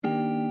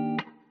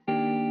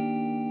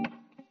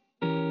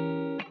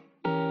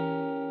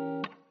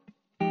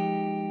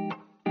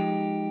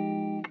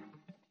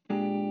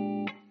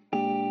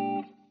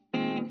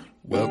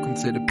Welcome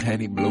to the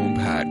Penny Bloom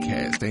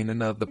Podcast. Ain't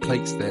another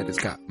place that has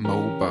got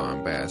more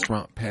bombast.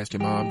 Romp past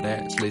your mom,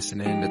 dad's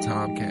listening to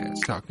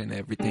Tomcats. Talking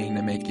everything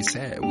that make you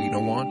sad. We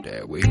don't want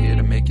that. We're here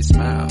to make you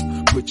smile.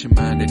 Put your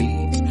mind at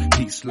ease.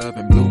 Peace, love,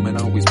 and bloom,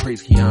 and always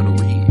praise Keanu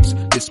Reeves.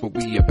 This what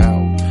we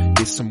about.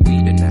 This some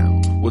weeding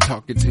now. We'll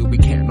talk until we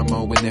can't no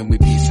more, and then we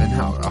peacing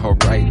out.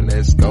 Alright,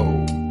 let's go.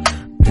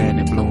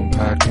 Penny Bloom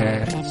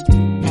Podcast.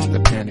 It's the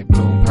Penny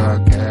Bloom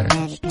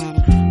Podcast.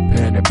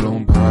 Penny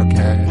Bloom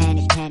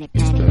Podcast.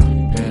 It's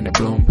the Penny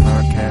Bloom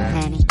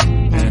Podcast.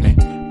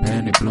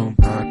 Penny Bloom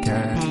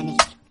Podcast.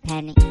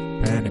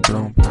 Penny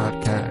Bloom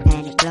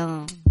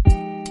Podcast.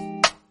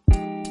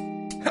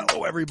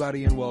 Hello,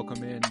 everybody, and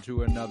welcome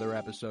into another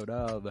episode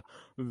of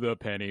the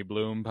Penny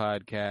Bloom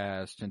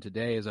Podcast. And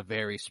today is a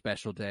very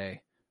special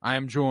day. I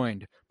am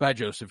joined by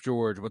Joseph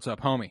George. What's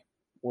up, homie?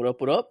 What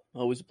up, what up?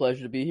 Always a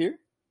pleasure to be here.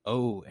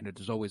 Oh, and it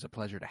is always a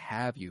pleasure to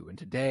have you. And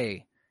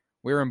today,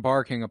 we're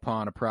embarking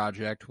upon a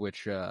project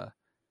which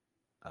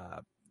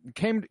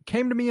came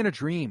to me in a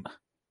dream.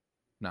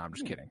 No, I'm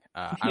just kidding.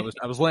 I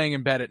was laying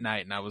in bed at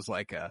night and I was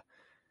like,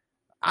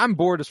 I'm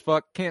bored as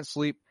fuck, can't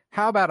sleep.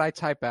 How about I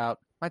type out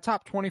my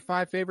top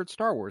 25 favorite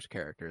Star Wars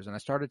characters? And I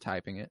started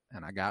typing it,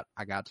 and I got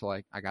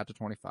to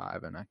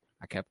 25, and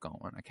I kept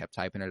going. I kept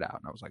typing it out,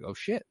 and I was like, oh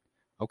shit,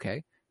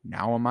 okay,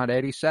 now I'm at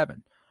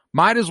 87.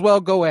 Might as well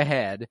go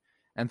ahead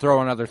and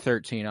throw another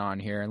 13 on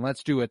here, and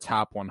let's do a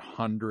top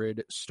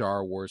 100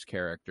 Star Wars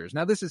characters.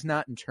 Now, this is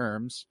not in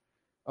terms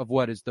of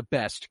what is the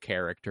best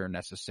character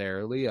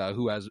necessarily,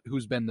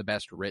 who's been the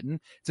best written.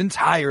 It's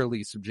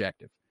entirely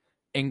subjective,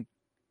 and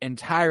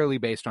entirely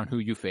based on who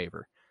you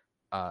favor.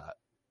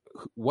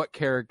 What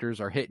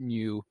characters are hitting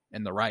you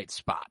in the right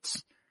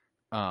spots.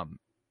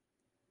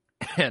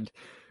 And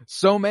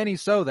so many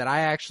so that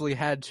I actually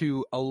had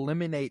to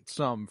eliminate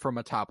some from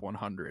a top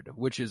 100,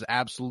 which is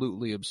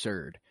absolutely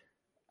absurd.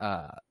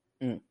 I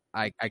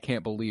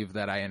can't believe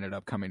that I ended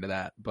up coming to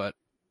that, but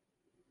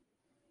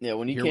yeah,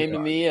 when you came to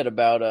me at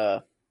about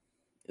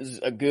it was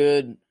a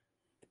good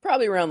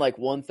probably around like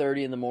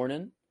 1:30 in the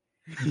morning.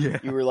 Yeah.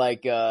 You were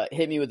like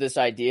hit me with this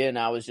idea, and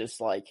I was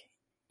just like,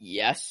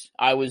 yes.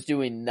 I was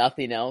doing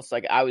nothing else.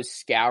 Like, I was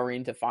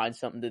scouring to find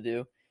something to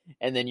do,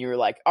 and then you were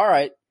like, all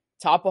right,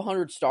 top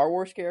 100 Star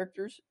Wars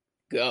characters,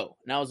 go.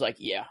 And I was like,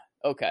 yeah,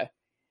 okay.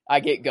 I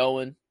get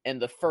going,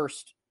 and the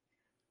first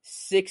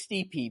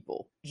 60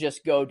 people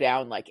just go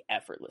down like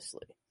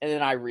effortlessly. And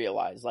then I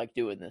realized, like,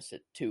 doing this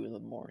at 2 in the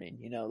morning,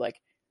 you know, like,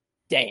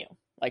 damn,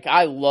 like,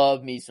 I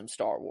love me some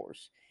Star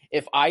Wars.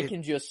 If I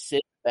can just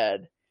sit in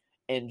bed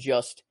and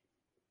just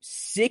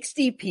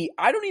 60 people,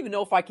 I don't even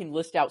know if I can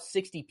list out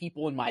 60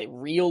 people in my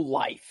real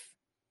life,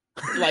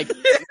 like,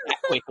 that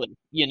quickly,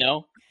 you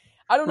know?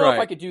 I don't know if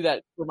I could do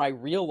that for my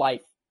real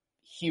life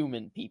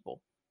human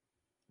people,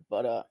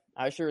 but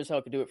I sure as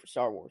hell could do it for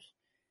Star Wars.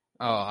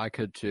 Oh, I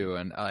could too,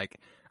 and like,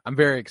 I'm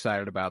very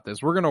excited about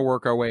this. We're going to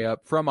work our way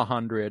up from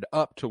 100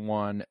 up to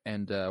 1,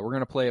 and we're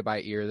going to play it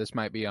by ear. This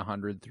might be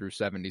 100 through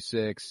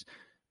 76,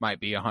 might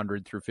be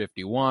 100 through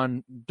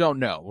 51. Don't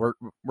know.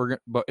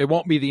 But it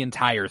won't be the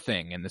entire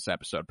thing in this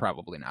episode.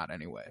 Probably not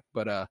anyway.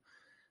 But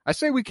I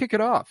say we kick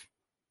it off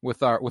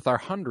with our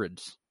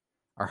hundreds,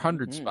 our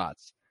 100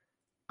 spots.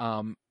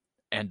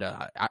 And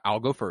I'll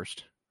go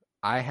first.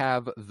 I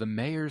have the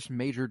Mayor's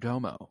Major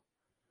Domo,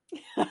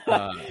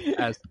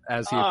 as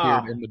he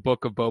appeared in the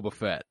Book of Boba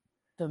Fett.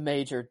 The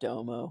Major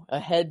Domo, a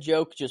head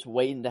joke just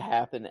waiting to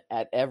happen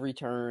at every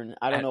turn.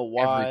 I don't know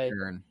why. Every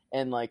turn.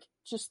 And like,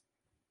 just,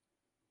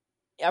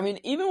 I mean,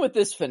 even with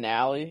this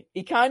finale,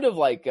 he kind of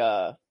like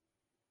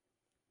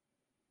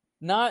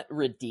not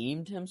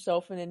redeemed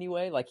himself in any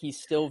way. Like,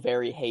 he's still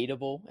very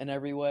hateable in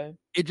every way.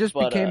 It just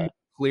became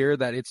clear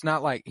that it's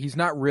not like he's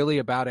not really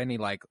about any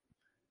like.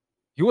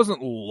 He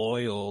wasn't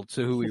loyal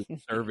to who he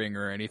was serving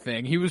or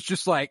anything. He was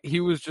just like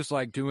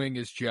doing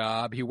his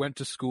job. He went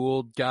to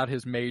school, got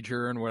his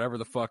major, and whatever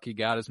the fuck he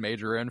got his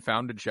major in,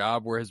 found a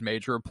job where his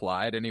major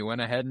applied, and he went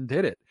ahead and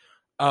did it.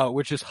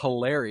 Which is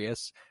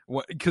hilarious.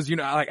 Because, you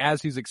know, like,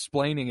 as he's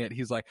explaining it,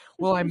 he's like,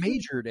 "Well, I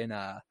majored in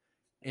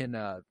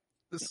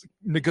this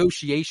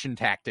negotiation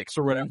tactics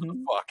or whatever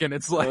the fuck," and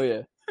it's like, oh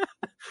yeah.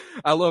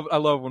 I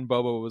love when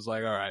Boba was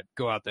like, "All right,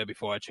 go out there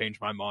before I change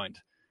my mind."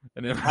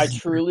 And I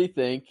truly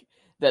think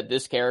that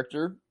this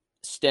character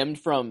stemmed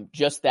from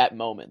just that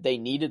moment. They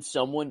needed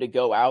someone to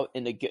go out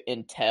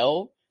and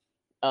tell,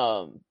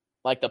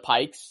 like the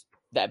Pikes,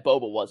 that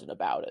Boba wasn't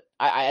about it.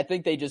 I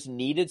think they just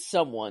needed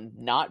someone,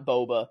 not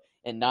Boba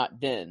and not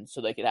Din,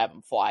 so they could have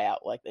him fly out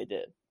like they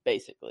did,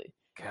 basically.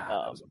 God,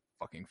 that was a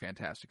fucking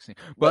fantastic scene.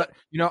 But,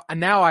 you know,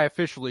 now I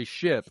officially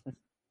ship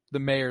the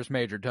Mayor's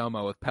Major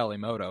Domo with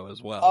Pelimoto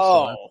as well.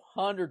 Oh,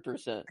 so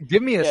 100%.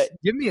 Give me a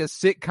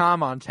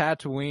sitcom on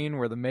Tatooine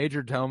where the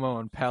Major Domo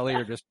and Peli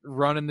are just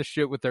running the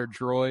shit with their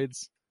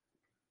droids.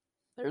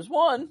 There's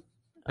one.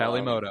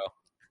 Pelimoto.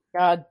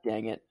 God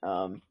dang it.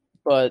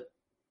 But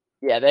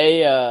yeah,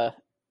 they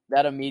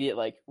that immediate,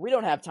 like, we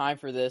don't have time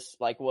for this,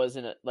 like,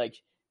 wasn't it like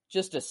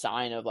just a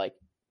sign of like,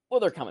 well,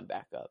 they're coming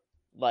back up.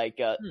 Like,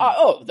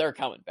 they're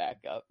coming back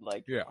up.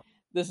 Like, yeah,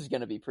 this is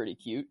gonna be pretty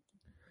cute.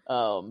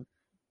 And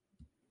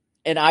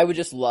I would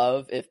just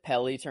love if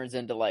Peli turns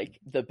into like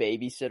the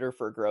babysitter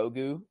for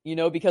Grogu,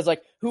 because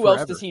like who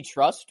else does he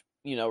trust,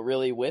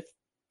 really with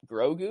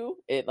Grogu?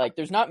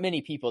 There's not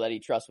many people that he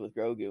trusts with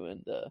Grogu,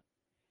 and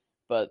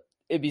but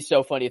it'd be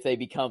so funny if they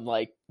become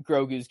like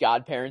Grogu's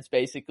godparents,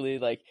 basically.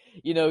 Like,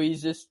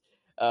 he's just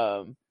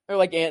or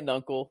like aunt and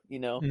uncle,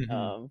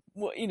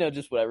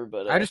 just whatever.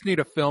 But I just need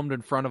a filmed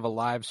in front of a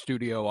live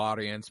studio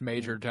audience,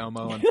 Major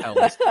Domo and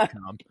Pellis to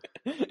come.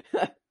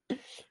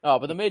 Oh,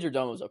 but the Major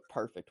Domo is a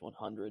perfect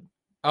 100.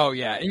 Oh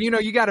yeah, and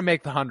you got to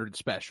make the 100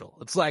 special.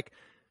 It's like,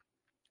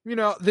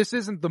 this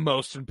isn't the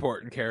most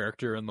important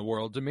character in the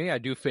world to me. I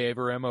do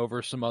favor him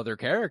over some other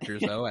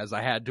characters though, as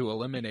I had to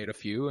eliminate a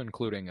few,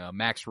 including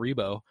Max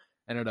Rebo.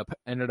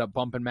 Ended up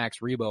bumping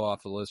Max Rebo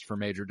off the list for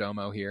Major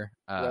Domo here.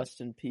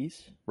 Rest in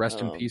peace. Rest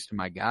in peace to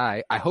my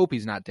guy. I hope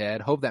he's not dead.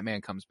 Hope that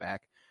man comes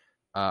back.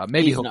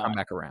 Maybe he'll come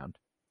back around.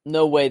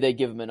 No way they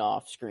give him an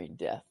off-screen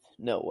death.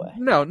 No way.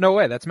 No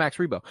way. That's Max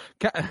Rebo.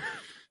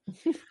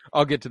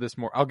 I'll get to this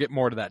more. I'll get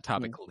more to that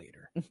topic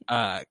later.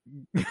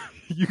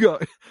 You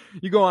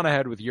go on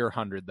ahead with your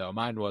 100 though.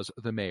 Mine was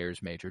the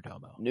mayor's Major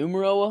Domo.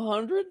 Numero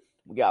 100.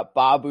 We got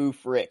Babu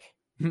Frick.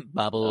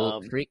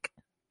 Babu Frick.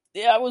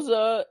 Yeah, it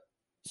was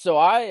So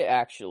I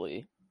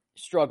actually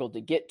struggled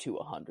to get to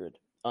 100,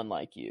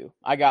 unlike you.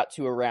 I got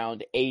to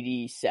around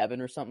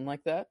 87 or something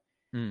like that.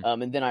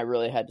 And then I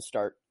really had to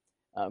start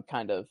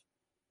kind of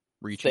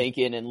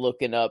thinking and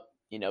looking up,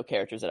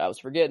 characters that I was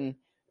forgetting.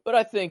 But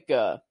I think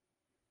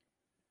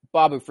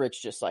Babu Frick's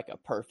just like a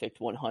perfect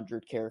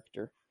 100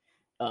 character.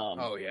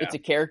 Oh, yeah. It's a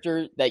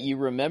character that you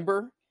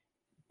remember,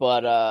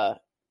 but,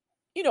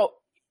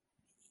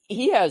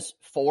 he has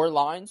 4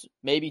 lines,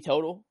 maybe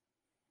total.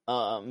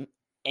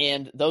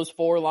 And those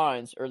 4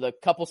 lines, or the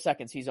couple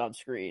seconds he's on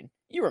screen,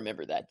 you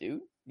remember that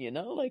dude, it's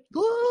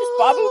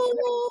Babu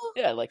Frick.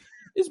 Yeah,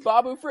 it's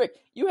Babu Frick.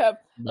 You have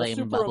a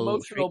super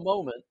emotional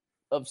moment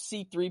of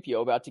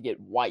C-3PO about to get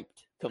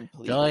wiped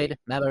completely. Droid,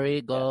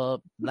 memory,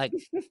 go,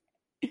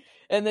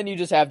 and then you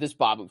just have this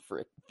Babu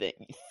Frick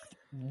thing.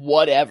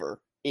 Whatever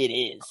it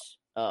is.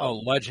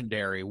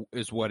 Legendary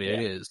is what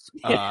it is.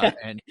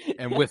 And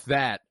with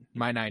that,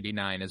 my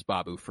 99 is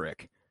Babu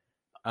Frick.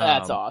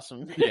 That's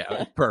awesome.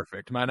 Yeah,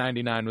 perfect. My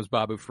 99 was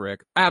Babu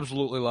Frick.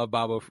 Absolutely love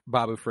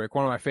Babu Frick.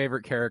 One of my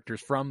favorite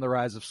characters from The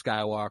Rise of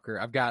Skywalker.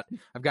 I've got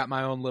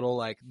my own little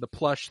the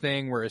plush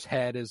thing where his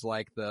head is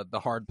like the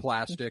hard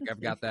plastic.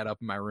 I've got that up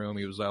in my room.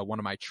 He was one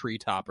of my tree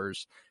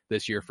toppers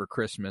this year for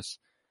Christmas.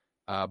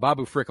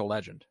 Babu Frick, a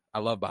legend. I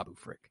love Babu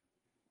Frick.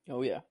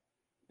 Oh yeah,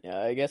 yeah.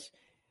 I guess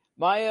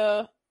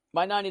my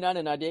 99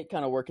 and 98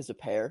 kind of work as a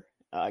pair.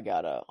 I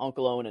got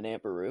Uncle Owen and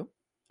Aunt Beru.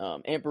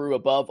 Aunt Beru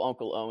above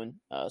Uncle Owen,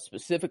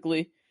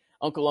 specifically.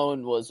 Uncle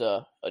Owen was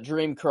a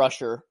dream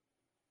crusher,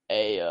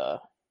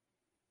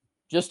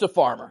 just a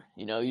farmer.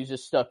 He's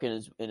just stuck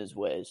in his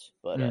ways.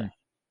 But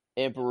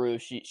Aunt Beru,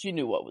 she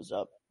knew what was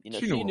up.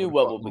 She knew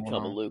what would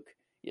become of Luke.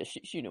 Yeah,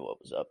 she knew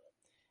what was up.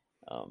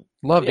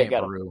 Loved Aunt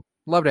Beru.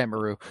 Loved Aunt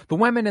Beru. The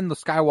women in the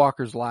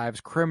Skywalkers'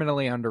 lives,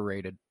 criminally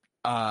underrated.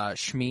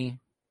 Shmi,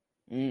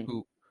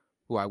 who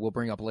I will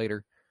bring up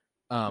later.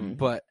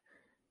 But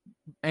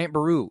Aunt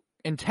Beru,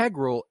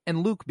 integral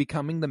in Luke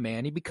becoming the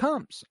man he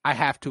becomes, I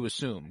have to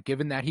assume,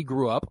 given that he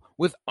grew up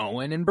with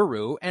Owen and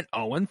Beru, and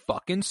Owen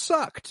fucking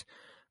sucked.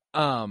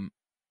 I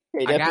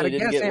gotta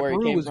guess Aunt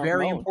Beru was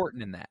very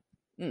important in that.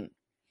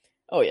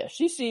 Oh yeah,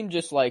 she seemed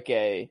just like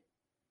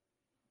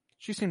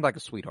she seemed like a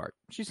sweetheart.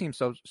 She seemed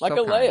so like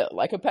so a kind.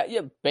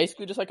 Leia,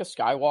 basically just like a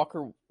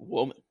Skywalker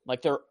woman.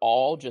 Like they're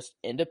all just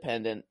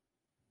independent,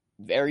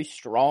 very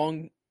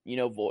strong,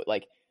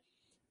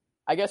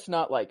 I guess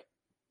not like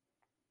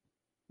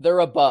they're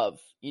above.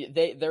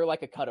 They're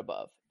like a cut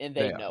above, and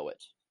they know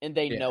it, and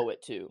they know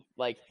it too.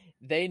 Like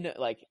they know,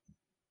 like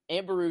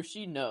Aunt Beru,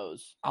 she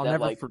knows. I'll that,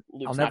 never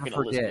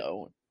forget.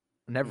 I'll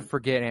never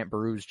forget Aunt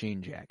Beru's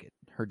jean jacket,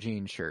 her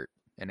jean shirt,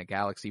 in a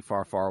galaxy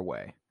far, far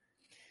away.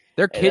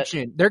 Their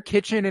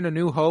kitchen in A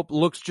New Hope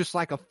looks just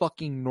like a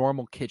fucking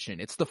normal kitchen.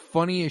 It's the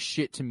funniest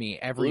shit to me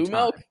every blue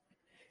time. Milk,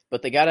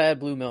 but they gotta have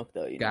blue milk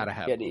though. Gotta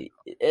have.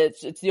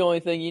 It's the only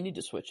thing you need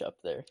to switch up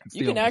there.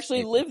 You can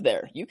actually live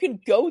there. You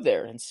can go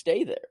there and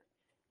stay there.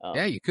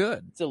 Yeah, you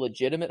could. It's a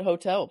legitimate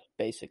hotel,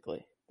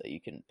 basically, that you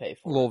can pay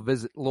for. A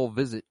little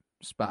visit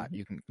spot.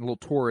 You can a little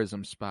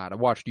tourism spot. I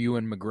watched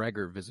Ewan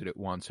McGregor visit it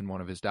once in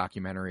one of his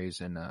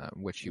documentaries, in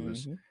which he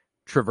was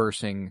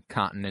traversing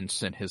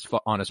continents and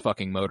on his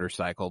fucking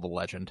motorcycle. The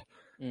legend.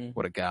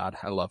 What a god!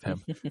 I love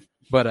him.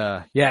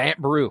 But yeah, Aunt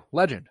Beru,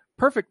 legend.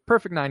 Perfect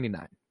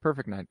 99.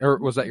 Perfect 9. Or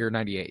was that your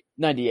 98?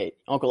 98.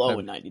 Uncle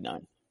Owen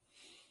 99.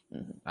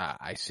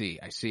 I see.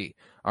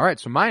 All right,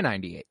 so my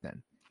 98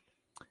 then.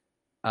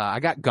 I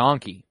got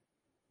Gonky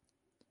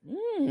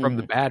from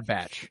the Bad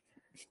Batch.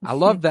 I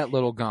love that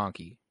little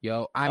Gonky,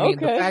 yo. I mean,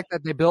 the fact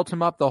that they built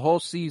him up the whole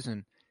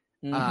season,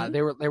 Mhm.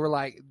 They were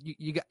like,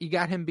 you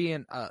got him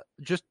being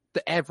just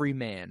the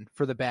everyman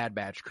for the Bad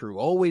Batch crew,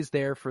 always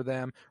there for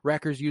them.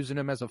 Wrecker's using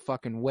him as a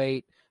fucking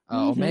weight.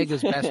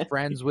 Omega's best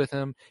friends with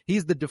him.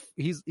 He's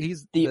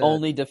he's the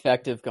only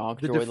defective gonk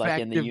the droid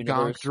like in the defective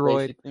gonk universe.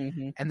 droid,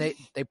 Mhm. and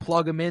they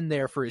plug him in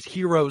there for his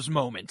hero's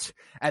moment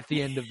at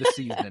the end of the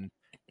season.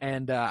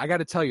 And I got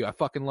to tell you, I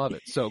fucking love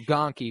it. So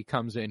Gonky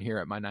comes in here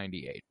at my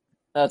 98.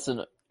 That's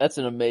an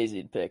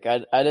amazing pick. I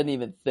didn't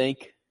even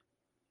think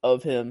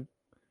of him.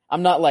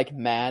 I'm not like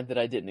mad that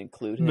I didn't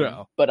include him,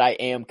 No. but I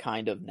am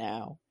kind of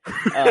now.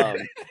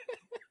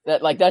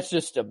 That's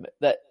just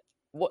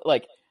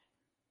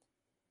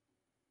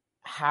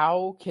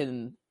how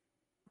can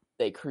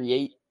they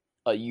create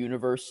a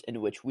universe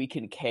in which we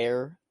can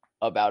care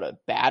about a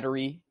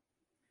battery?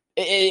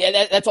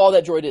 That's all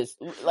that droid is.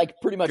 Like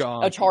pretty much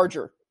Gonky. a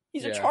charger.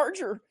 He's a Yeah.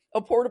 charger,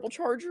 a portable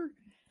charger.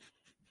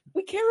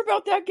 We care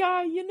about that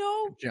guy, you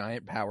know?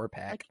 Giant power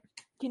pack.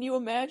 Can you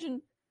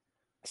imagine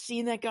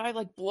seeing that guy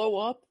like blow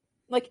up?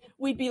 Like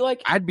we'd be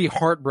like, I'd be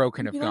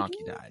heartbroken if we'd be like,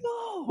 Gonky died.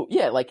 No,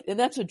 yeah, like, and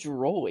that's a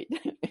droid.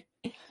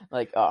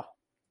 Like,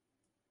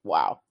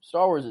 wow,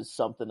 Star Wars is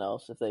something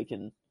else if they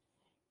can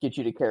get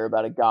you to care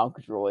about a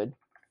gonk droid.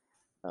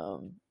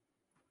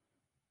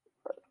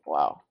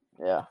 Wow,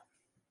 yeah,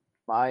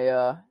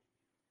 my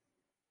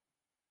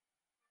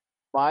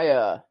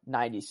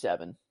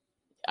 97.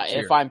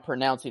 If Sure. I'm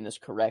pronouncing this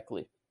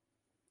correctly,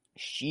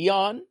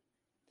 Xi'an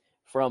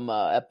from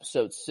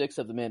episode 6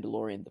 of The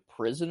Mandalorian, The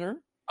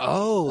Prisoner.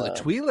 Oh, the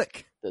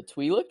Twi'lek. The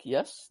Twi'lek,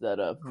 yes,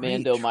 that Great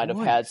Mando might have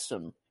had choice.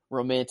 some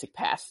romantic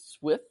pasts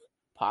with,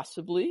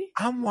 possibly.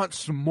 I want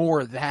some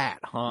more of that,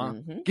 huh?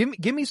 Mhm.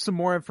 Give me some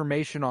more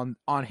information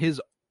on his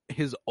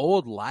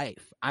old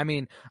life. I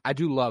mean, I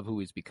do love who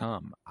he's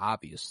become,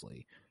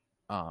 obviously.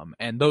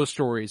 And those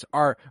stories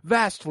are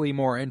vastly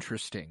more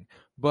interesting.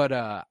 But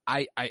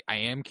I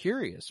am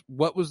curious.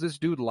 What was this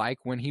dude like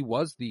when he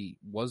was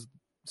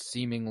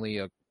seemingly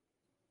a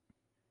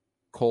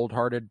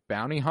cold-hearted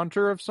bounty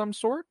hunter of some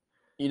sort?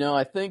 You know,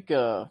 I think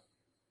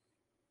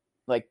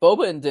like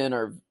Boba and Din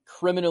are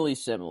criminally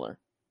similar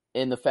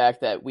in the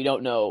fact that we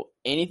don't know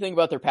anything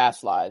about their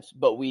past lives,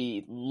 but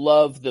we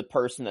love the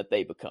person that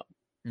they become.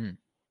 Mm.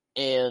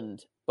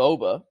 And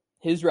Boba,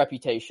 his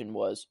reputation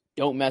was,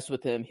 don't mess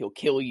with him, he'll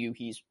kill you,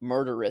 he's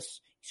murderous,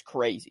 he's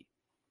crazy.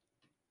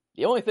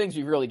 The only things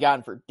we've really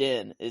gotten for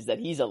Din is that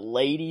he's a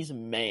ladies'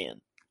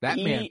 man. That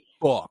man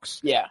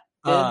fucks. Yeah,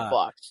 Din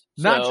fucks.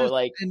 Not so, just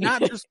like,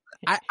 not just.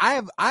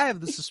 I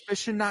have the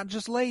suspicion not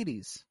just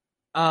ladies.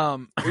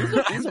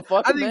 he's a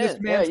fucking I think man. this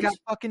man's Yeah, got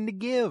fucking to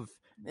give,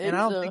 and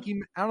I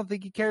don't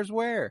think he cares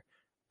where.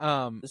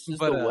 This is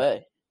the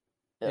way.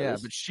 Yeah,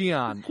 but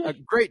Xi'an, a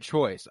great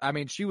choice. I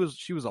mean, she was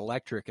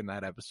electric in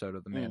that episode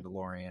of The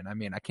Mandalorian. I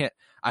mean,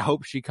 I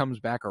hope she comes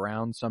back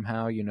around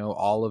somehow. You know,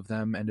 all of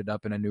them ended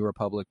up in a New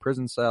Republic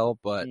prison cell,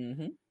 but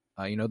you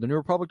know, the New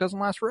Republic doesn't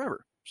last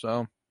forever.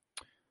 So,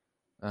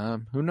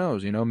 who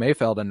knows? You know,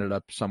 Mayfeld ended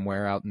up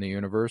somewhere out in the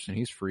universe, and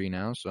he's free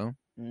now. So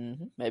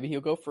maybe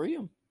he'll go free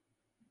him.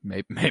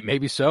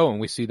 Maybe so, and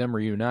we see them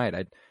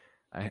reunite.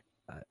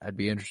 I'd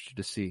be interested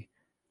to see.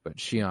 But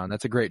Xi'an,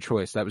 that's a great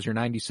choice. That was your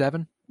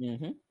 97?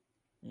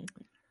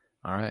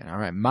 All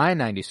right. My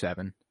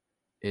 97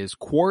 is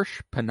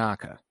Quarsh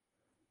Panaka,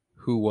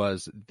 who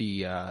was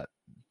the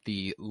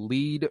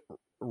lead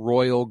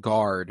royal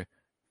guard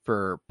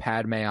for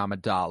Padme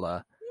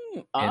Amidala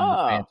in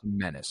the Phantom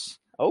Menace.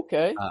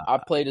 Okay. I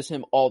played as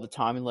him all the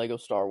time in Lego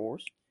Star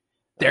Wars.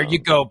 There you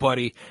go,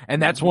 buddy.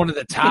 And that's one of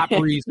the top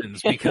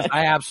reasons, because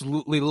I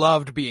absolutely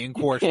loved being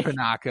Quarsh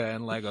Panaka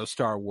in Lego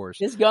Star Wars.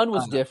 His gun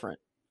was different.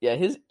 Yeah,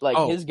 his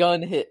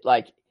gun hit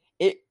like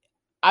it.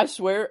 I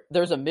swear,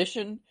 there's a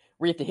mission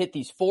where you have to hit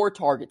these 4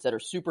 targets that are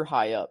super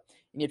high up,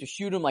 and you have to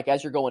shoot them like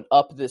as you're going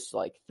up this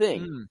like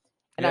thing.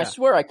 And I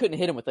swear I couldn't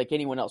hit him with like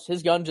anyone else.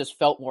 His gun just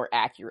felt more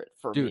accurate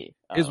for me.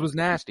 His was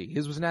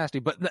nasty.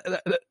 But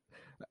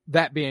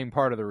that being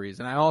part of the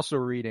reason, I'm also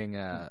reading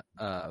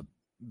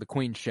The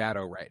Queen's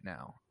Shadow right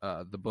now,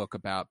 the book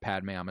about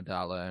Padme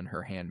Amidala and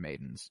her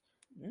handmaidens.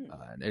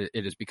 And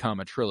it has become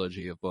a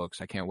trilogy of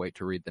books. I can't wait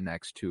to read the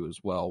next 2 as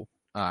well.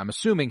 I'm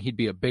assuming he'd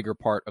be a bigger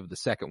part of the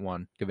second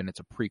one, given it's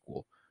a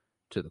prequel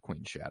to The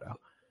Queen's Shadow.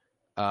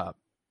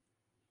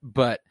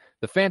 But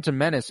the Phantom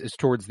Menace is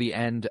towards the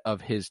end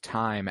of his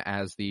time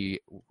as the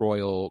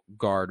Royal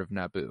Guard of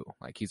Naboo.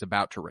 Like, he's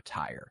about to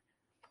retire.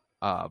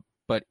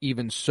 But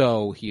even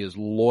so, he is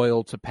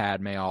loyal to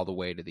Padme all the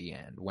way to the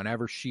end.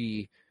 Whenever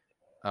she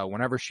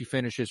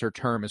finishes her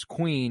term as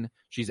queen,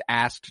 she's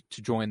asked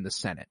to join the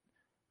Senate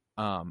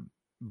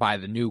by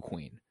the new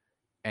queen.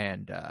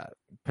 And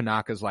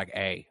Panaka's like,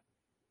 hey,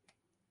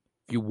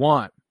 if you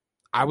want,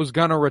 I was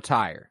going to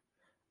retire.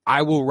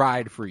 I will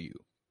ride for you.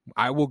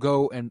 I will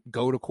go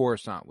to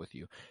Coruscant with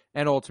you.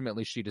 And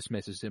ultimately, she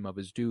dismisses him of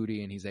his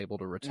duty, and he's able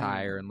to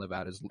retire and live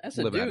out his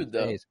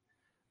days.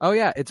 Oh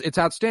yeah, it's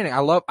outstanding.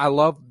 I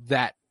love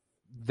that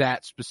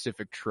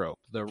specific trope.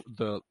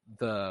 The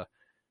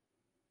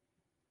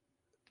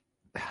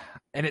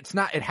and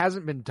it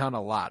hasn't been done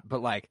a lot,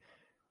 but like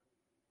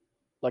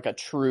like a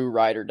true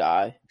ride or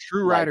die.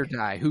 True ride or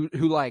die. Who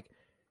like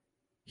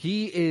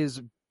he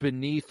is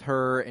beneath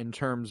her in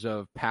terms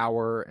of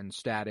power and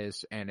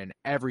status and in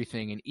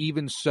everything, and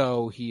even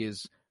so, he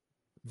is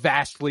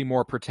vastly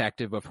more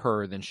protective of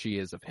her than she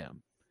is of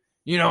him.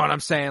 You know what I'm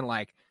saying?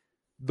 Like,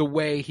 the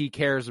way he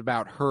cares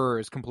about her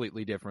is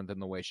completely different than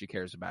the way she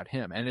cares about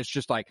him. And it's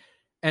just like,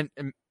 and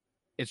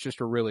it's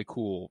just a really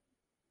cool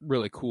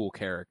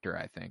character,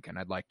 I think. And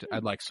I'd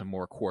like some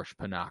more Quarsh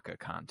Panaka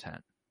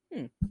content.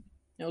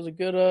 That was a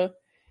good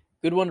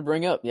one to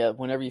bring up. Yeah.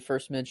 Whenever you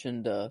first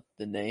mentioned, the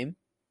name,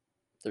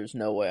 there's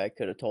no way I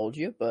could have told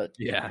you, but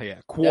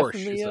yeah. Quarsh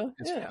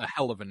is a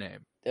hell of a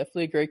name.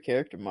 Definitely a great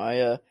character.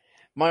 My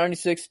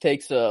 96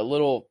 takes a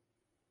little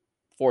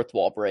fourth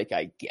wall break,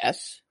 I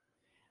guess.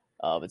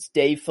 It's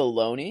Dave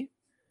Filoni,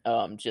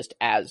 just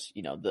as,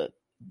 you know,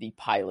 the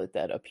pilot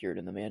that appeared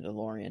in The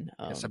Mandalorian.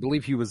 Yes, I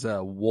believe he was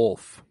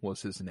Wolf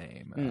was his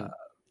name.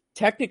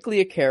 Technically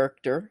a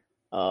character.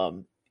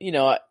 You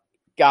know,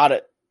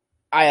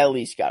 I at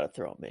least gotta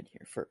throw him in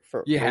here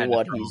for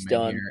what he's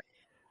done.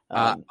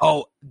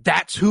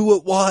 That's who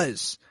it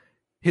was.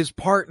 His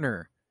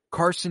partner,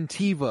 Carson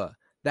Teva.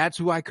 That's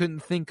who I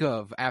couldn't think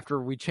of after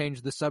we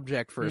changed the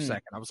subject for a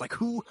second. I was like,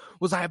 who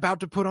was I about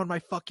to put on my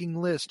fucking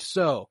list?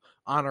 So,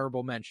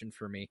 honorable mention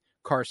for me,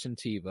 Carson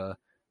Teva,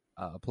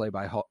 played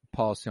by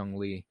Paul Seung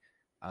Lee.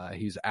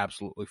 He's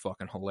absolutely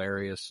fucking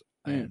hilarious,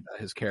 and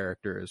his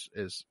character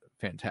is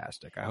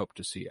fantastic. I hope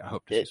to see.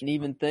 Didn't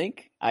even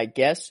think. I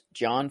guess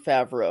Jon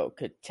Favreau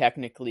could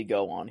technically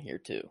go on here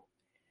too.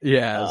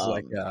 Yeah, it's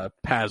like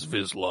Paz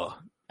Vizsla.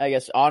 I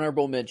guess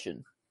honorable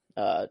mention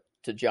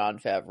to Jon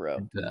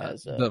Favreau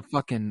as the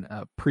fucking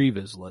Pre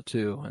Vizsla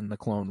too in the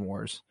Clone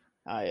Wars.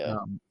 I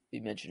be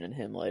mentioning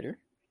him later.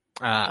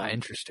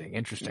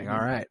 Interesting. All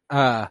right.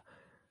 But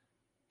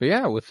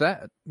yeah, with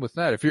that,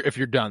 if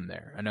you're done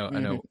there, I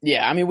know.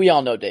 Yeah, I mean, we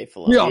all know Dave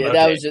Filoni. We all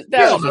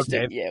know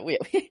Dave. Yeah, we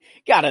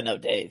gotta know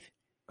Dave.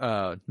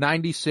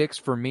 96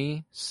 for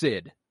me,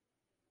 Sid,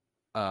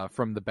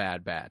 from the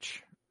Bad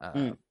Batch,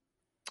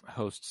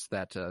 hosts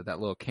that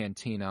little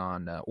cantina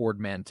on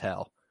Ord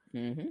Mantell.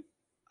 Mm-hmm.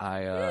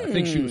 I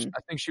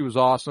think she was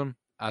awesome.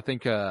 I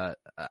think, I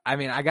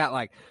mean, I got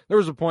like, there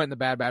was a point in the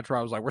Bad Batch where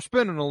I was like, we're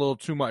spending a little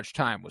too much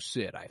time with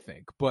Sid, I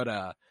think.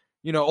 But,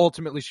 you know,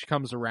 ultimately she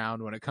comes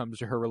around when it comes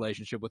to her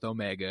relationship with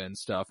Omega and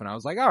stuff. And I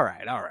was like, all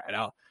right,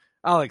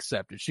 I'll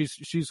accept it.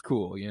 She's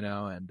cool, you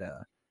know, and,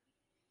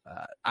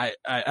 I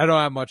don't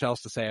have much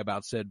else to say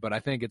about Sid, but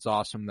I think it's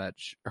awesome that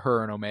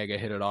her and Omega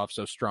hit it off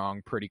so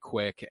strong pretty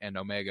quick, and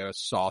Omega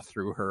saw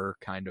through her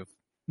kind of,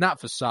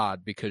 not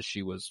facade, because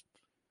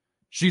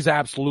she's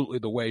absolutely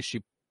the way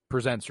she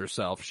presents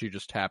herself. She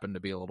just happened to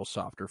be a little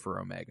softer for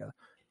Omega,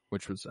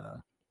 which was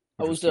I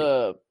was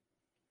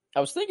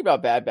thinking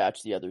about Bad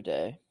Batch the other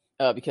day,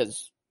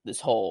 because this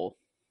whole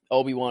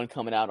Obi-Wan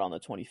coming out on the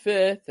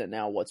 25th, and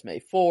now what's May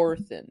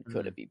 4th, and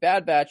could it be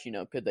Bad Batch? You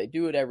know, could they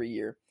do it every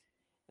year?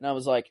 And I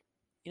was like,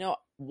 you know,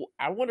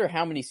 I wonder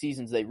how many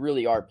seasons they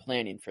really are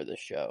planning for this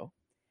show,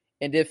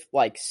 and if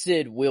like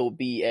Sid will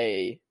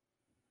be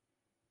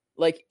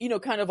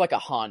kind of like a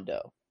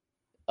Hondo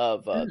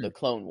of the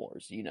Clone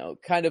Wars, you know,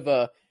 kind of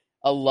a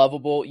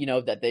lovable, you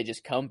know, that they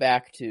just come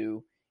back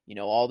to, you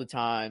know, all the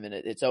time, and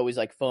it's always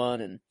like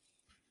fun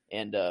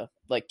and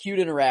like cute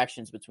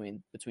interactions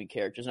between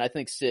characters, and I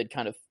think Sid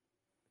kind of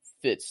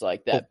fits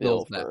like that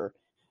bill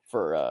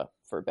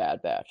for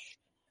Bad Batch.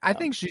 I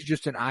think she's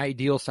just an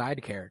ideal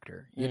side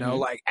character, you know,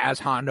 like as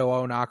Hondo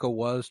Ohnaka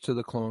was to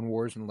the Clone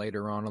Wars and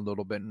later on a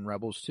little bit in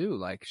Rebels too.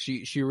 Like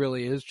she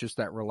really is just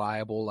that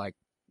reliable, like,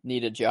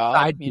 need a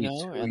job, you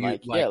know, and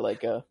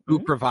who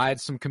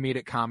provides some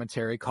comedic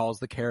commentary, calls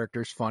the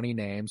characters funny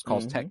names,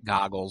 calls Tech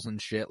goggles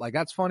and shit. Like,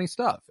 that's funny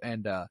stuff.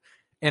 And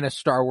in a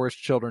Star Wars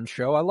children's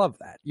show, I love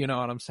that. You know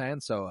what I'm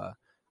saying? So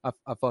I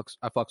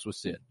fucks with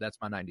Sid. That's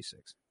my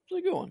 96. It's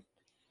a good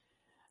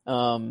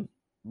one.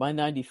 My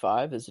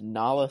 95 is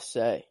Nala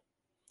Se.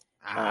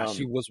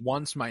 She was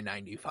once my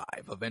 95,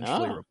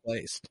 eventually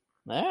replaced.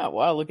 Yeah,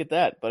 wow, look at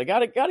that. But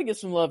I gotta give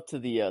some love to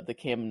the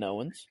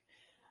Kaminoans.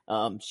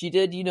 She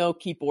did, you know,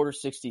 keep Order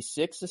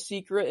 66 a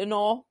secret and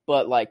all,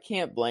 but like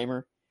can't blame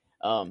her.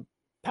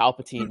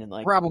 Palpatine and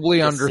like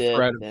probably under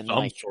threat of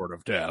some sort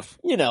of death.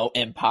 You know,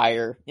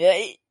 Empire.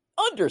 Yeah,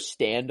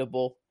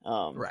 understandable.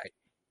 Right.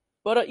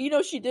 But you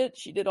know, she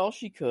did all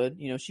she could.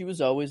 You know, she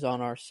was always on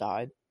our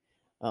side,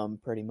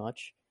 pretty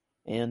much.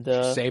 And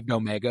she saved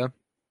Omega.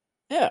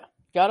 Yeah,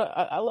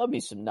 I love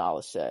me some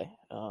Nala Se.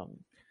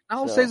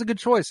 Nala Se is a good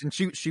choice, and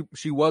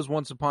she was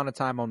once upon a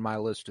time on my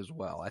list as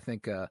well. I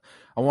think I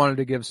wanted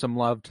to give some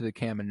love to the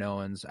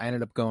Kaminoans. I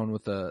ended up going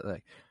with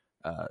a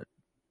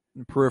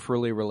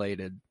peripherally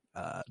related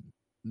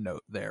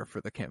note there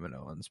for the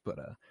Kaminoans, but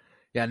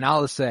yeah,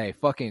 Nala Se,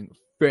 fucking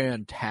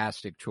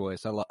fantastic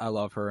choice. I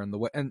love her and the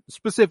way, and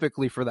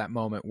specifically for that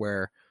moment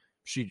where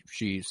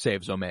she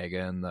saves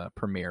Omega in the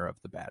premiere of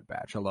the Bad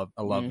Batch. I love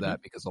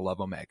that because I love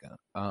Omega.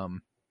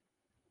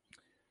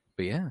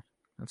 But yeah,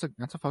 that's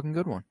a fucking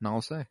good one.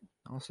 Nala Se.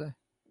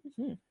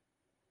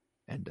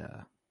 And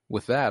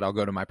with that, I'll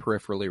go to my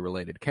peripherally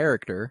related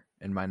character,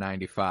 in my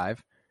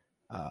 95.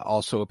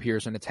 Also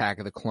appears in Attack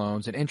of the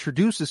Clones and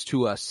introduces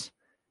to us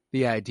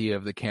the idea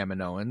of the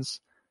Kaminoans.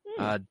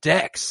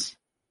 Dex.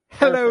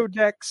 Hello, Perfect.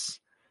 Dex.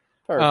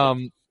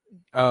 Perfect.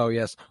 Oh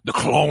yes, the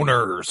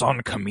cloners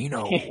on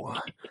Camino.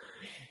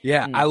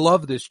 Yeah, I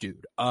love this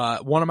dude.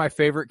 One of my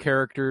favorite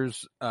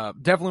characters,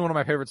 definitely one of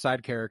my favorite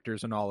side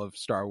characters in all of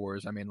Star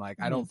Wars. I mean, like,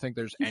 I don't think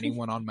there's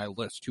anyone on my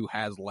list who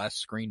has less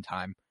screen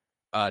time,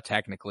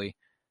 technically.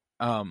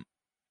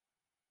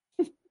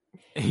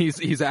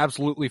 He's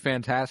absolutely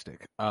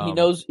fantastic. He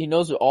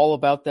knows all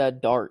about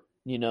that dart,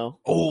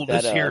 Oh,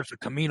 that, this here's a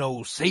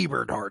Camino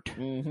saber dart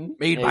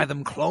made by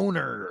them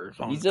cloners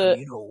on he's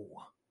Camino.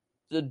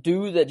 the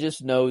dude that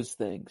just knows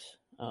things.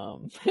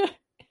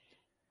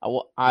 He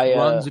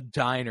runs a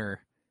diner.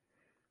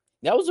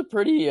 That was a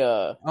pretty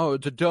Oh,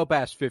 it's a dope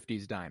ass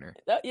 50s diner.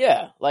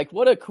 like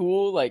what a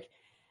cool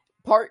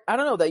part. I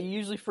don't know that you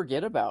usually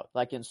forget about.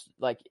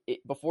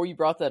 Before you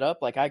brought that up,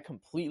 like I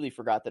completely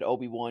forgot that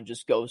Obi-Wan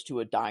just goes to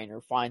a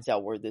diner, finds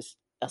out where this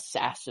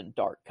assassin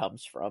dart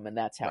comes from, and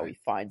that's how he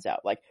finds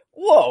out. Like,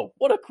 whoa,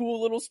 what a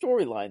cool little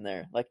storyline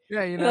there. Like,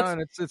 yeah,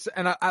 and it's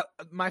I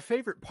my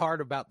favorite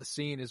part about the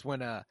scene is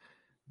when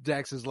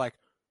Dex is like,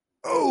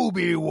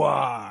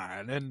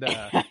 Obi-Wan,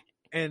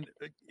 and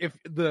if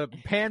the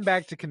pan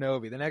back to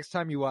Kenobi, the next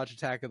time you watch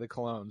Attack of the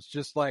Clones,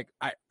 just like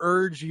I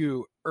urge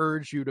you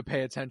to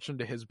pay attention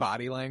to his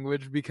body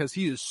language, because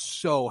he is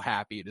so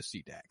happy to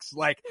see Dex.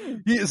 Like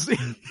he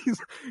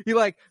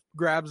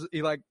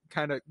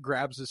kind of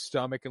grabs his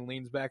stomach and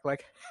leans back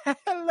like,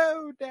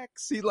 hello,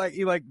 Dex. He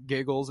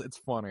giggles. It's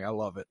funny. I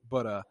love it.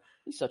 But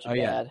he's such a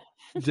bad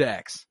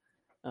Dex.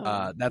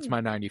 That's my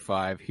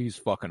 95. He's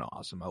fucking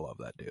awesome. I love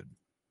that dude.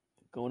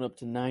 Going up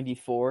to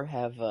 94,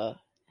 have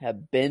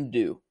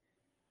Bendu.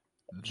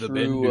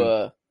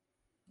 Bendu.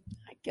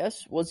 I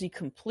guess, was he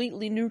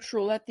completely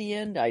neutral at the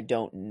end? I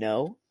don't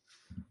know.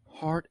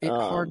 Hard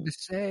to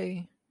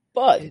say.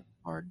 But it's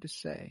hard to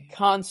say.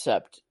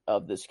 Concept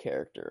of this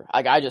character.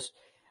 Like I just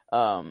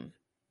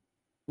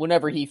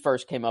whenever he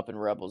first came up in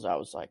Rebels, I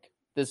was like,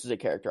 this is a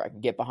character I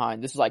can get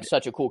behind. This is like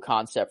such a cool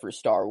concept for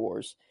Star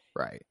Wars.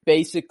 Right.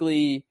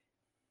 Basically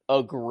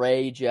a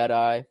gray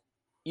Jedi.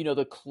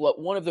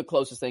 One of the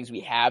closest things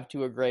we have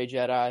to a gray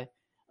Jedi.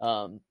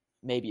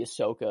 Maybe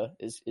Ahsoka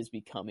is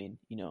becoming,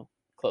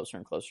 closer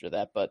and closer to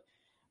that. But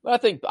I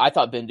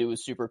thought Bendu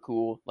was super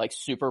cool, like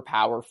super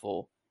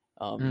powerful.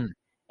 And,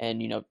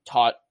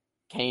 taught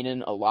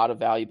Kanan a lot of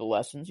valuable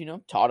lessons,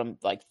 taught him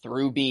like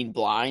through being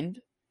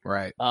blind.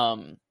 Right.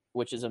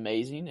 Which is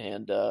amazing.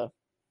 And,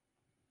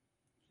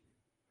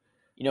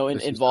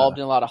 involved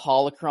in a lot of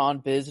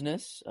holocron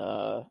business.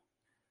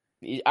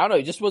 I don't know.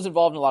 He just was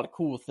involved in a lot of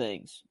cool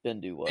things.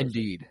 Bendu was.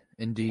 Indeed.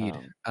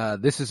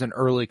 This is an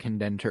early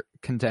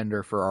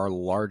contender for our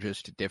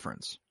largest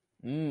difference.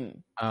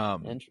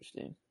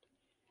 Interesting.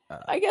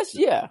 I guess,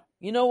 yeah.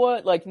 You know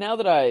what? Like now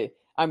that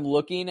I'm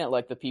looking at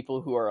like the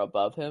people who are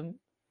above him,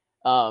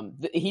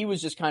 he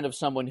was just kind of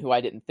someone who I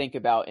didn't think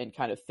about and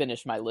kind of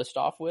finish my list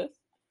off with.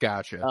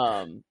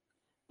 Gotcha.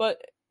 But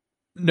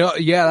no,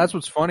 yeah, that's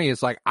what's funny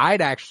is like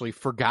I'd actually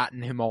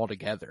forgotten him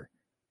altogether.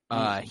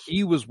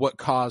 He was what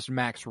caused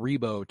Max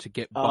Rebo to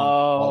get bumped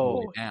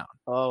all the way down.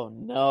 Oh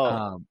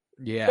no!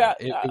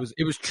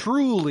 It was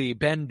truly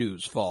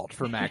Bendu's fault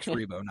for Max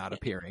Rebo not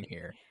appearing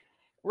here.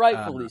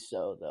 Rightfully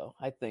so, though.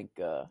 I think.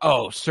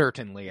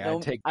 Certainly,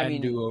 I'd take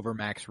Bendu over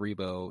Max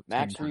Rebo.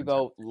 Max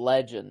Rebo,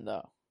 legend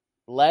though,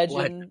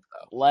 legend.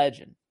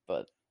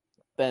 But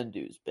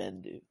Bendu's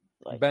Bendu.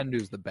 Like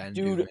Bendu's the Bendu.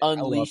 Dude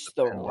unleashed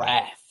the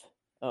wrath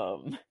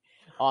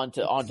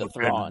onto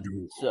Thrawn.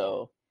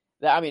 So.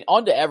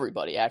 Onto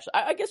everybody, actually.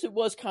 I guess it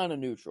was kind of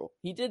neutral.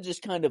 He did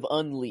just kind of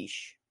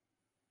unleash.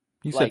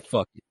 He said,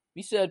 fuck it.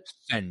 He said,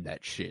 send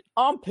that shit.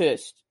 I'm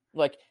pissed.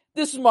 Like,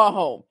 this is my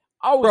home.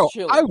 I was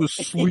chilling. I was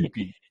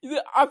sleepy.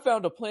 I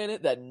found a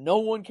planet that no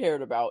one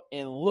cared about,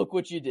 and look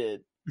what you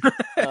did.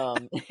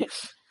 But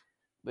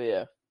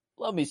yeah,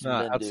 love me some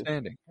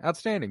Bendu.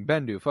 Outstanding.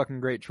 Bendu,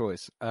 fucking great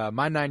choice.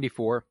 My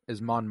 94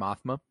 is Mon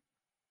Mothma.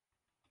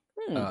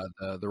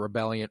 The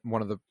rebellion,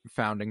 one of the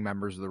founding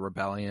members of the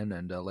rebellion,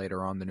 and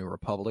later on the New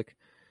Republic.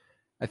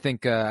 I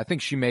think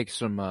she makes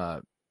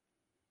some.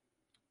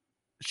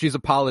 She's a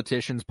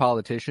politician's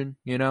politician,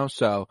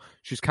 so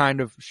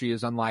she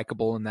is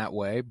unlikable in that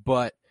way,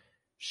 but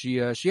she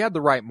had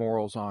the right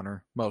morals on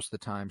her most of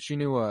the time. She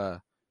knew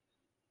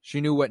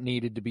what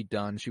needed to be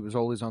done. She was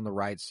always on the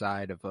right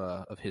side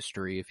of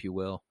history, if you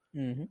will.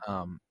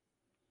 Mm-hmm.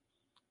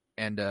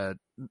 And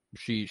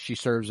she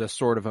serves as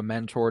sort of a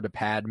mentor to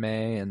Padme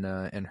in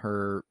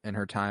her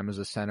time as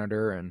a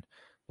senator, and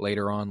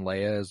later on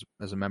Leia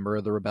as a member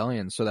of the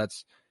rebellion. So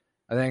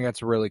I think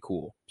that's really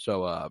cool.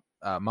 So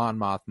Mon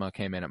Mothma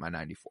came in at my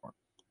 94.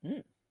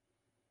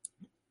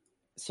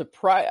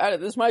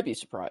 This might be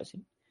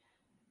surprising.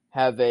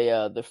 Have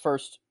the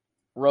first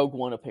Rogue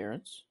One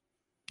appearance.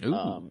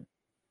 Ooh.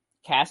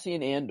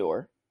 Cassian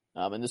Andor.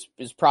 And this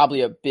is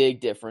probably a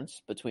big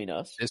difference between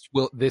us.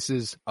 This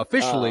is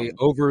officially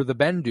over the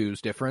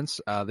Bendu's difference.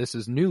 This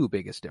is new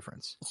biggest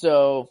difference.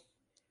 So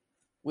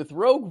with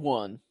Rogue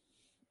One,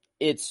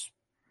 it's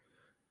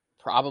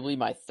probably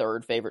my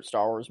third favorite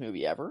Star Wars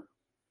movie ever.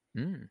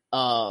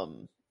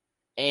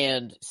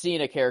 And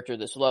seeing a character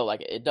this low,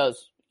 like, it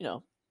does,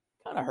 kind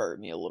of hurt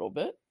me a little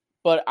bit.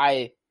 But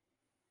I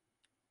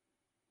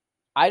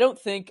don't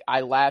think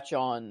I latch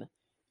on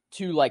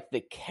to, like,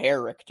 the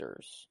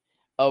characters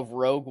of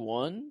Rogue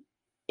One.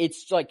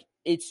 It's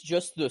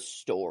just the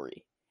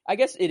story. I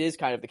guess it is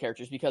kind of the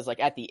characters because, like,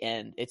 at the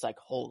end, it's like,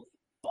 holy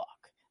fuck.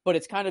 But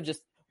it's kind of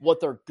just what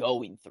they're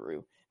going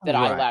through that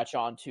I latch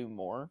on to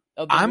more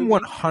of the I'm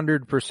movie.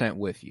 100%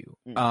 with you.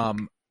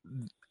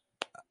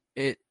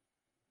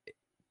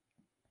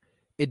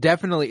 It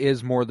definitely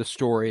is more the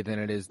story than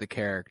it is the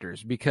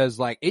characters, because,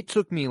 like, it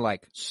took me,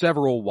 like,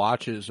 several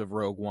watches of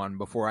Rogue One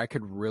before I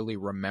could really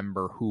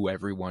remember who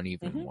everyone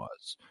even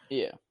was.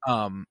 Yeah.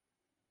 I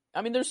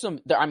mean,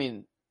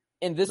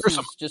 and this There's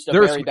is just a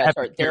very bad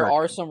start. There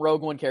are some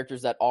Rogue One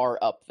characters that are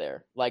up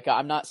there. Like,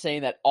 I'm not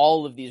saying that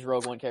all of these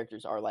Rogue One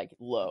characters are, like,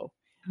 low.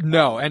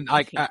 No, and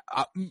like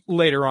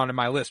later on in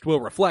my list will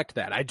reflect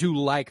that. I do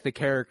like the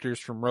characters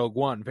from Rogue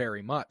One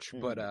very much,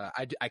 but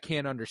I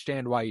can't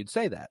understand why you'd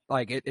say that.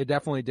 Like, it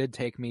definitely did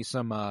take me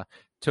some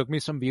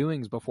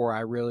viewings before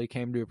I really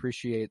came to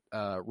appreciate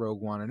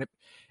Rogue One, and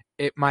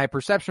it my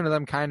perception of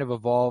them kind of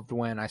evolved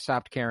when I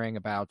stopped caring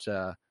about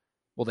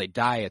they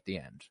die at the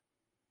end.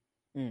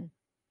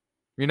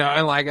 And then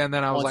I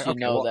was Once like,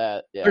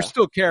 that, they're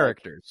still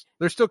characters.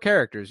 They're still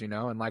characters,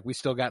 and, like, we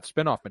still got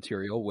spinoff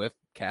material with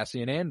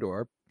Cassian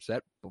Andor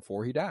set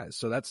before he dies.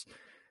 So that's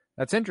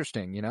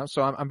interesting,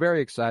 So I'm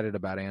very excited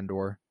about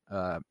Andor.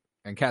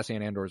 And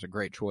Cassian Andor is a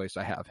great choice.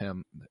 I have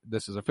him.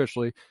 This is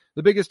officially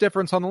the biggest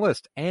difference on the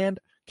list, and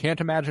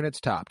can't imagine it's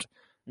topped,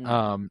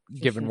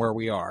 given where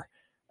we are,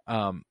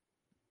 and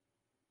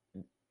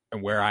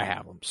where I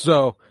have him.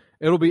 So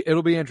it'll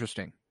be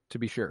interesting, to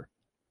be sure.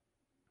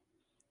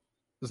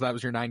 So that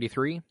was your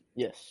 93?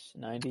 Yes,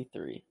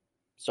 93.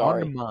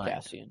 Sorry,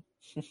 Cassian.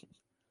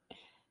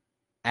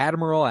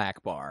 Admiral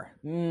Ackbar.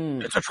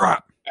 It's a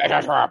trap. It's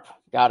a trap.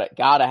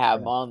 Gotta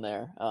have him on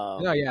there.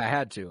 No, yeah, I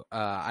had to.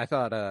 I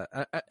thought,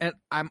 and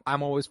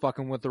I'm always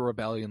fucking with the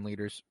rebellion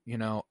leaders,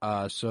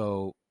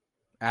 so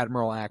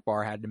Admiral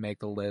Ackbar had to make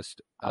the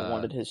list. I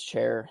wanted his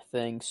chair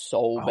thing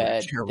so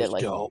bad that,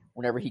 like, dope.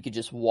 Whenever he could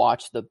just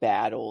watch the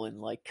battle and,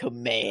 like,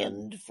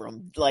 command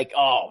from, like,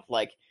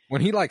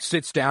 when he, like,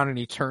 sits down and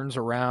he turns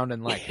around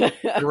and, like,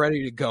 they're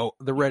ready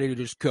to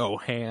just go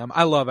ham.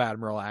 I love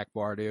Admiral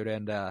Ackbar, dude.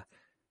 And, I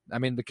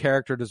mean, the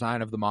character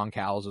design of the Mon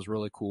Cals is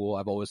really cool.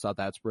 I've always thought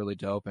that's really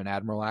dope. And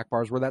Admiral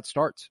Ackbar is where that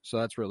starts. So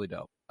that's really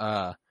dope.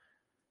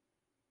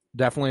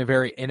 Definitely a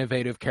very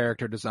innovative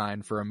character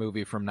design for a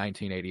movie from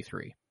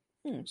 1983.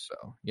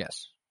 So,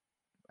 yes,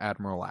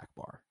 Admiral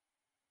Ackbar.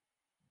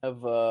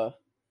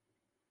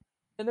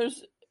 And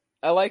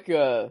I like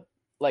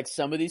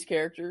some of these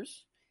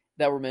characters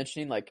that we're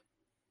mentioning. Like,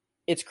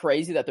 it's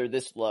crazy that they're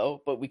this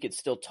low, but we could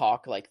still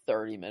talk like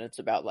 30 minutes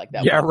about, like,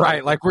 that. Yeah,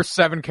 right. Like, we're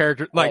 7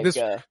 characters. Like this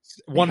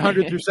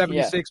 100 through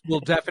 76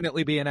 will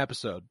definitely be an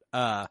episode.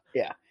 Just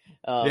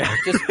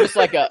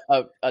like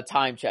a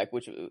time check,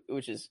 which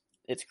is,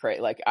 it's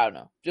crazy. Like, I don't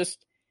know,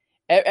 just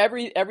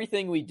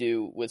everything we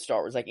do with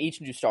Star Wars, like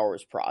each new Star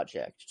Wars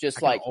project,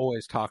 just I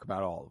always talk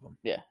about all of them.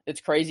 Yeah,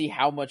 it's crazy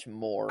how much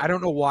more. I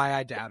don't know why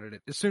I doubted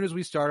it. As soon as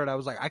we started, I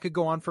was like, I could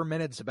go on for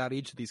minutes about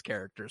each of these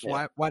characters.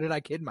 Yeah. Why did I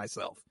kid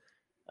myself?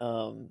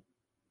 I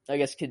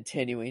guess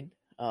continuing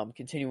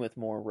with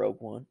more Rogue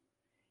One.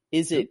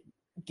 Is it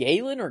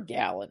Galen or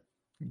Galen?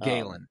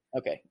 Galen.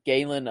 Okay,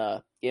 Galen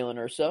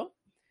Erso.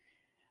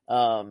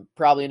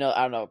 Probably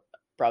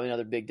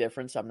another big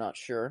difference. I'm not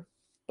sure,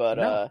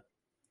 but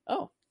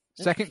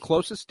second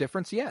closest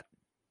difference yet.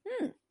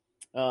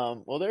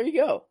 Well, there you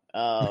go.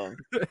 Yeah,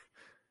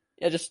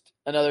 just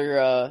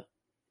another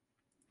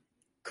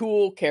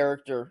cool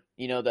character,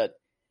 that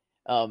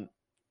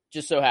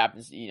just so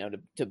happens,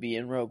 to be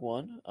in Rogue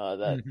One,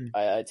 that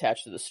I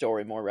attach to the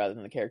story more rather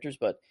than the characters.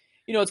 But,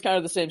 it's kind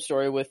of the same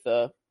story with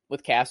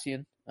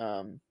Cassian.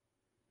 I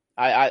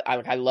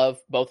love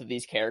both of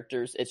these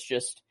characters. It's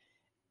just,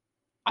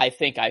 I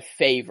think I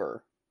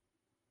favor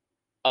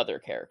other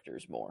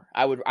characters more.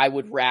 I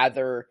would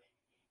rather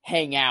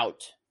hang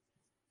out.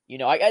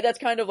 That's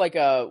kind of like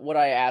what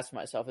I asked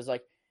myself is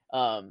like,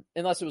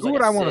 unless it was who like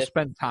would a I want to Sith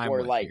spend time or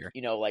with like here?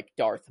 Like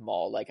Darth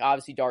Maul. Like,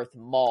 obviously Darth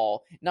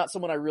Maul, not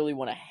someone I really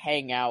want to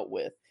hang out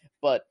with,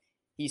 but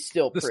he's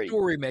still the pretty.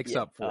 Story makes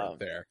up for it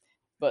there.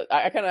 But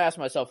I kind of asked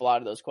myself a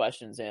lot of those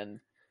questions, and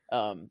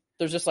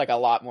there's just like a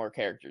lot more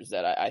characters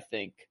that I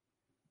think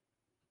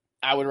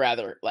I would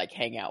rather like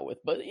hang out with,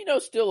 but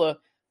still a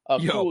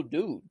cool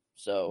dude.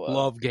 So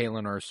love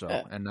Galen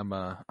Erso, and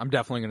I'm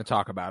definitely going to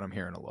talk about him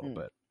here in a little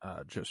bit.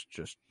 Just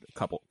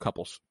a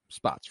couple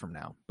spots from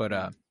now.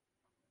 But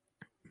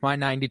my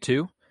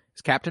 92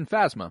 is Captain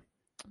Phasma.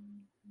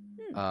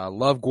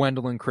 Love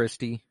Gwendolyn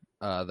Christie,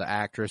 the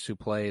actress who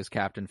plays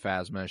Captain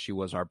Phasma. She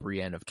was our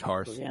Brienne of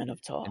Tarth in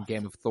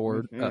Game of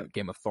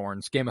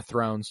Thrones.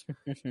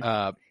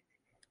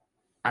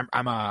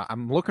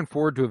 I'm looking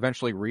forward to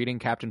eventually reading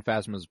Captain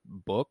Phasma's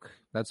book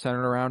that's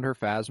centered around her,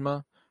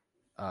 Phasma.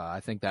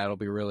 I think that'll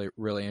be really,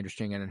 really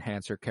interesting and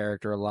enhance her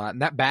character a lot.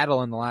 And that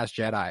battle in The Last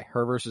Jedi,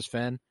 her versus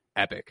Finn,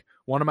 epic.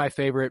 One of my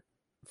favorite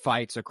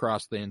fights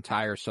across the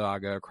entire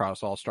saga,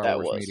 across all Star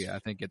Wars media. I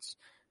think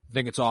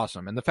it's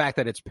awesome. And the fact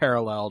that it's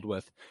paralleled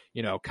with,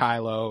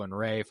 Kylo and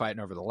Rey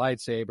fighting over the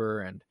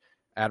lightsaber and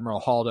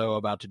Admiral Holdo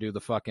about to do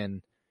the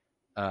fucking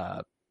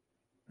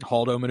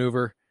Holdo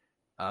maneuver.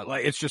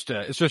 It's just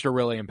a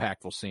really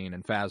impactful scene,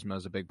 and Phasma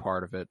is a big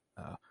part of it.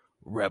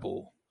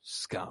 Rebel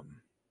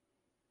scum.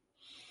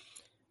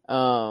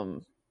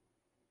 Sorry.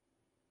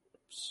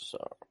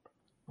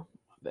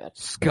 Bad.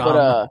 Scum.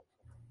 But,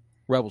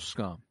 Rebel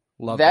scum.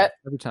 Love that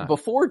every time.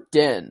 Before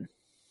Din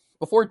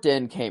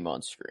came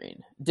on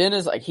screen, Din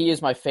is he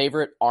is my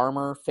favorite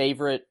armor,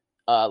 favorite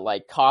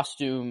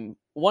costume,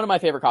 one of my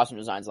favorite costume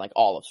designs in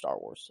all of Star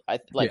Wars.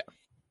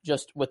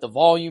 Just with the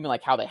volume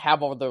and how they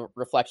have all the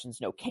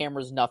reflections, no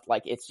cameras, nothing.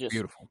 It's just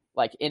beautiful.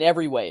 In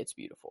every way, it's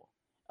beautiful.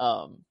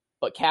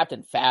 But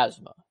Captain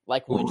Phasma,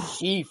 when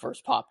she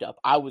first popped up,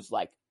 I was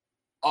like,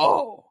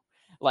 oh,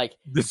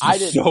 this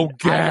is so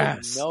gas. I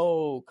didn't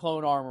know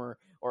clone armor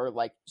or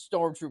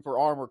stormtrooper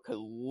armor could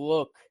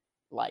look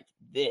like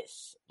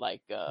this.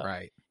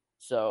 Right.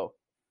 So,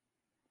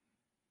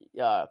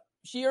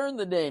 she earned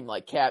the name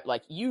Cap.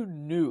 You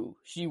knew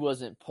she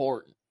was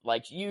important.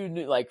 You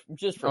knew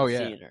just from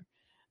seeing her.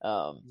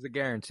 It's a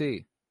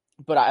guarantee.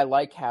 But I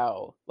like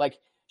how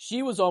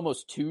she was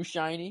almost too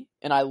shiny,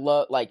 and I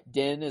love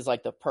Din is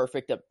the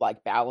perfect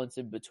balance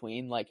in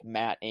between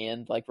matte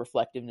and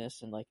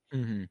reflectiveness and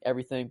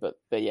everything. But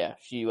yeah,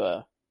 she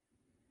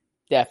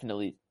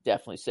definitely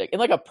sick,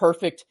 and a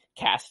perfect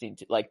casting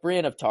to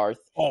Brienne of Tarth.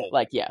 Oh,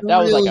 yeah, that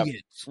was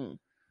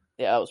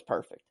that was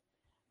perfect.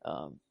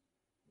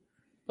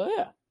 But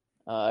yeah,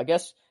 I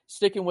guess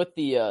sticking with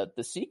the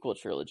sequel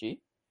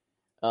trilogy,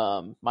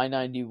 my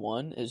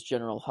 91 is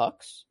General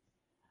Hux.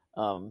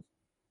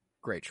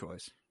 Great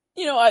choice.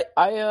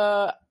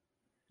 I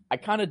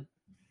kind of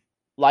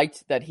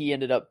liked that he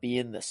ended up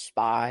being the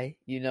spy,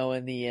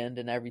 in the end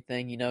and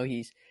everything.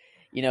 He's,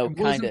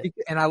 kind of.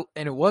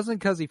 And it wasn't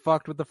because he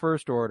fucked with the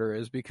First Order,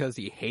 is because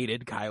he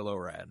hated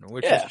Kylo Ren,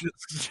 which is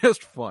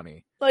just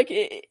funny.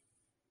 I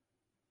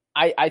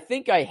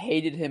think I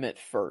hated him at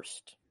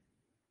first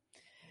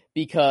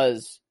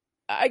because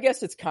I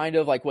guess it's kind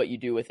of what you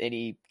do with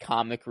any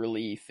comic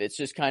relief. It's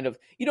just kind of,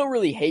 you don't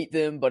really hate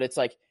them, but it's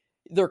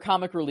they're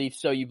comic relief,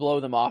 so you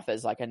blow them off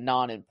as a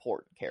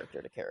non-important character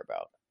to care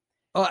about.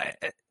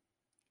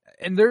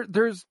 And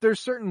there's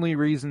certainly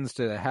reasons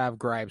to have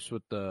gripes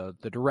with the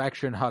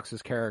direction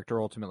Hux's character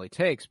ultimately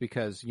takes,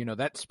 because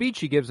that speech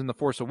he gives in The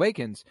Force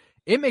Awakens,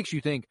 it makes you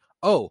think,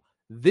 oh,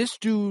 this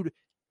dude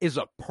is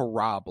a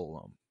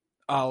problem.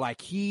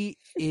 He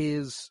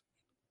is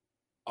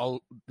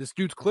this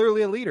dude's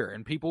clearly a leader,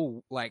 and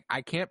people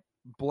I can't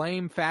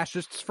blame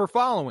fascists for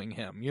following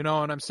him. You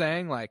know what I'm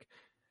saying?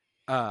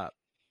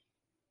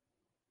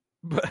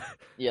 But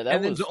yeah,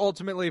 then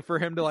ultimately for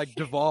him to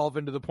devolve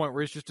into the point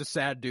where he's just a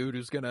sad dude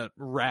who's gonna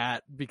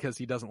rat because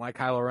he doesn't like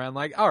Kylo Ren.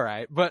 All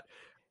right, but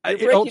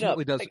it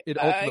ultimately does. It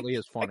ultimately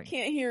is funny. I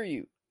can't hear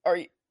you.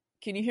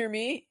 Can you hear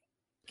me?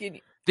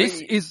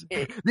 This is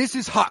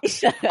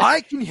Hux.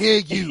 I can hear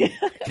you.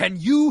 Can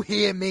you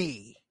hear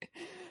me?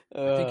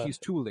 I think he's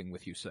tooling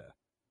with you, sir.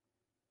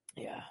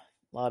 Yeah,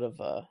 a lot of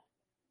I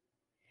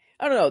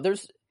don't know.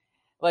 There's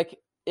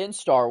in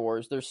Star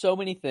Wars, there's so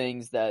many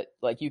things that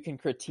you can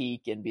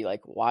critique and be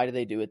why do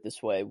they do it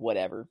this way?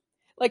 Whatever.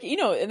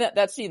 In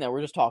that scene that we're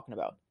just talking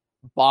about,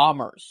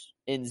 bombers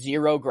in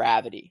zero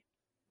gravity.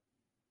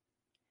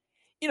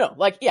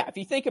 If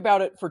you think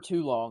about it for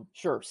too long,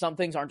 sure, some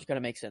things aren't going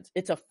to make sense.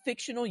 It's a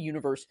fictional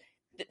universe.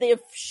 They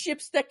have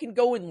ships that can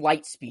go in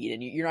light speed,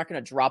 and you're not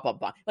going to drop a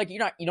bomb.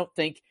 You don't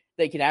think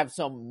they can have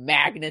some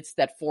magnets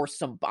that force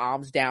some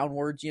bombs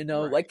downwards,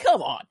 Right.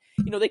 Come on.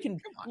 They can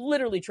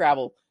literally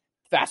travel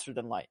faster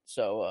than light.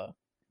 So,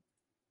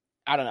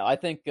 I don't know. I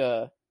think,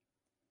 ever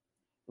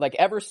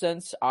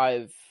since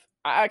I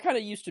kind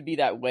of used to be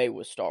that way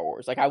with Star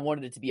Wars. I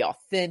wanted it to be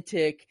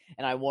authentic,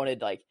 and I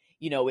wanted,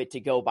 it to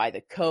go by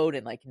the code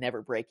and,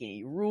 never break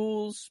any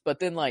rules. But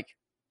then,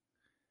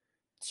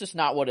 it's just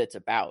not what it's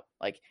about.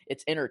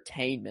 It's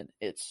entertainment.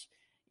 It's,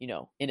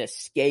 an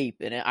escape.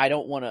 And I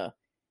don't want to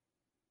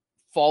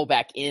fall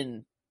back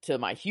into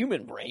my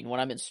human brain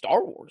when I'm in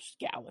Star Wars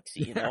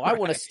galaxy. Right. I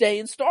want to stay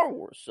in Star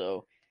Wars.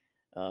 So,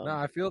 no,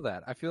 I feel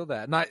that.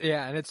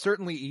 And it's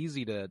certainly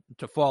easy to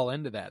fall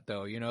into that,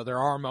 though. There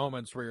are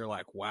moments where you're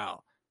like,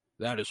 wow,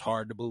 that is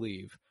hard to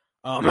believe.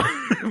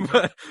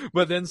 But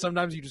then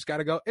sometimes you just got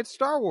to go, it's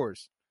Star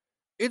Wars.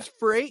 It's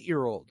for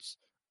 8-year-olds.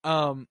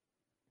 I've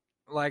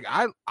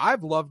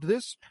loved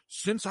this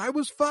since I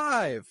was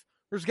 5.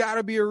 There's got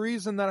to be a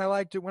reason that I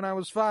liked it when I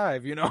was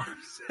 5. You know what I'm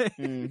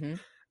saying?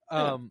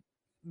 Mm-hmm.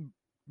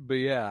 But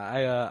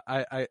yeah,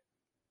 I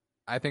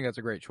think that's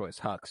a great choice.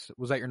 Hux.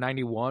 Was that your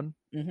 91?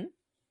 Mm-hmm.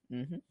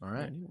 Mm-hmm. All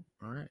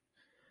right.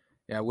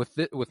 Yeah, with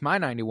my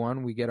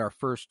 91, we get our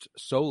first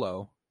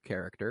solo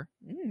character.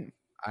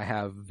 I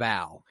have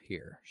Val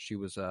here. She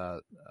was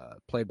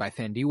played by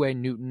Thandiwe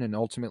Newton, and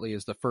ultimately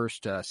is the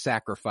first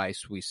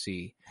sacrifice we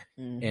see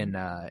in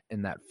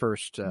that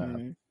first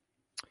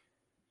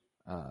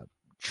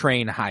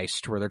train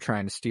heist where they're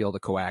trying to steal the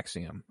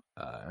coaxium,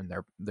 and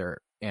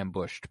they're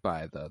ambushed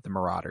by the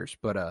Marauders.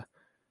 But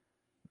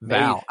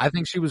Val, Maeve. I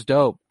think she was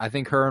dope. I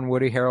think her and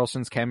Woody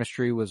Harrelson's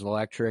chemistry was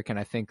electric, and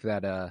I think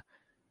that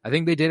I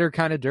think they did her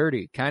kind of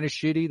dirty, kind of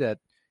shitty. That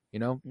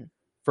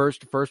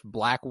first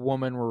black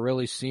woman we're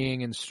really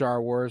seeing in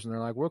Star Wars, and they're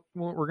like,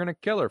 we're gonna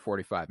kill her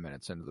 45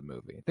 minutes into the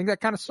movie. I think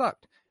that kind of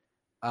sucked.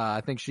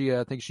 I think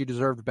she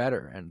deserved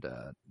better, and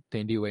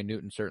Thandiwe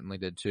Newton certainly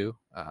did too.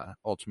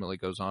 Ultimately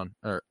goes on,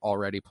 or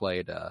already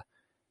played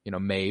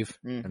Maeve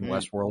in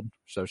Westworld,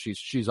 so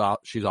she's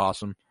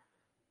awesome.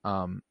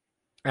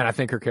 And I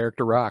think her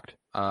character rocked.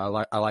 I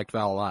liked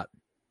Val a lot.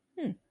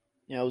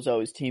 Yeah, I was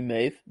always Team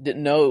Maeve.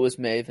 Didn't know it was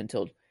Maeve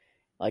until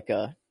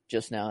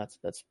just now.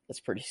 That's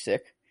pretty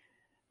sick.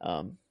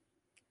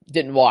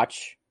 Didn't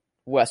watch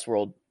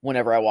Westworld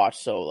whenever I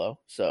watched Solo,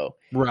 so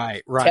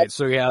right.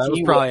 So yeah, that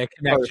was probably a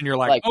connection. First, You're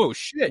like, oh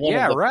shit,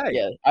 yeah, right.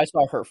 Yeah, I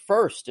saw her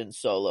first in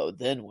Solo,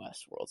 then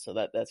Westworld, so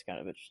that's kind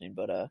of interesting.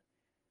 But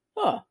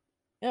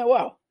yeah,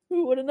 wow,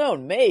 who would have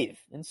known Maeve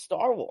in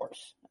Star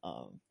Wars?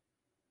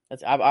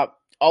 I've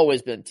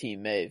always been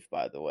Team Maeve,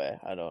 by the way.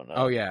 I don't know.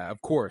 Oh yeah,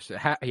 of course.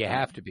 You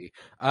have to be.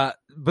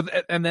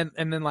 But and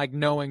then like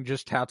knowing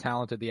just how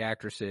talented the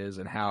actress is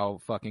and how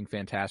fucking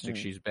fantastic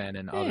she's been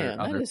in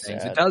other things.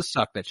 Sad. It does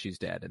suck that she's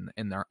dead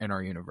in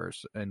our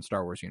universe, in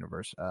Star Wars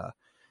universe.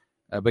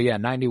 But yeah,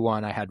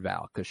 91. I had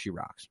Val because she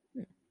rocks.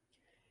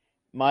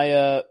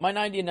 My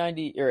 90 and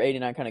 90 or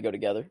 89 kind of go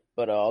together,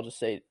 but I'll just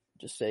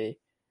say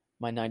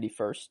my 90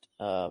 first.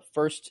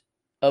 First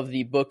of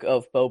the Book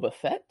of Boba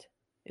Fett.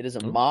 It is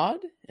a mod,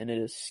 and it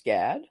is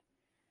SCAD.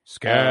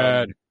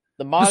 SCAD.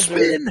 The mods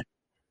the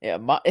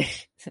spin.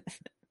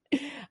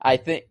 I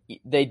think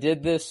they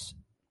did this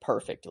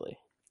perfectly.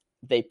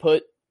 They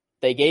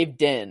gave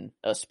Din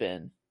a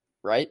spin,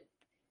 right?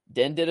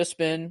 Din did a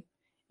spin.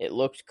 It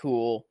looked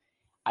cool.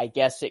 I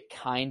guess it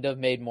kind of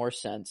made more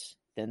sense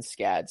than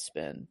SCAD's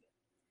spin.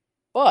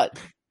 But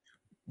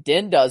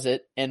Din does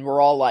it, and we're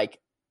all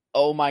like,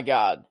 oh my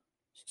God,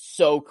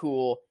 so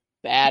cool,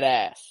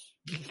 badass,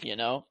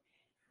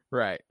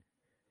 Right.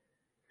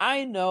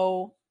 I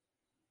know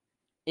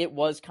it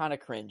was kind of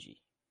cringy.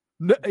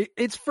 No,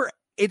 it's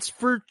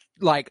for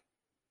like,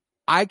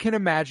 I can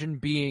imagine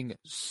being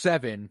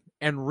 7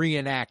 and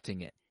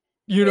reenacting it.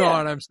 You know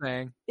what I'm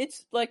saying?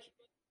 It's like,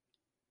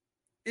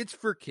 it's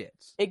for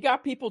kids. It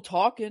got people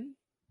talking.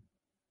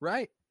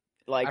 Right.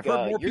 Like, I've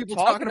heard more people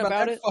talking about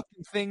that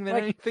fucking thing than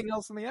anything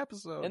else in the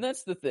episode. And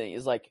that's the thing,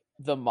 is like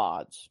the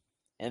mods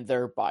and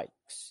their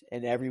bikes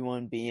and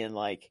everyone being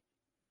like,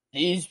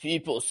 these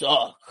people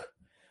suck.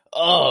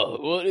 Oh,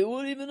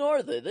 what even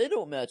are they? They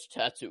don't match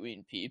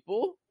Tatooine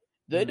people.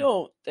 They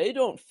don't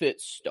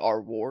fit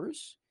Star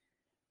Wars.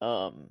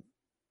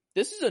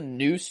 This is a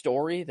new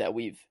story that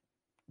we've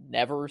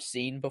never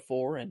seen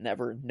before and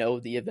never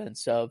know the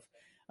events of.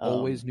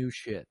 Always new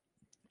shit.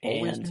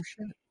 Always new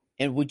shit.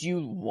 And would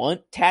you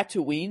want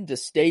Tatooine to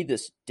stay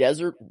this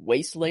desert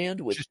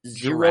wasteland with just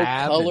zero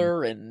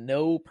color and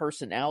no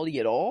personality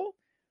at all?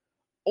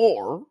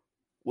 Or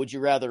would you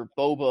rather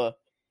Boba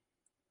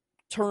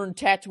turn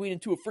Tatooine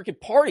into a freaking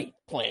party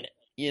planet,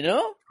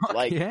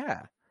 Like,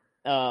 yeah.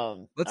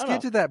 Let's get know.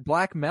 to that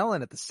black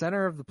melon at the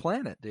center of the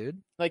planet,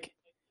 dude. Like,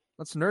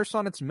 let's nurse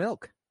on its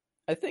milk.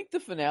 I think the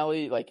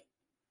finale, like,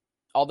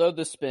 although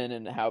the spin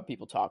and how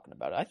people talking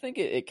about it, I think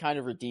it kind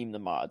of redeemed the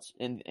mods,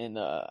 and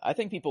I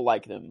think people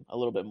like them a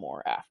little bit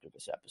more after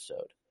this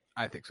episode.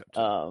 I think so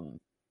too.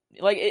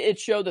 Like, it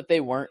showed that they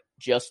weren't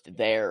just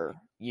there,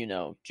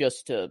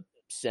 just to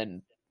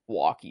send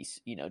walkies,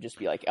 just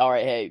be like, all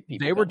right, hey,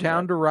 people, they were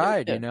down to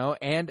ride,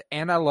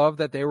 and I love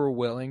that they were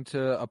willing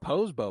to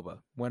oppose Boba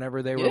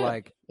whenever they were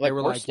like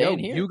yo,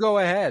 here. You go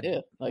ahead,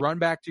 like, run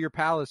back to your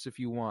palace if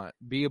you want,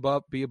 be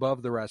above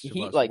the rest of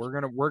us. Like,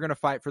 we're gonna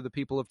fight for the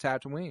people of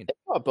Tatooine. They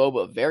taught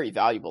Boba a very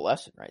valuable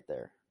lesson right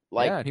there.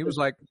 Like, yeah, and he was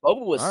like,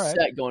 Boba was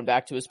set going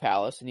back to his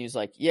palace, and he was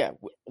like, yeah,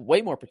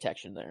 way more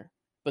protection there.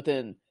 But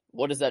then,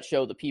 what does that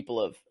show the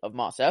people of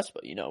Mos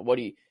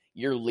Espa?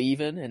 You're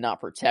leaving and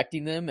not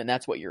protecting them, and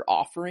that's what you're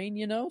offering,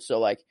 So,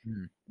 like,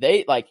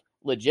 they, like,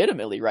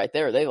 legitimately right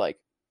there, they, like...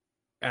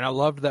 And I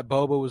loved that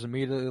Boba was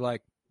immediately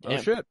like, oh,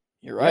 shit.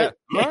 You're right.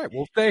 Yeah, all right,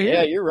 we'll stay here.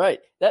 Yeah, you're right.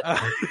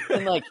 That,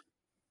 and, like,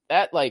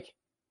 that, like...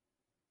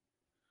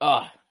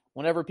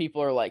 whenever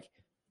people are like,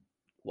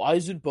 why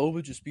isn't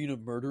Boba just being a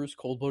murderous,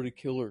 cold-blooded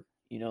killer?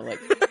 Like,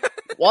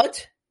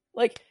 what?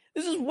 Like,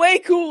 this is way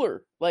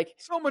cooler. Like,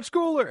 so much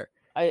cooler.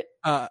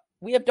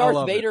 We have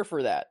Darth Vader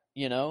for that,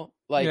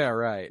 Like, yeah,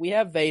 right. We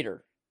have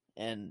Vader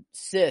and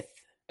Sith.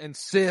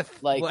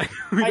 Like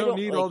we don't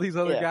need all these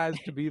other guys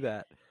to be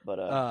that.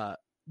 But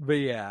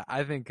yeah,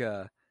 I think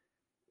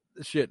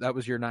shit, that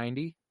was your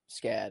 90?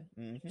 SCAD.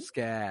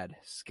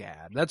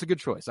 SCAD. That's a good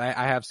choice. I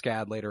have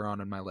SCAD later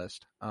on in my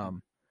list.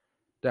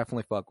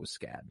 Definitely fuck with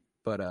SCAD.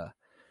 But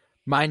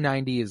my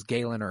 90 is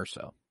Galen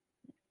Erso.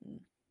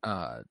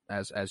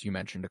 as you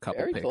mentioned a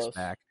couple Very picks close.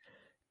 back.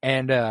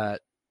 And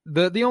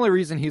the only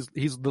reason he's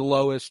the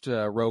lowest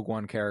Rogue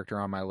One character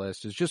on my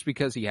list is just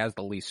because he has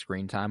the least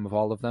screen time of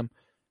all of them.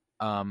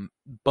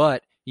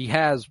 But he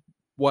has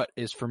what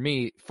is for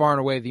me far and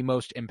away the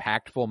most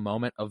impactful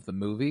moment of the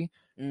movie.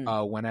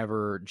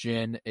 Whenever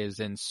Jin is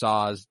in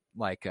Saw's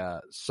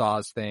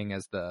thing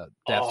as the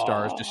Death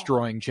Star is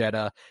destroying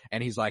Jeddah,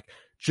 and he's like,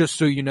 "Just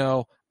so you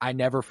know, I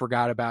never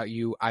forgot about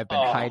you. I've been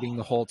hiding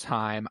the whole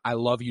time. I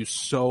love you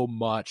so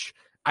much."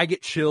 I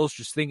get chills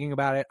just thinking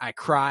about it. I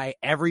cry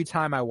every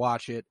time I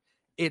watch it.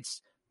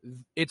 It's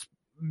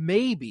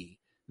maybe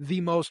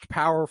the most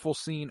powerful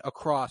scene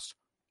across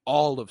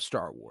all of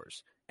Star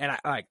Wars. And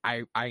I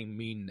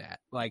mean that.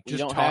 Like,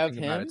 just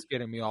talking about it's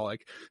getting me all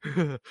like,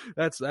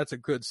 that's a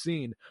good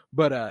scene.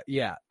 But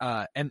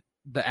and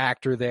the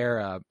actor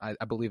there,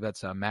 I believe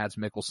that's Mads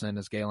Mikkelsen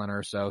as Galen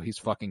Erso. He's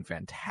fucking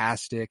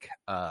fantastic.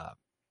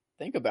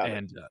 Think about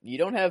it. You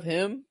don't have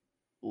him,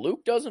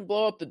 Luke doesn't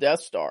blow up the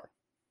Death Star.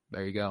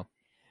 There you go.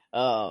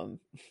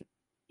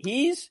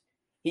 He's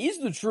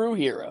the true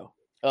hero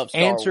of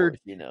Star Wars.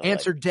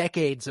 Answered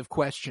decades of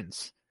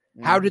questions.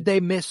 How did they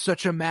miss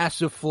such a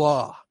massive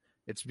flaw?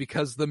 It's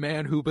because the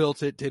man who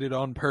built it did it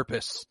on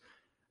purpose.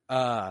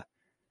 It's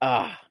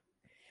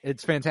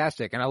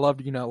fantastic. And I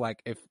loved,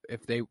 like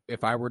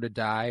if I were to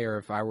die or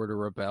if I were to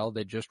rebel,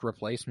 they'd just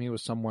replace me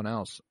with someone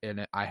else.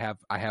 And I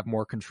have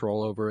more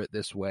control over it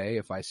this way.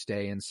 If I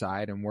stay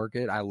inside and work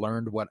it, I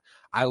learned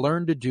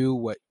to do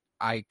what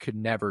I could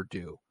never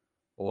do.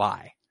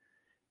 Lie.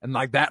 And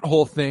like that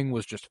whole thing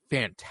was just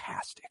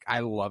fantastic.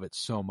 I love it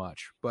so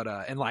much. But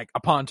and like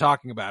upon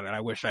talking about it, I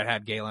wish I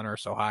had Galen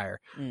Erso higher.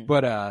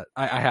 But I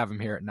have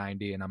him here at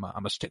 90, and I'm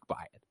a stick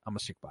by it.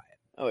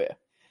 Oh yeah,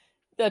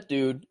 that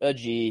dude, a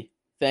G.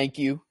 Thank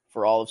you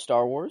for all of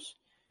Star Wars.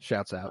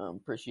 Shouts out.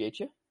 Appreciate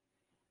you.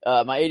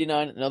 My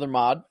 89, another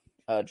mod,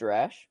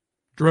 Drash.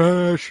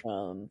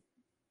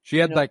 She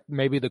had like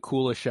maybe the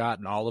coolest shot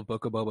in all of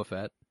Book of Boba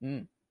Fett.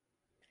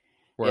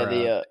 Where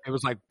it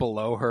was like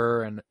below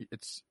her, and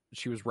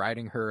she was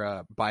riding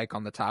her bike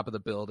on the top of the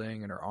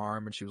building, and her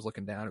arm, and she was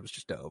looking down. It was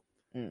just dope.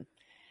 Yeah,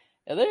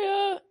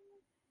 they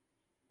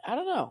I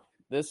don't know.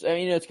 This,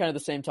 it's kind of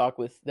the same talk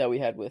that we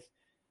had with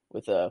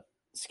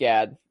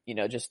SCAD.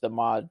 Just the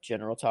mod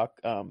general talk.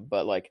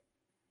 But like,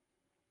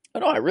 I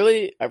don't know. I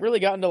really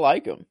gotten to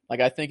like them. Like,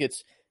 I think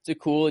it's a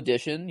cool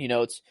addition.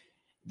 I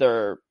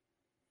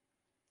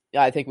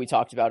think we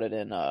talked about it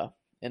in the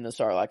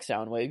Sarlacc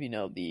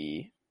Soundwave.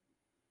 The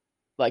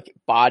like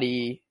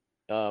body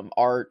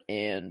art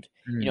and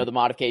the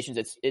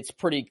modifications. It's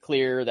pretty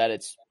clear that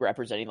it's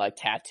representing like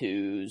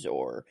tattoos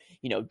or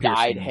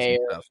dyed hair,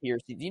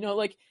 piercings.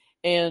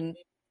 And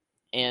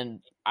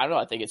I don't know.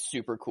 I think it's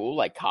super cool.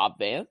 Like Cobb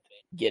Vanth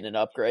getting an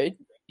upgrade.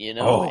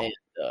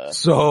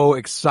 So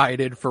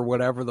excited for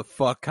whatever the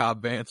fuck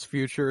Cobb Vanth's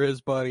future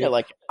is, buddy. Yeah,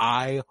 like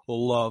I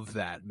love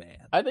that,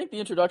 man. I think the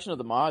introduction of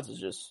the mods is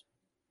just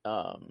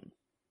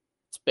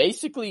it's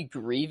basically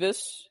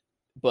Grievous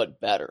but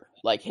better.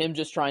 Like him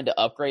just trying to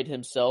upgrade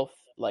himself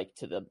like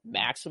to the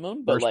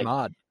maximum, but First like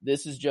mod.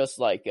 This is just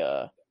like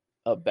a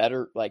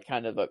better, like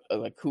kind of a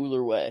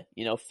cooler way.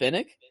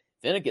 Finnick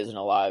isn't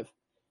alive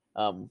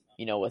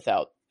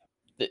without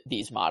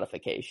these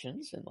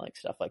modifications and like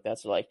stuff like that.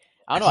 So like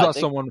I don't know. I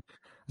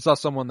saw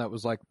someone that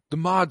was like, the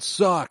mods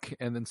suck,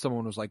 and then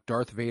someone was like,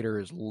 Darth Vader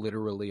is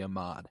literally a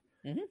mod.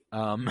 Yeah,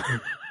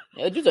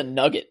 it's just a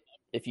nugget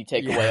if you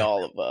take away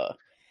all of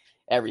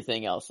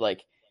everything else.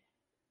 Like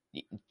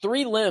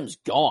 3 limbs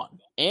gone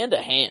and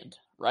a hand,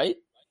 right?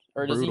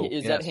 Or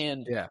is that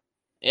hand?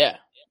 Yeah.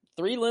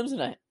 3 limbs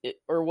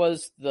or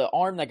was the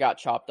arm that got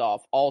chopped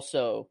off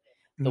also?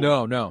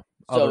 No,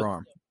 other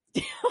arm.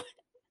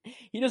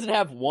 He doesn't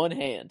have one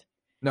hand.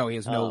 No, he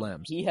has no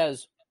limbs. He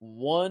has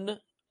one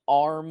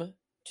arm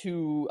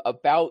to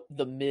about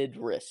the mid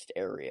wrist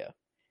area,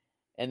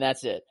 and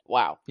that's it.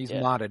 Wow, he's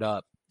modded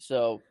up.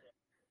 So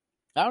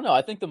I don't know.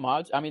 I think the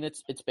mods. I mean,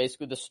 it's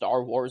basically the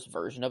Star Wars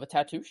version of a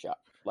tattoo shop.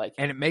 Like,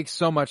 and it makes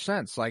so much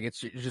sense. Like, it's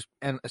just,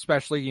 and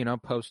especially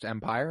post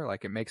Empire,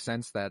 like it makes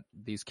sense that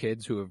these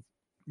kids who have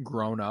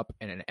grown up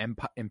in an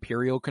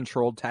Imperial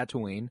controlled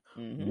Tatooine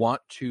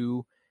want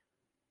to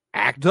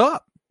act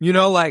up.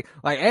 Like,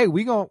 hey,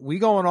 we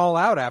going all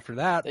out after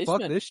that.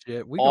 Fuck this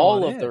shit. We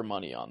all of their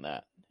money on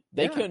that.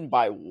 They couldn't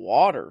buy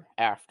water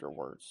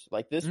afterwards.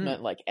 Like this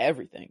meant like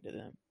everything to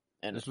them.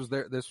 And this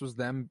was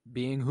them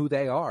being who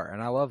they are,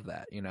 and I love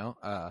that.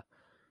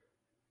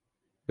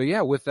 But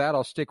yeah, with that,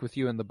 I'll stick with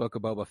you in the Book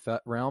of Boba Fett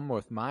realm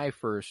with my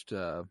first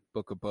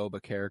Book of Boba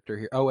character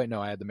here. Oh wait,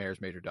 no, I had the Mayor's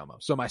Majordomo.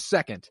 So my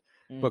second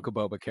Book of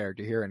Boba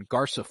character here, and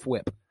Garsa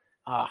Fwip.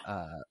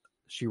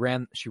 She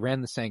ran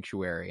the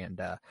sanctuary, and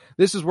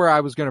this is where I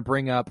was going to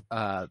bring up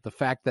the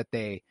fact that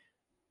they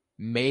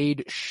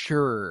made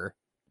sure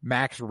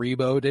Max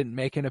Rebo didn't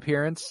make an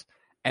appearance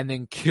and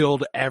then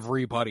killed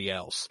everybody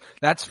else.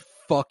 That's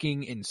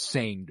fucking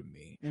insane to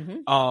me.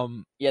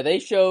 Yeah, they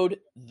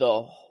showed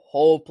the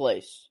whole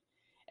place,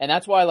 and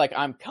that's why like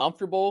I'm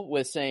comfortable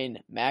with saying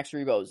Max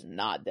Rebo is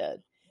not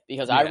dead,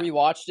 because I Yeah.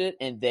 rewatched it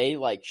and they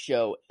like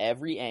show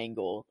every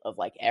angle of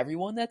like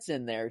everyone that's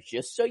in there,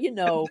 just so you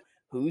know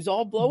who's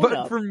all blowing But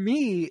up. for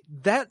me,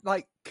 that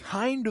like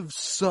kind of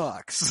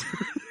sucks.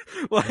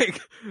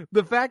 Like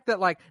the fact that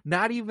like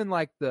not even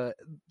like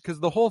because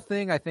the whole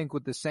thing I think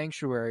with the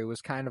sanctuary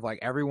was kind of like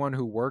everyone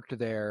who worked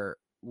there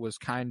was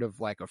kind of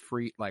like a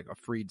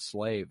freed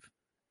slave.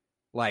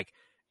 Like,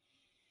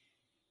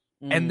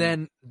 and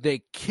then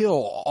they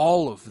kill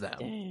all of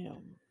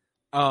them.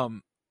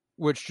 Damn.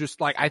 Which just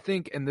like I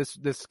think, and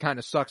this kind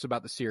of sucks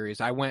about the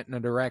series. I went in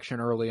a direction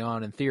early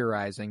on in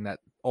theorizing that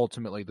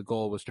ultimately the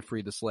goal was to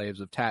free the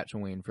slaves of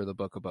Tatooine for the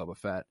Book of Boba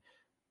Fett.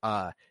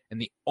 And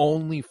the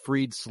only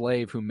freed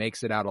slave who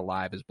makes it out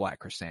alive is Black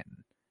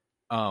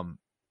Chrysanthemum.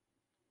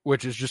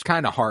 Which is just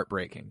kind of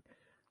heartbreaking.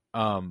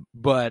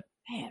 But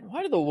Man,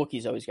 why do the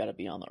Wookiees always got to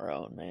be on their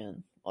own,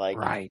 man? Like,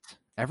 right,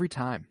 every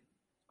time.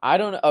 I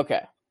don't know.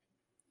 Okay,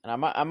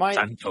 and I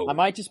Santo.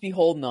 might just be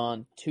holding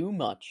on too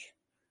much,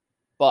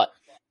 but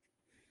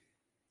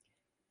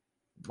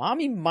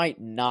Mommy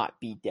might not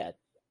be dead.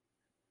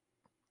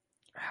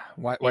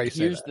 Why And you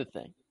say here's that? the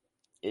thing,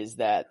 is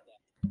that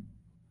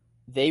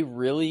they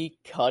really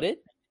cut it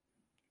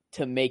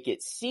to make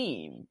it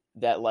seem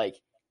that like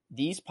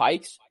these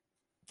Pikes,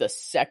 the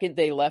second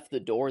they left the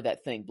door,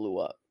 that thing blew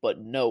up. But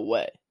no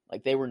way.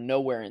 Like they were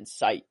nowhere in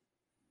sight.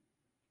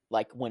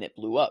 Like when it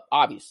blew up,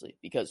 obviously,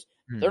 because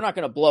they're not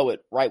going to blow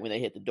it right when they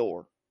hit the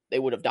door. They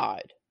would have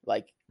died.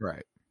 Like,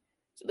 Right.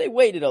 so they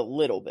waited a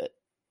little bit.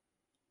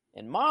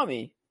 And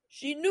Mommy,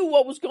 she knew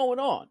what was going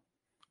on.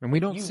 And we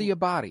don't see a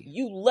body.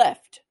 You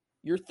left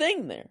your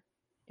thing there.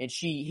 And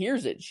she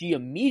hears it. She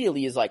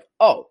immediately is like,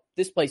 oh,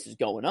 this place is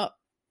going up.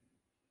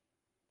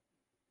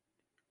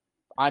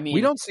 I mean,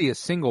 We don't see a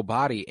single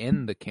body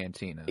in the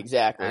cantina.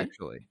 Exactly.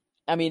 Actually.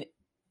 I mean,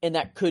 and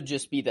that could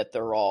just be that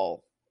they're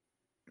all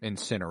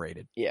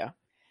Incinerated. Yeah.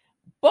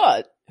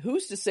 But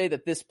who's to say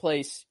that this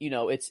place, you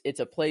know, it's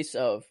a place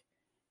of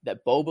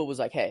that Boba was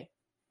like, hey,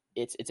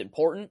 it's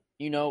important,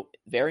 you know,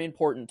 very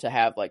important to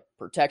have like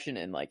protection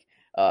and like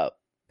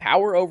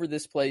power over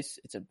this place.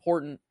 It's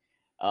important.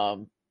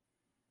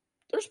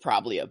 There's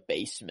probably a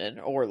basement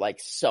or like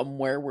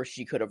somewhere where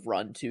she could have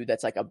run to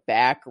that's like a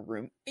back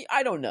room.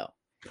 I don't know.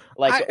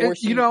 Like, or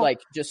she like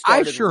just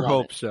started I sure running.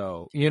 hope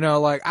so. You know,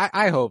 like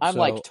I hope I'm so.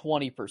 like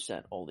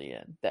 20% only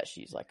in that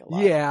she's like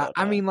alive. Yeah,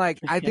 but, I mean, like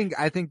I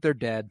think they're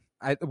dead,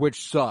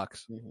 which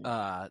sucks.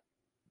 Mhm.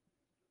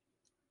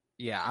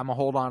 Yeah, I'm a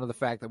hold on to the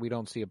fact that we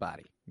don't see a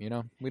body. You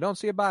know, we don't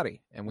see a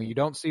body, and when you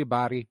don't see a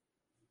body,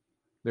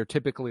 they're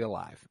typically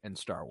alive in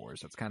Star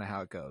Wars. That's kind of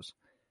how it goes.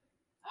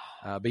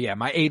 But yeah,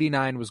 my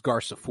 89 was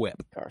Garsa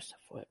Fwip. Garsa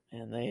Fwip,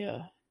 and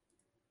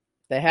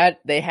they had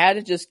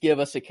to just give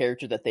us a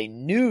character that they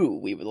knew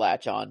we would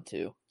latch on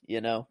to, you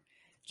know,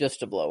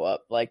 just to blow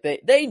up. Like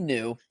they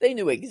knew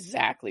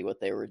exactly what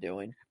they were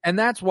doing. And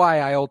that's why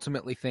I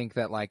ultimately think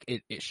that like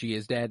she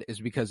is dead is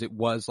because it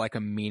was like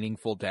a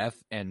meaningful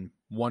death, and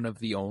one of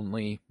the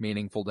only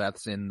meaningful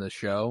deaths in the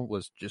show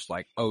was just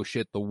like, oh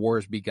shit, the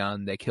war's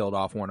begun. They killed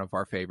off one of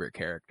our favorite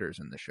characters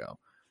in the show.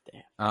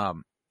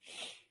 Damn.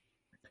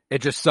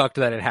 It just sucked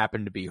that it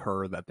happened to be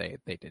her that they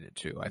did it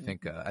to. I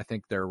think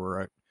there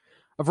were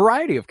a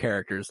variety of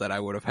characters that I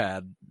would have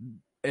had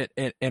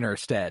in her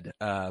stead.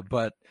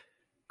 But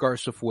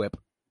Garsa Fwip,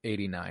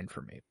 89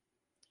 for me.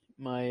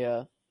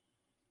 My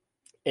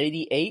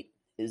 88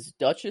 is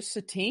Duchess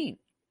Satine.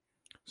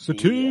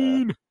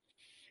 Satine!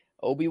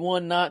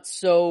 Obi-Wan not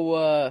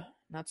so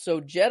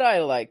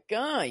Jedi like,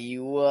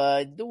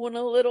 you doing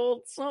a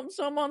little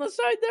something on the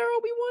side there,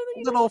 Obi-Wan, that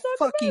you Little don't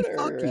talk fucky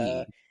about, or,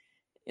 fucky.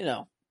 you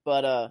know,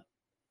 but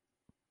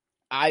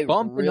I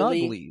Bumping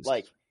really uglies.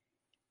 like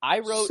I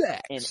wrote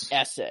Sex. an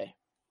essay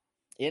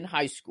in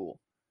high school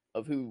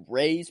of who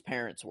Rey's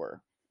parents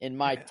were. And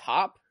my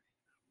top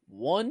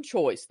one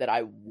choice that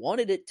I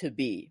wanted it to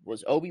be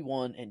was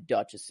Obi-Wan and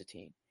Duchess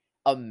Satine.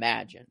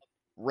 Imagine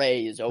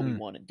Rey is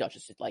Obi-Wan and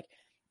Duchess Satine, like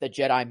the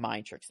Jedi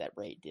mind tricks that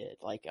Rey did,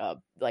 and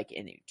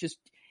it just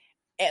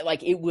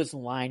like it was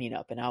lining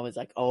up, and I was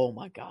like, oh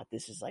my god,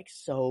 this is like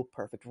so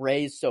perfect.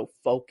 Rey's so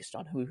focused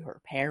on who her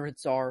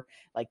parents are,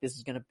 like this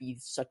is gonna be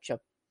such a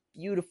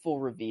beautiful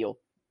reveal.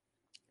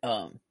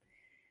 But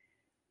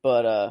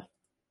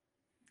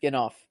getting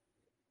off,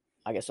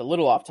 I guess, a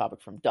little off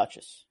topic from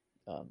Duchess.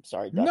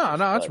 Sorry, Duchess.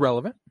 No, it's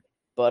relevant.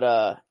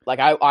 But like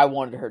I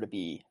wanted her to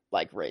be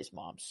like Rey's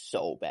mom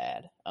so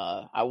bad.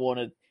 I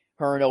wanted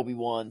her and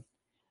Obi-Wan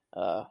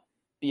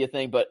be a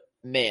thing. But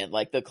man,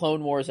 like the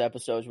Clone Wars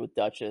episodes with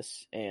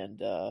Duchess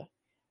and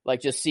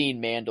like just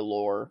seeing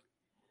Mandalore,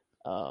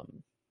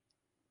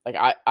 like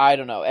I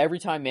don't know. Every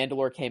time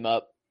Mandalore came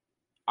up,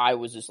 I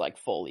was just like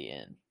fully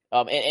in.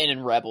 And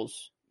in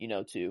Rebels, you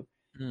know, too.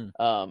 You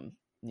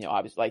know,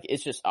 obviously, like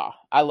it's just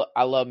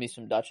I love me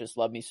some Duchess,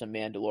 love me some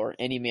Mandalore,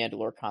 any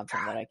Mandalore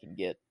content that I can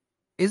get.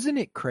 Isn't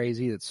it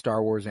crazy that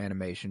Star Wars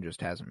animation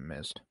just hasn't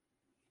missed?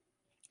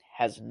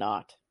 Has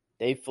not.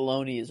 Dave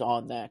Filoni is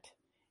on that.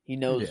 He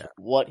knows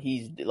what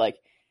he's like.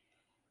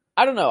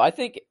 I don't know. I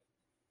think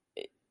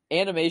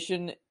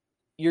animation,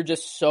 you're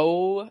just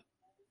so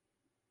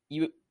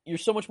you're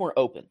so much more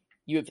open.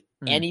 You have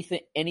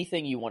Mm.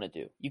 anything you want to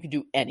do. You can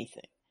do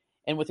anything.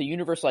 And with a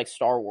universe like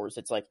Star Wars,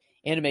 it's like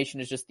animation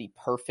is just the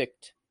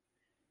perfect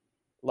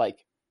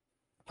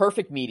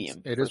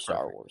medium It for is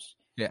Star perfect. Wars.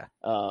 Yeah.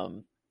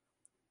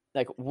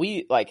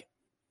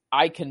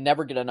 I can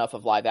never get enough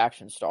of live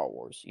action Star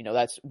Wars.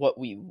 That's what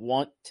we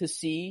want to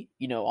see,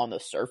 on the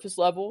surface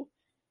level.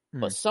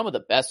 But Mm. some of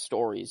the best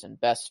stories and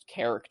best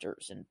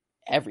characters and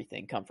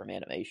everything come from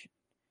animation.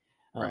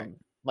 Right.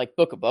 Like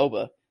Book of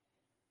Boba,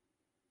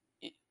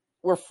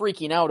 we're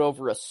freaking out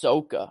over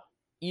Ahsoka.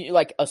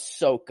 Like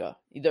Ahsoka.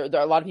 There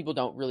a lot of people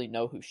don't really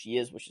know who she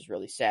is, which is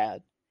really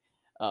sad.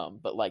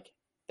 But like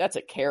that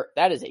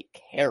is a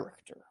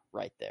character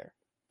right there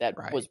that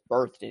Right. was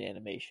birthed in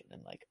animation,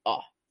 and like,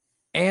 oh.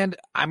 And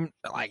I'm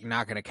like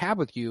not going to cab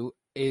with you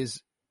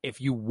is if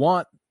you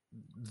want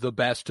the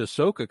best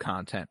Ahsoka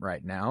content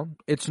right now,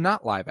 it's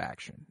not live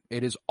action.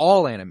 It is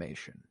all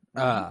animation.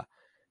 Mhm.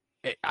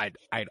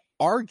 I'd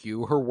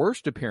argue her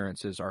worst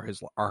appearances are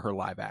her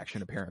live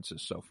action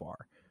appearances so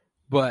far.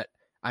 But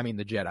I mean,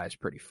 the Jedi's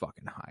pretty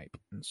fucking hype,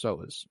 and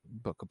so is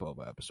Book of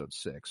Boba episode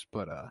 6.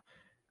 But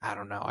I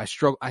don't know. I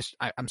struggle.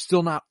 I'm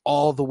still not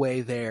all the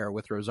way there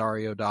with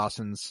Rosario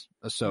Dawson's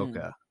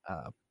Ahsoka.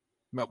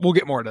 But we'll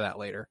get more to that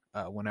later.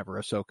 Whenever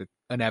Ahsoka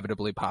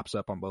inevitably pops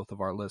up on both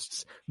of our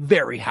lists,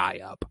 very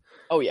high up.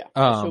 Oh yeah,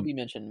 she'll be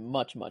mentioned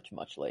much, much,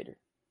 much later.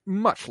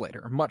 Much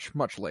later,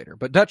 much later.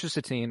 But Duchess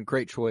Satine,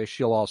 great choice.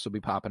 She'll also be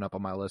popping up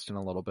on my list in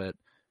a little bit.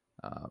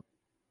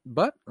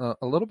 But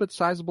a little bit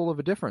sizable of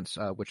a difference,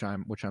 which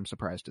I'm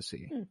surprised to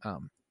see.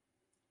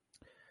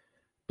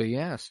 But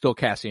yeah, still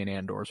Cassian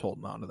Andor's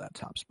holding on to that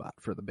top spot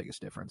for the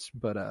biggest difference.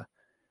 But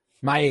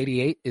my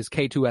 88 is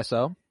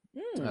K2SO,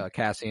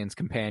 Cassian's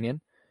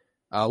companion.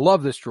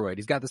 Love this droid.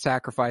 He's got the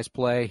sacrifice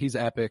play. He's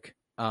epic.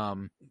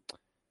 And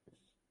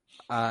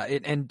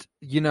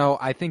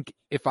I think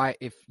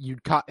if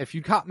you'd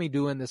caught me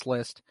doing this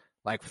list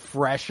like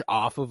fresh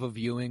off of a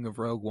viewing of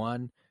Rogue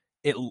One,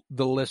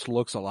 the list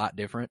looks a lot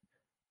different.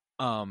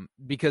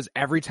 Because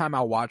every time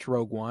I watch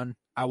Rogue One,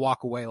 I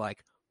walk away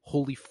like,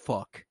 holy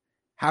fuck,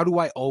 how do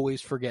I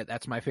always forget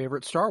that's my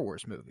favorite Star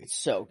Wars movie?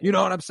 So good. You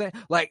know what I'm saying?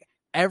 Like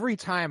every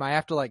time I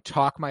have to like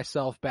talk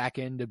myself back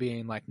into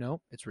being like, no,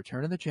 it's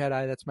Return of the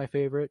Jedi. That's my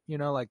favorite.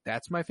 Like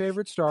that's my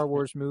favorite Star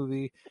Wars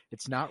movie.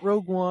 It's not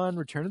Rogue One,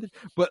 Return of the,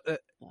 but I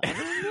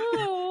don't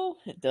know.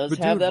 It does but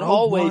have dude, that Rogue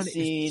hallway One is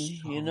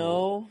scene,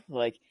 so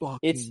like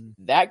it's fucking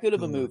that good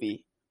of a good.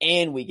 movie,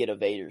 and we get a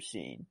Vader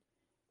scene,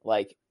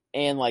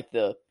 and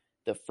the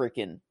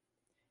freaking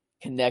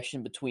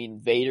connection between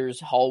Vader's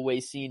hallway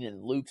scene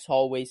and Luke's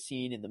hallway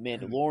scene in the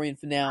Mandalorian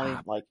finale.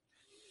 Like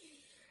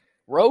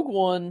Rogue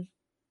One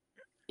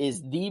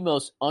is the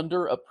most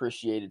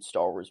underappreciated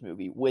Star Wars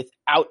movie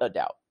without a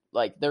doubt.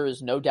 Like there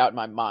is no doubt in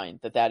my mind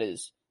that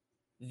is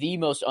the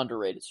most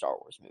underrated Star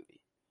Wars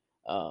movie.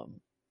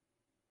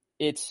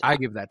 I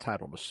give that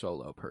title to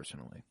Solo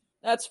personally.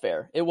 That's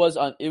fair. It was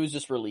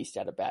just released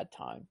at a bad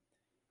time.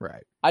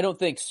 Right. I don't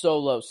think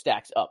Solo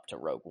stacks up to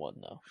Rogue One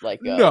though.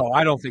 No,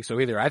 I don't think so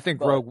either. I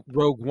think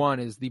Rogue One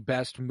is the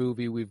best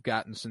movie we've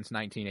gotten since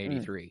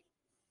 1983.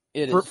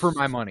 It is for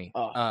my money.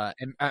 Oh.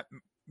 And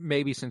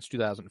maybe since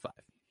 2005.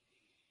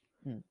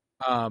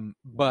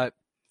 But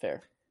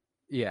fair.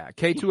 Yeah,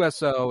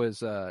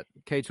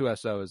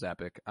 K2SO is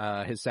epic.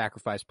 His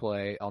sacrifice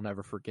play, I'll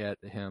never forget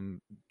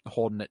him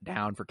holding it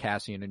down for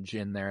Cassian and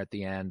Jyn there at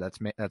the end.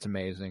 That's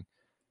amazing.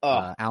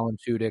 Alan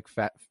Tudyk,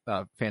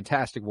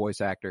 fantastic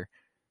voice actor.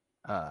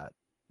 But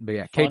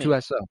yeah,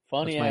 K2SO.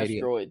 Funny ass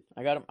droid.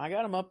 I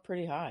got him up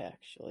pretty high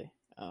actually.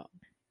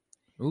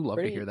 Love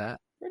to hear that.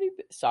 Pretty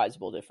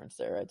sizable difference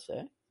there, I'd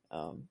say.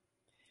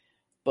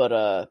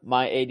 But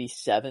my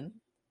 87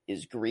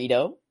 is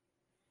Greedo.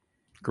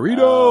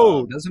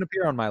 Greedo doesn't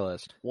appear on my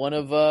list. One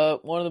of the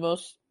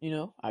most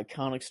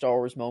iconic Star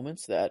Wars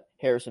moments that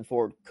Harrison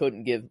Ford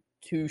couldn't give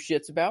two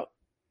shits about.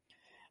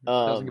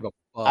 Doesn't give a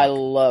fuck. I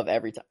love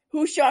every time.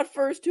 Who shot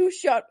first? Who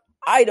shot?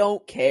 I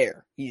don't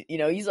care.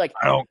 He's like,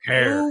 I don't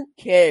care. Who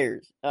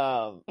cares?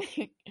 But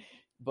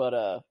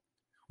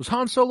was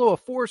Han Solo a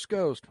Force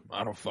ghost?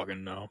 I don't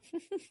fucking know.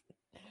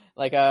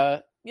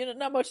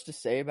 Not much to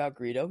say about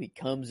Greedo. He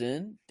comes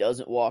in,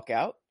 doesn't walk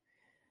out.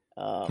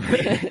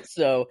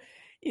 So,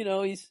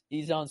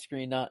 he's on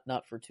screen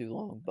not for too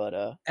long,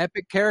 but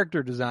epic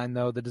character design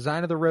though. The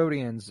design of the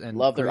Rodians and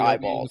love their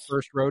eyeballs. The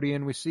first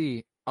Rodian we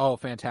see. Oh,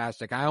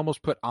 fantastic! I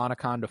almost put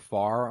Anaconda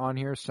Farr on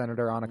here,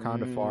 Senator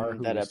Anaconda Farr.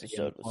 That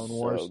episode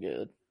was so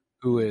good.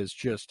 Who is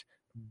just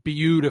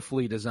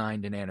beautifully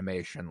designed in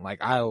animation. Like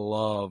I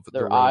love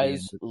their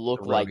eyes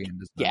look like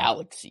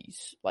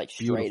galaxies, like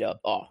straight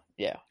up. Oh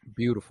yeah,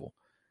 beautiful.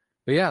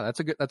 But yeah,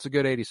 that's a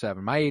good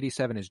 87. My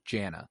 87 is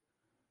Janna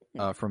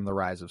from The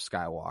Rise of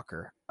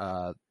Skywalker.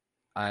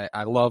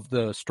 I love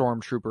the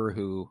stormtrooper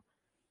who,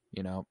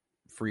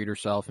 freed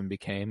herself and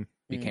became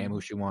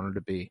who she wanted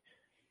to be.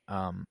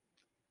 And,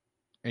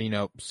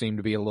 seemed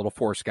to be a little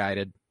force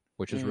guided,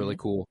 which is really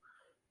cool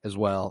as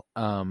well.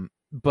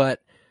 But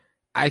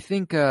I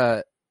think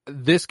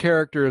this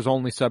character is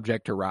only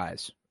subject to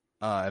Rise.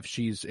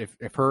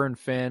 if her and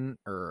Finn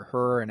or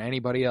her and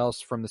anybody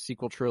else from the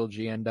sequel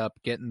trilogy end up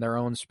getting their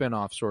own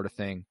spinoff sort of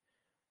thing,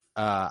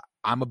 I'm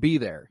gonna be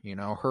there. You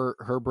know,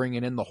 her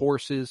bringing in the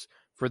horses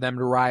for them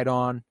to ride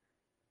on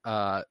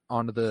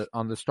on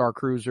the Star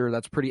Cruiser.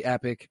 That's pretty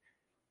epic.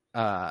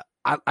 I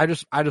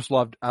just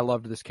loved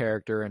this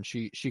character, and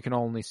she can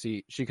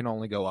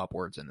only go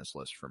upwards in this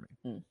list for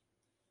me.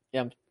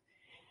 Yeah,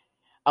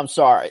 I'm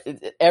sorry.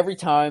 Every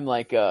time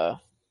that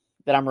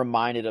I'm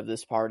reminded of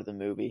this part of the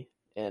movie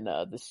and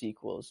the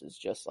sequels is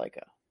just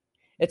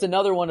it's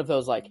another one of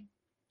those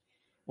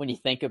when you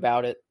think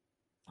about it,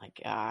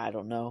 I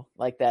don't know,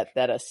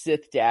 that a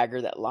Sith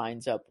dagger that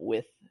lines up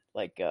with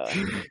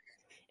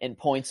and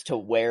points to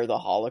where the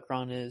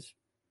holocron is.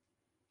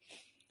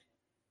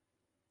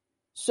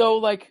 So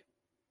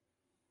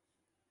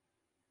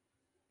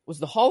was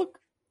the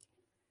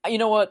you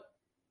know what?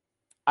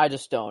 I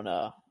just don't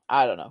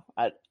I don't know.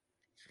 I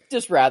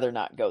just rather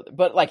not go there.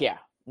 But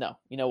no.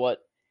 You know what?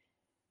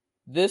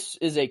 This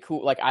is a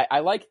cool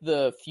I like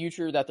the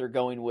future that they're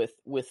going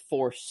with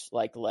Force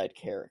led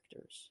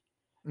characters.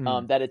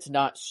 That it's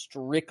not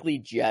strictly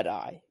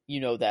Jedi,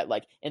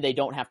 that and they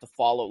don't have to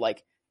follow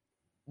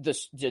the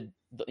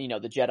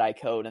Jedi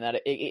code, and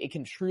that it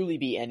can truly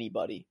be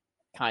anybody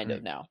kind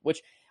of now,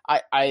 which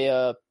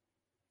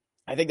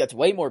I think that's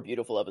way more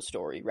beautiful of a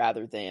story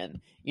rather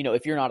than,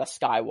 if you're not a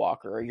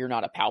Skywalker or you're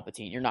not a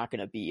Palpatine, you're not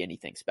going to be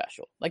anything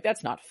special.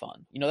 That's not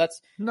fun.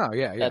 That's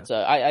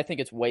I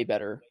think it's way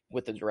better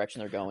with the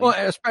direction they're going. Well,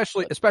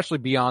 especially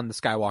beyond the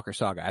Skywalker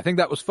saga. I think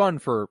that was fun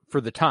for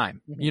the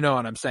time. Mm-hmm. You know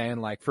what I'm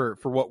saying? For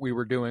what we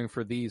were doing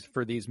for these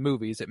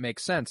movies, it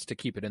makes sense to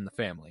keep it in the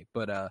family.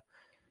 But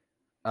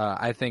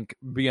I think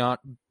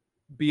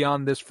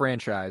beyond this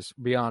franchise,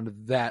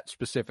 beyond that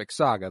specific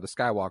saga, the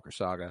Skywalker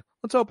saga,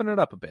 let's open it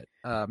up a bit.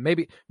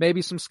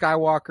 Maybe some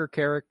Skywalker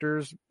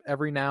characters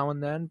every now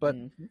and then, but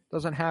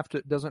doesn't have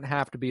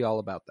to be all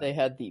about that. They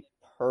had the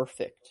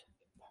perfect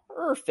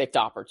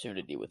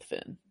opportunity with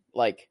Finn.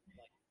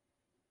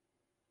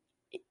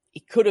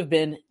 It could have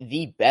been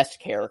the best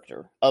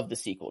character of the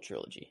sequel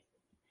trilogy.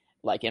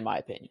 In my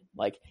opinion,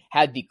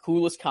 had the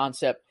coolest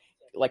concept.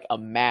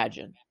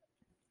 Imagine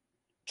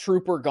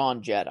Trooper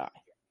gone Jedi.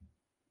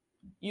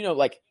 I don't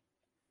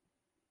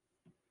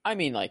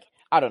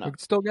know. We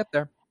could still get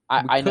there.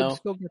 I know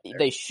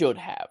they should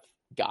have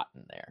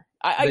gotten there.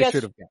 I guess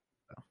should have gotten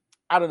there.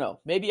 I don't know.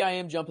 Maybe I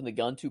am jumping the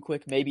gun too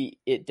quick. Maybe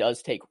it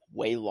does take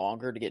way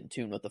longer to get in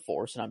tune with the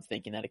Force, and I'm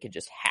thinking that it could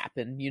just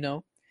happen,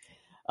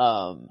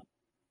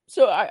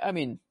 So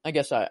I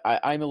guess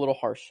I'm a little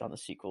harsh on the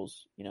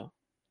sequels,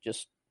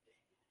 just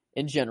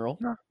in general.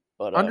 No.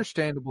 But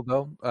understandable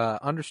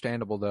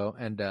though,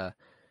 and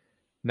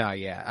no,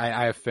 yeah,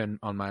 I have Finn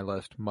on my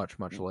list much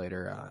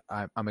later.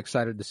 I'm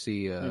excited to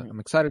see. I'm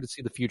excited to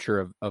see the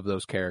future of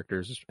those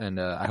characters, and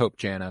I hope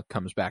Jannah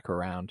comes back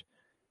around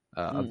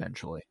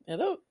eventually.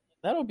 Yeah,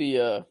 that'll be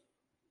a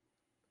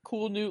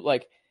cool new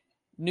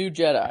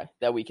Jedi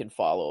that we can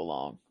follow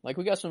along.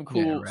 We got some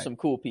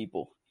cool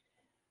people.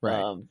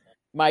 Right.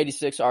 My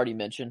 86 already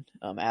mentioned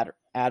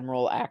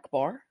Admiral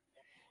Akbar.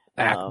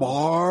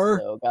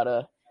 So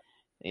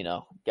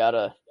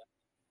gotta.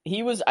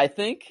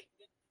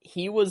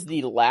 He was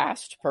the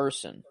last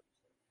person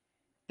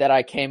that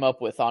I came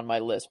up with on my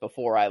list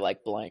before I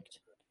blanked.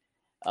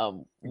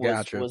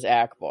 Was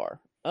Akbar.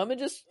 It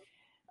just,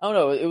 I don't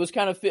know. It was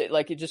kind of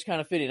it just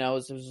kind of fitting. I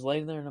was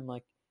laying there and I'm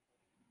like,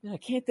 I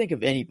can't think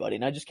of anybody.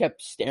 And I just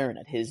kept staring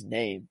at his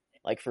name,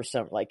 for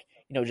some,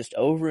 just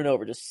over and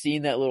over, just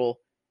seeing that little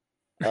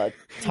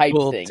type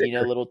little thing,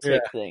 ticker. Little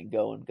tick thing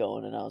going.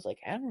 And I was like,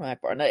 Admiral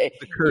Akbar. And I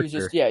was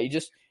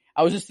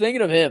just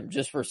thinking of him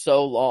just for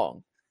so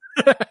long.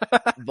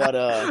 But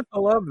I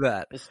love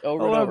that. Just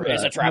over and over.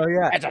 It's a trap.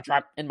 Yeah. It's a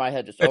trap in my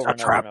head, just over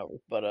and over and over.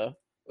 But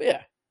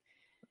yeah.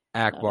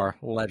 Akbar,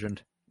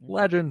 legend.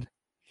 But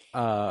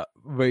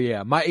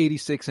yeah, my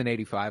 86 and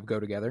 85 go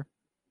together.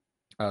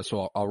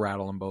 So I'll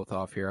rattle them both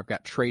off here. I've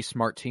got Trace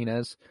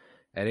Martinez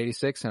at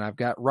 86, and I've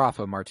got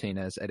Rafa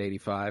Martinez at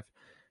 85.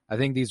 I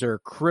think these are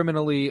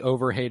criminally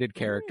overhated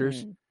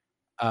characters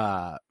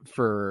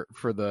for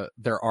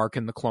their arc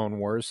in the Clone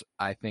Wars.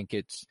 I think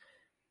it's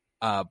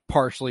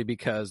partially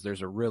because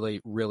there's a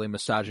really, really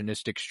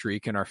misogynistic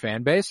streak in our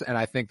fan base. And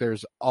I think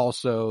there's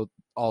also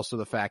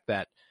the fact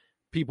that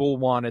people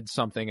wanted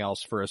something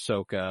else for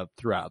Ahsoka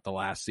throughout the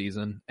last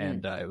season.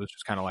 And it was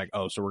just kind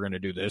of so we're going to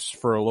do this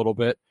for a little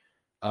bit.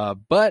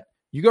 But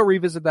you go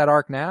revisit that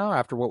arc now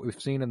after what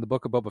we've seen in the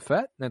Book of Boba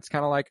Fett. And it's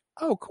kind of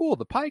oh, cool.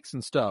 The Pikes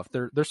and stuff,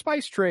 their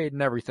spice trade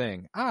and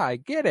everything. I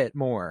get it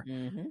more.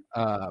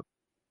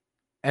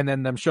 And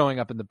then them showing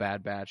up in the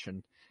Bad Batch,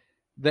 and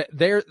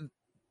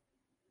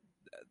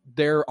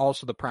they're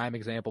also the prime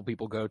example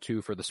people go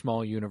to for the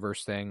small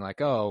universe thing.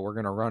 Oh, we're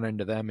going to run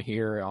into them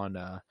here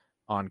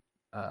on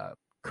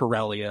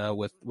Corellia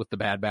with the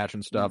Bad Batch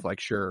and stuff.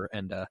 Sure.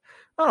 And I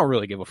don't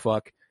really give a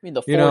fuck. I mean,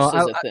 the Force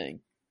is a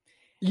thing.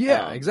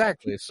 Yeah,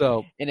 exactly.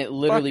 So, and it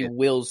literally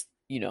wills,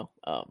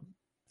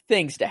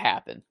 things to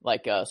happen.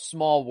 A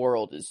small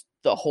world is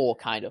the whole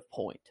kind of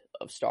point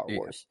of Star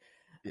Wars.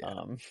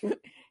 Yeah.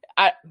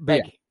 I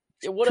But like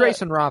what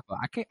Trace and Rafa,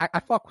 I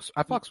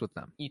fucks with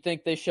them. you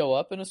think they show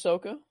up in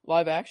Ahsoka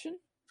live action?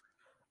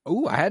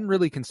 Oh, I hadn't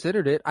really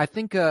considered it. I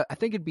think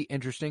it'd be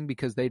interesting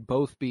because they'd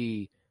both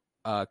be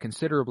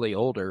considerably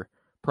older.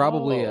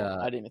 Probably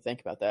I didn't even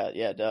think about that.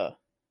 Yeah, duh.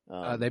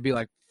 they'd be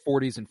like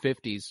 40s and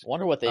 50s.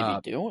 Wonder what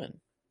they'd be doing.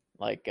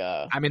 Like,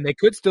 I mean, they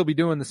could still be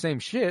doing the same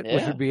shit, which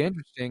Yeah. would be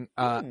interesting.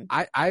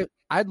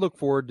 I'd look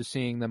forward to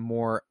seeing them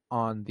more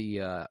on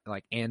the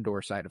like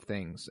Andor side of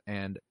things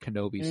and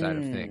Kenobi side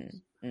of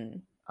things.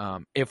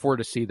 If we're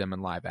to see them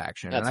in live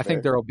action, That's and I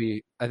think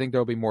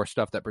there'll be more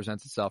stuff that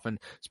presents itself, and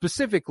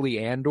specifically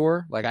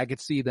Andor. Like I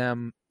could see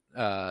them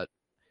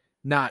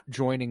not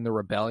joining the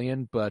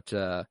rebellion, but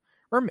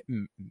or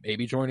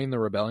maybe joining the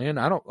rebellion.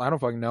 I don't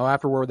fucking know.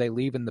 After where they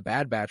leave in the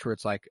Bad Batch, where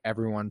it's like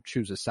everyone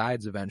chooses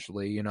sides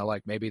eventually. You know,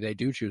 like maybe they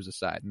do choose a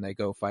side and they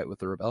go fight with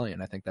the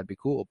rebellion. I think that'd be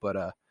cool.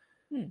 But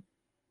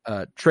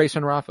Trace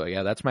and Rafa,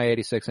 yeah, that's my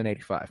 86 and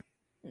 85.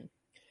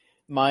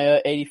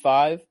 My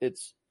 85,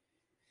 it's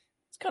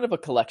kind of a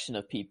collection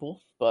of people,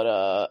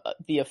 but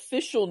the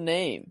official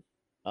name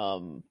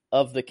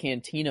of the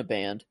Cantina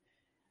Band,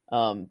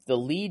 the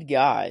lead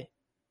guy,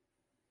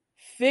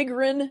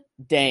 Figrin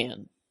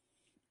Dan,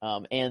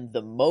 and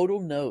the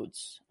Modal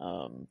Nodes.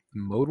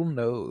 Modal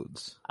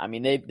Nodes. I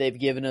mean, they've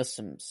given us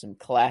some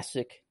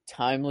classic,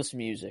 timeless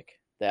music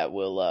that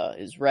will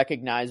is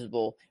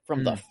recognizable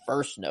from the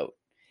first note.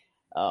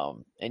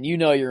 And you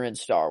know you're in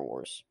Star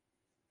Wars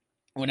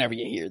whenever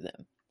you hear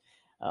them.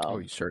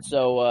 You certainly.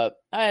 So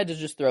I had to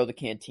just throw the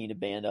Cantina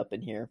Band up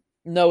in here.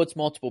 No, it's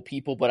multiple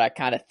people, but I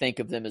kind of think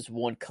of them as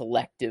one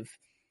collective.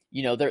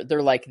 You know,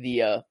 they're like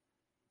the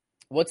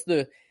what's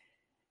the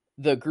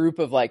group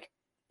of like,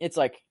 it's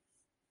like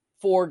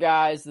 4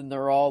 guys and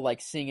they're all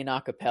like singing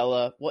a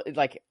cappella. What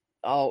like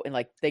and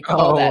like they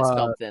call that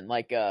something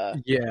like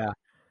yeah.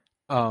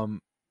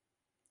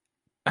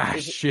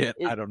 Shit,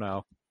 I don't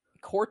know.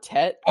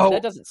 Quartet? Oh,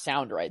 that doesn't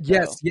sound right.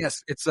 Though.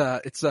 Yes. It's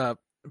a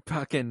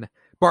fucking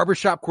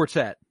barbershop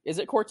quartet. Is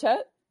it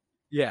quartet?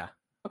 Yeah.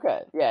 Okay.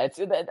 Yeah.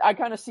 I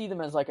kind of see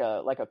them as like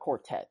a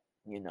quartet.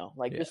 You know,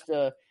 like just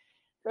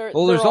there's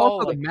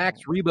also like, the Max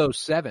Rebo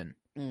 7.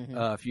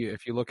 Mm-hmm.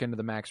 If you look into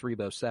the Max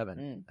Rebo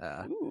 7,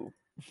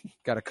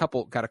 got a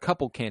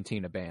couple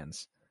Cantina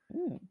bands.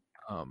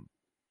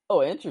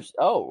 Oh, interesting.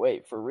 Oh,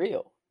 wait, for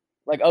real?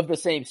 Like of the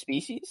same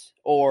species,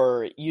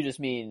 or you just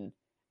mean?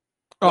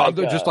 Like,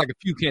 just like a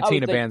few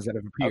Cantina bands that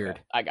have appeared.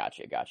 Okay, I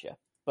gotcha.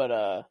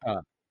 But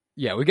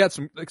yeah, we got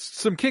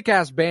some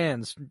kick-ass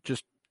bands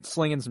just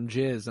slinging some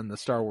jizz in the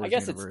Star Wars. I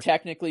guess universe. It's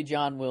technically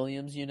John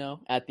Williams, you know.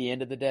 At the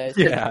end of the day,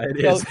 yeah, it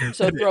is.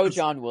 So throw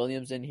John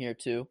Williams in here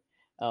too,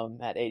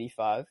 at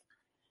 85.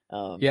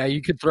 Yeah,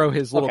 you could throw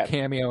his little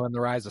cameo in The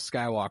Rise of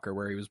Skywalker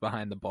where he was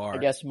behind the bar. I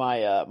guess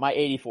my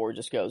 84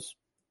 just goes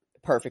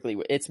perfectly.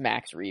 It's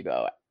Max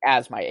Rebo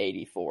as my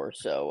 84.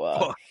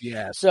 So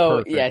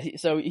so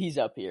he's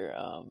up here.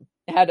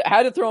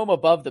 Had to throw him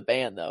above the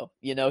band though.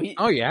 You know,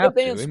 the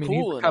band's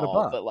cool and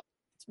all, but like,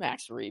 it's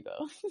Max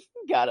Rebo.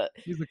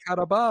 He's a cut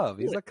above.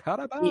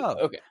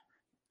 Okay.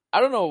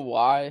 I don't know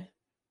why.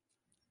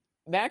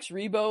 Max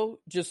Rebo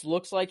just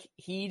looks like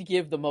he'd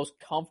give the most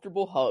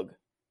comfortable hug.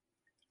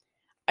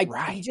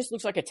 He just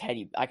looks like a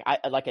teddy, like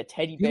a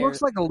teddy bear. He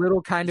looks like a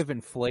little kind of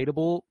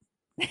inflatable,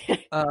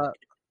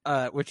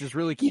 which is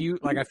really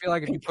cute. Like I feel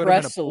like if you put him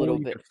in a pool,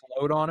 you could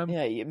float on him.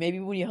 Yeah, maybe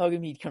when you hug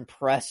him, he'd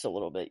compress a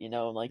little bit, you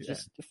know, and like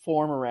just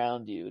form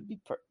around you. It'd be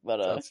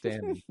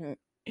outstanding.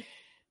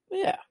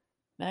 Yeah,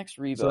 Max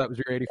Rebo. So that was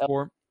your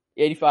 84?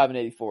 85 and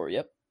 84.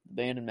 Yep, the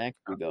band and Max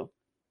Rebo.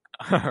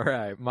 All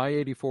right, my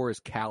 84 is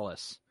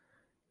Kallus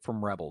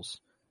from Rebels.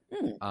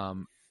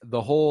 The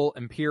whole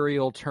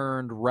Imperial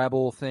turned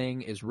Rebel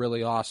thing is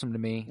really awesome to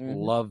me.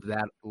 Love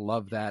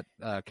that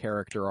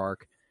character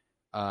arc,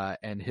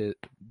 and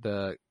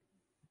the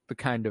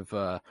kind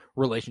of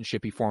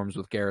relationship he forms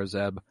with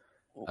Garazeb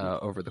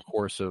over the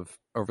course of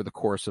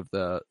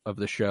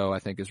the show. I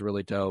think is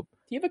really dope.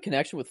 Do you have a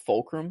connection with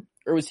Fulcrum,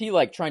 or was he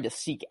like trying to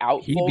seek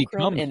out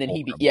Fulcrum and then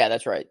Fulcrum. Yeah,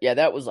 that's right. Yeah,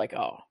 that was like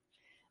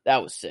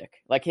that was sick.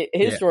 Like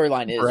his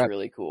storyline is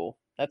really cool.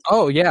 Like,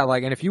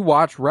 and if you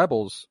watch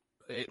Rebels.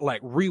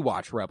 Like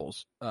rewatch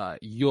Rebels,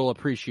 you'll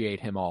appreciate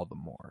him all the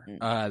more.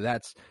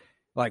 That's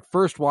like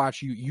first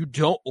watch, you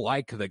don't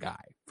like the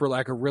guy for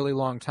like a really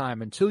long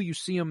time until you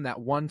see him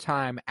that one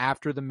time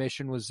after the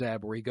mission with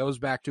Zeb, where he goes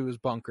back to his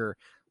bunker,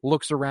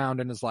 looks around,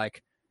 and is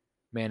like,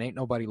 "Man, ain't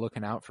nobody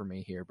looking out for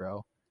me here,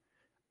 bro."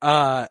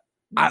 I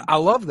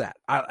love that,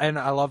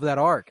 I love that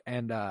arc,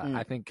 and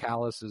I think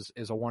Kallus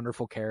is a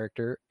wonderful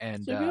character,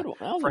 and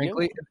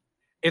frankly.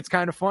 It's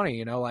kind of funny,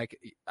 you know, like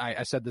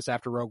I said this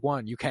after Rogue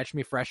One. You catch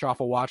me fresh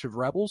off a watch of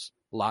Rebels,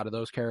 a lot of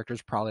those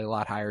characters probably a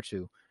lot higher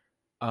too.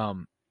 I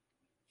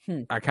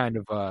kind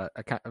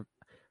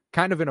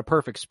of in a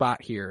perfect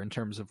spot here in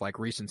terms of like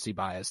recency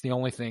bias. The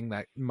only thing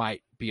that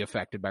might be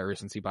affected by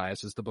recency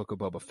bias is the Book of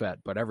Boba Fett,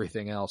 but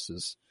everything else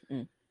is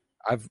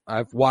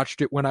I've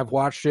watched it when I've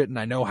watched it, and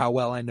I know how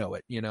well I know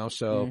it, you know,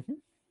 so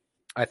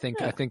I think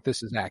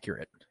this is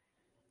accurate.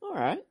 All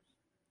right.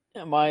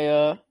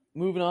 Yeah,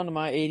 moving on to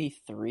my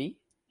 83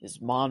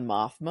 is Mon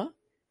Mothma.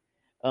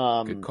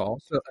 Good call.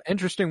 So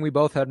interesting. We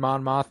both had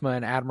Mon Mothma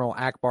and Admiral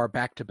Akbar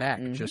back to back,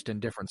 Mhm. just in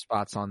different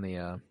spots on the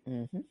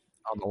Mhm.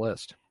 on the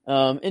list.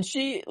 And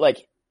she,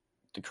 like,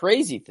 the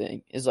crazy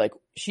thing is, like,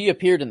 she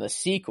appeared in the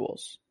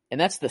sequels,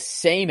 and that's the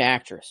same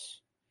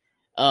actress.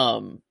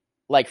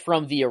 Like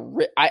from the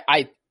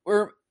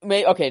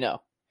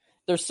no.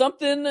 There's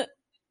something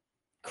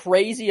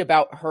crazy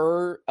about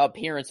her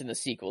appearance in the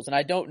sequels, and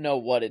I don't know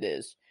what it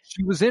is.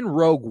 She was in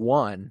Rogue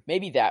One.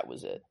 Maybe that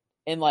was it,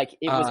 and like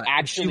it was and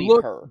actually she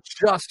looked her.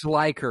 just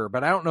like her,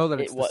 but I don't know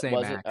that it's the same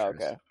was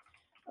actress. it?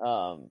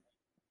 Okay.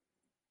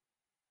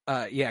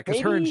 Yeah,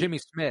 because her and Jimmy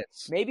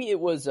Smits. Maybe it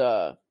was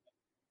it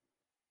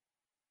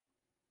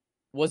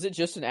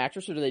just an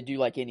actress, or do they do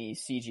like any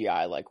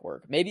CGI like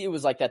work? Maybe it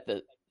was like that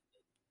the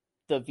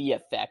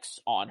VFX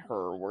on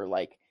her were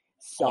like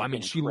something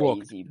she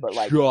crazy, looked but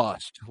like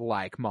just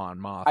like Mon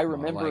Mothma. I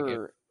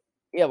remember,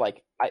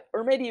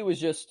 or maybe it was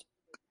just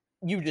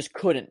you just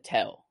couldn't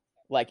tell.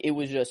 Like it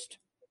was just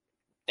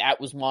that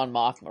was Mon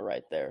Mothma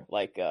right there.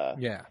 Like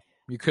yeah,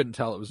 you couldn't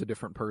tell it was a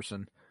different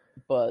person.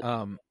 But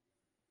I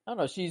don't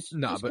know. She's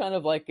just but, kind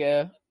of like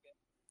a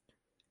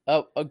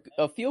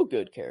feel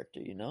good character,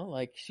 you know.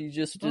 Like she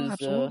just is.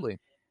 Absolutely.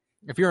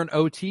 If you're an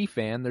OT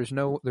fan, there's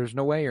no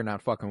way you're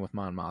not fucking with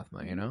Mon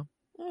Mothma. You know.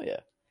 Oh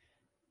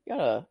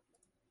yeah,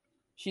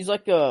 she's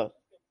like a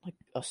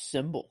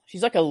symbol.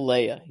 She's like a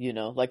Leia, you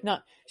know. Like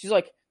not. She's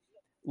like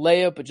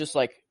Leia, but just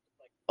like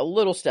a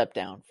little step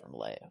down from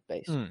Leia,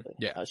 basically.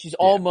 She's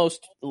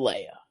almost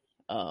Leia.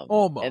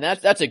 Almost. And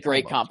that's a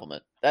great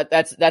compliment.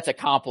 That's a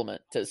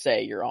compliment to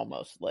say you're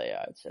almost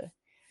Leia, I'd say.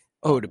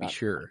 Oh, to be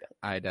sure.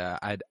 I'd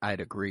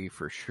agree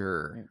for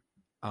sure.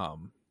 But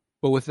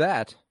with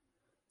that,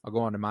 I'll go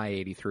on to my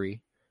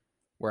 83,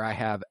 where I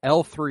have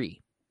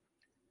L3.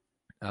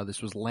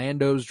 This was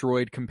Lando's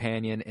droid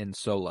companion in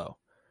Solo.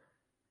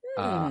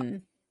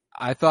 I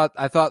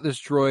thought this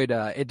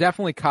droid, it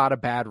definitely caught a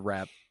bad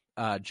rep,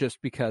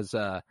 just because,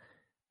 I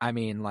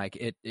mean, like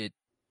it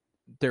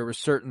there was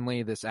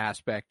certainly this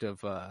aspect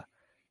of a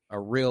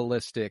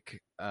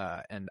realistic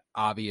and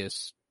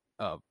obvious,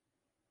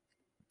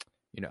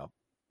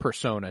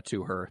 persona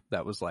to her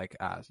that was like,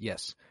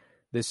 yes,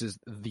 this is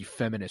the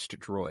feminist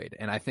droid.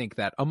 And I think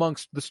that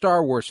amongst the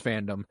Star Wars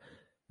fandom,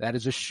 that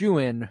is a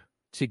shoo-in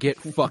to get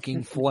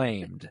fucking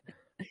flamed.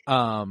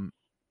 And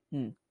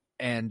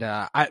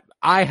I,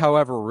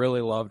 however,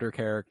 really loved her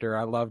character.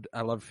 I loved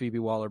Phoebe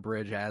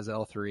Waller-Bridge as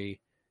L3.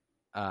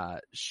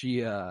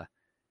 She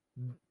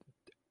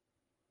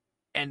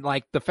and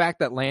like the fact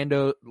that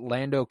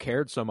Lando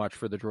cared so much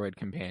for the droid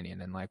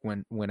companion, and like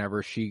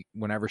whenever she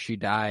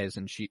dies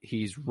and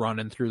he's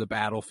running through the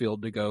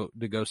battlefield to go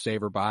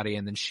save her body,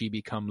 and then she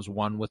becomes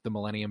one with the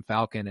Millennium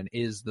Falcon and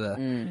is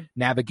the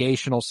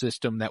navigational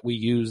system that we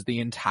use the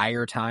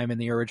entire time in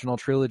the original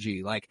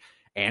trilogy, like,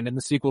 and in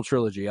the sequel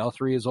trilogy.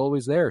 L3 is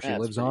always there. She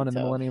lives on in the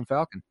Millennium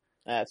Falcon.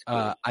 That's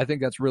cool. I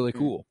think that's really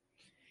cool.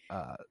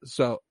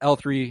 So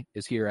L3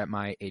 is here at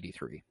my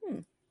 83.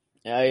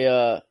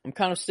 I'm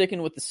kind of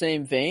sticking with the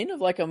same vein of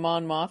like a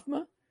Mon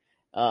Mothma,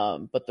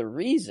 but the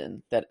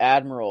reason that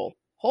Admiral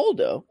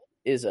Holdo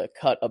is a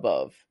cut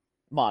above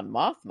Mon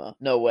Mothma,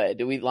 no way.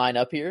 Do we line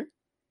up here?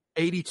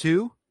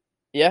 82?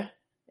 Yeah,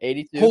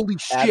 82. Holy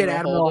shit,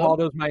 Admiral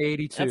Holdo's my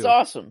 82. That's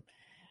awesome.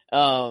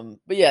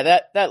 But yeah,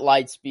 that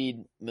light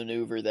speed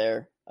maneuver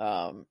there,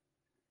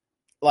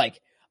 like,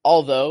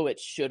 although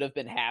it should have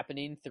been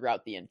happening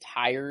throughout the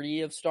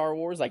entirety of Star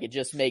Wars, like it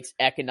just makes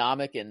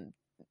economic and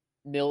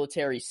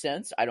military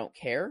sense. I don't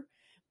care.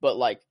 But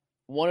like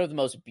one of the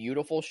most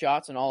beautiful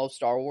shots in all of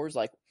Star Wars,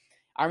 like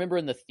I remember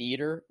in the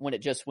theater when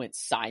it just went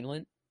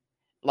silent,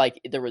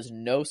 like there was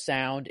no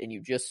sound and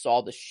you just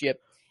saw the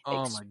ship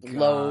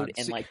explode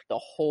and like the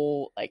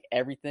whole, like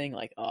everything,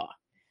 like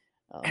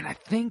and I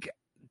think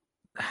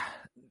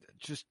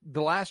just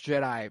The Last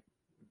Jedi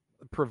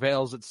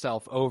prevails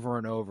itself over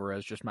and over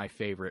as just my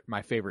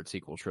favorite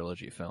sequel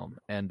trilogy film,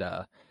 and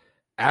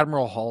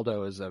Admiral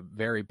Holdo is a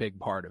very big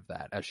part of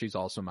that, as she's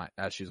also my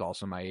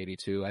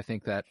 82. I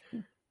think that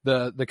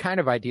the kind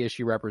of idea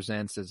she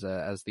represents as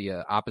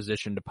the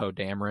opposition to Poe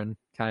Dameron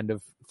kind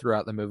of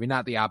throughout the movie,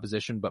 not the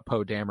opposition, but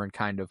Poe Dameron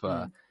kind of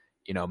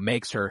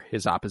makes her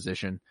his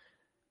opposition.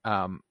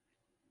 I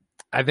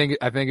think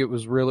it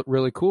was really,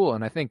 really cool,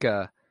 and I think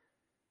I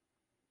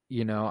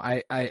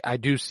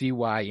do see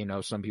why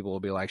some people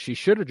will be like, she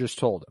should have just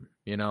told him,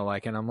 and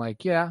I'm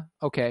like, yeah,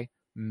 okay,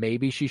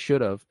 maybe she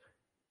should have,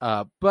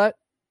 but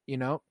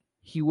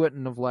he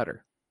wouldn't have let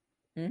her.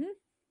 Mm-hmm.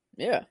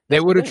 Yeah. They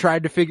would have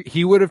tried to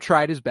he would have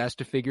tried his best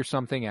to figure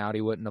something out.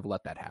 He wouldn't have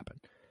let that happen.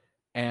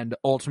 And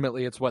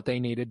ultimately it's what they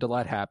needed to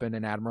let happen.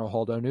 And Admiral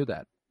Holdo knew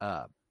that.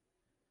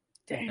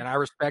 And I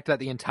respect that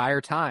the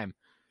entire time.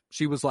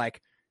 She was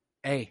like,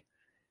 hey,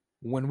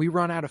 when we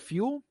run out of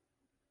fuel,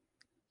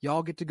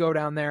 y'all get to go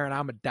down there and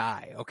I'm gonna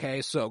die.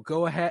 Okay. So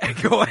go ahead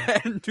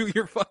and do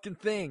your fucking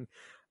thing.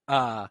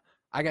 I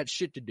got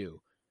shit to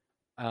do.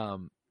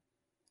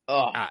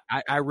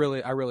 I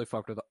really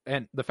fucked with her.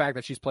 And the fact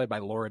that she's played by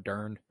Laura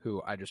Dern,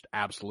 who I just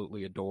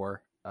absolutely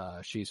adore.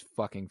 She's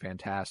fucking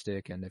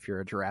fantastic. And if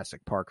you're a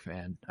Jurassic Park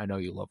fan, I know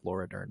you love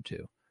Laura Dern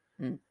too.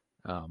 Mm.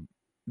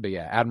 But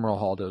yeah, Admiral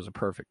Holdo is a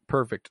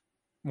perfect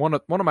one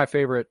of my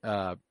favorite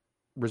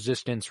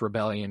Resistance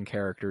Rebellion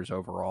characters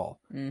overall.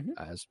 Mm-hmm.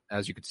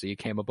 As you could see,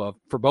 came above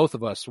for both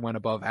of us, went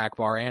above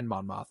Akbar and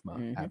Mon Mothma.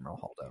 Mm-hmm. Admiral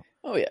Holdo.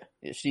 Oh yeah,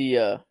 she.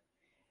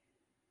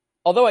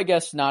 Although I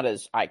guess not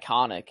as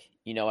iconic,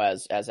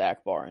 as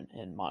Akbar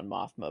and Mon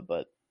Mothma,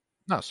 but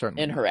no,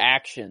 certainly in her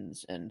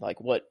actions and like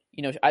what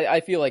I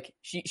feel like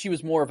she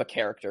was more of a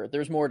character.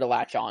 There's more to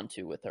latch on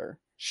to with her.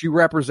 She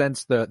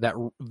represents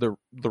the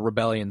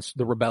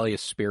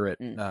rebellious spirit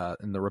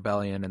and the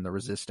rebellion and the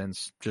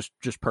resistance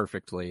just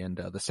perfectly, and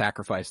the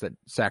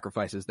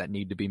sacrifices that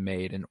need to be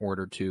made in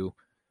order to,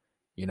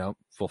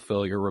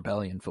 fulfill your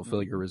rebellion,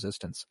 fulfill your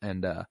resistance.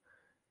 And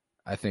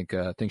I think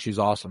she's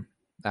awesome,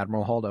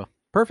 Admiral Holdo.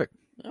 Perfect.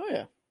 Oh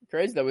yeah,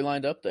 crazy that we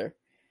lined up there.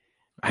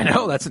 I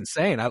know, that's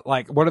insane.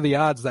 What are the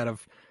odds that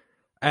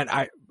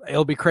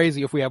it'll be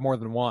crazy if we have more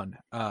than one.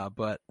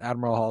 But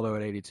Admiral Holdo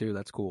at 82,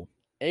 that's cool.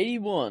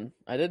 81.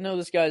 I didn't know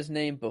this guy's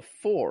name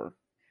before.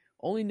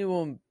 Only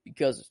knew him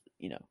because,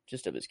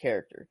 just of his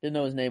character. Didn't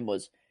know his name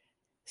was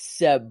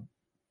Sebulba?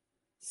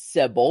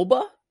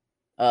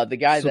 The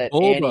guy that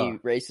Annie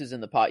races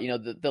in the pod,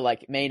 the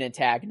like main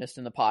antagonist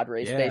in the pod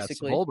race,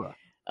 basically. Sebulba.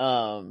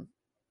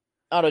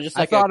 I don't know, just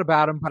like I thought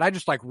about him, but I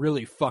just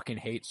really fucking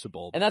hate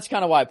Sebulba. And that's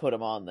kind of why I put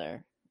him on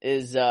there.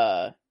 Is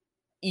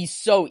he's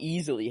so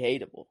easily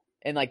hateable.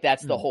 And like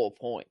that's the whole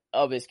point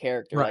of his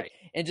character. Right. Like,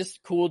 and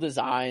just cool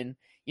design.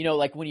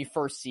 Like when you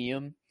first see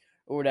him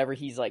or whatever,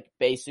 he's like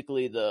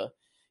basically the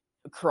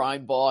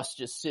crime boss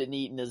just sitting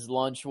eating his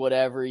lunch,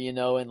 whatever,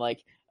 and like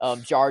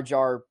Jar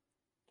Jar,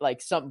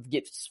 like something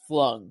gets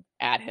flung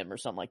at him or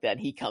something like that.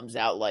 And he comes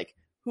out like,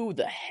 who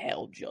the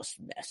hell just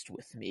messed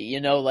with me?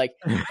 Like,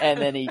 and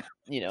then he,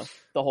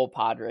 the whole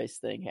pod race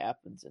thing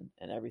happens and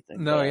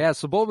everything. No, yeah,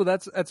 Sebulba,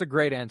 that's a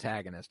great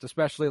antagonist,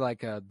 especially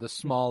like the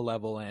small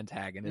level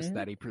antagonist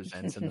that he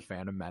presents in the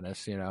Phantom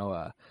Menace.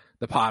 The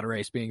pod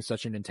race being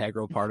such an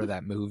integral part of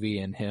that movie,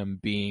 and him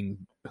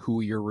being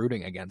who you're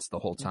rooting against the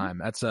whole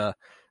time. It's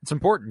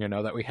important,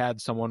 that we had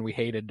someone we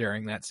hated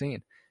during that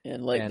scene.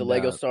 And like the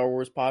Lego Star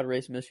Wars pod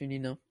race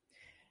mission,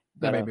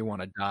 that made me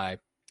want to die.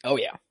 Oh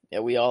yeah,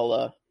 we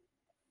all.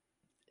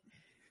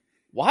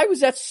 Why was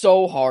that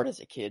so hard as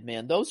a kid,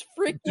 man? Those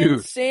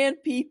freaking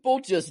sand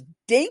people just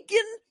dinking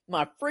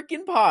my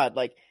freaking pod.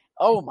 Like,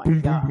 oh my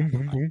God.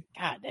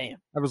 God damn.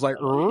 I was like,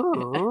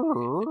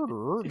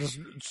 just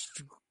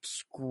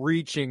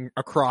screeching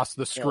across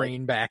the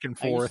screen back and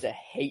forth. I used to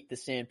hate the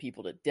sand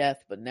people to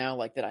death, but now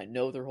like that I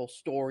know their whole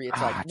story,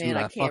 it's like, man,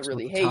 I can't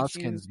really hate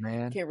Tuskens, you.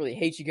 Man. Can't really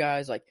hate you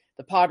guys. Like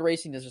the pod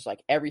racing is just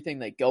like everything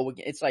they go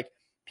against. It's like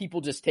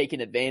people just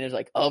taking advantage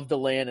like of the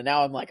land. And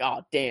now I'm like,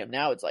 oh damn.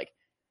 Now it's like,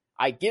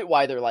 I get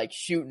why they're like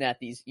shooting at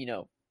these,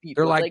 people.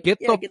 They're like, get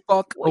the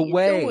fuck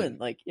away.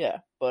 Like,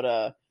 yeah,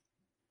 but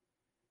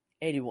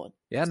 81.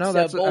 Yeah, no,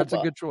 that's a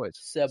good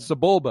choice.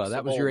 Sebulba,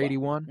 that was your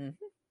 81.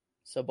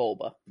 Mm-hmm.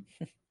 Sebulba.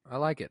 I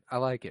like it.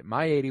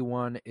 My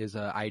 81 is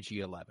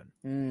IG-11.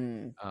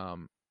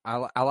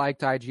 I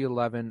liked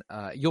IG-11.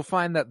 You'll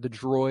find that the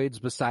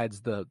droids,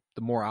 besides the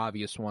more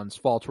obvious ones,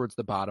 fall towards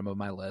the bottom of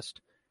my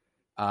list.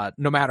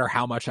 No matter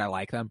how much I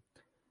like them,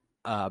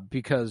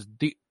 because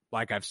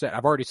like I've said,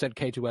 I've already said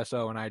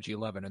K2SO and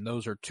IG-11, and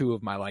those are two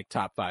of my like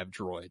top 5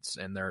 droids,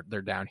 and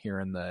they're down here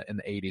in the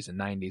 80s and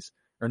 90s,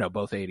 or no,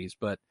 both 80s.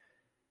 But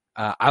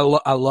I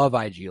love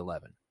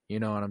IG-11.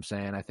 You know what I'm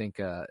saying? I think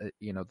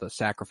the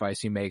sacrifice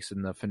he makes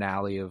in the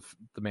finale of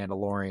The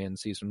Mandalorian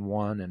season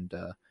 1, and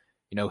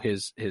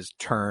his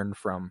turn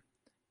from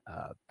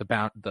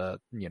the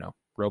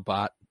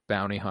robot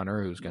bounty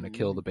hunter who's going to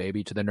kill the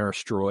baby to the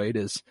nurse droid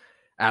is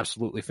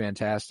absolutely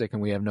fantastic,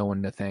 and we have no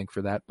one to thank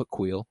for that but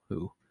Queel,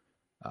 who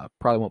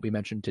probably won't be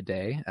mentioned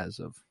today as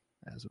of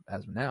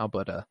now,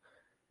 but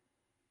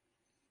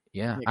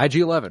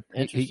IG-11.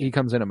 He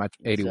comes in at my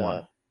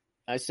 81.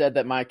 I said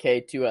that my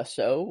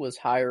K2SO was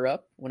higher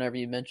up whenever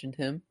you mentioned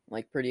him,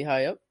 like pretty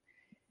high up,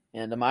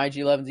 and my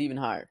IG-11's even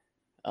higher.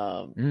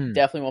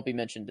 Definitely won't be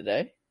mentioned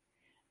today.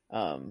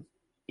 That's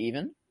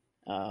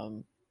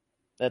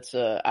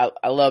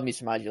I love me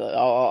some IG-11.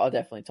 I'll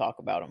definitely talk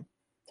about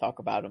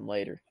him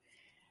later.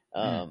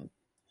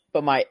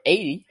 But my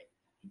 80.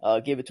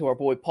 Give it to our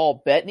boy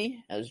Paul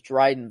Bettany as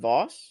Dryden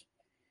Voss.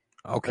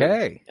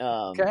 Okay.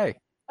 Okay.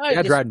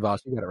 Dryden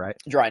Voss, you got it right.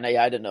 Dryden,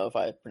 yeah, I didn't know if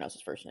I pronounced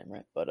his first name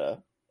right, but I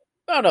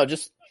don't know,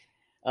 just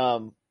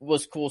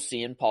was cool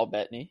seeing Paul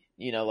Bettany,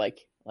 like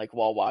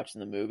while watching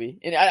the movie.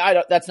 And I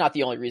don't, that's not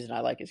the only reason I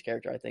like his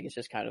character. I think it's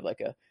just kind of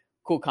like a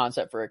cool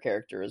concept for a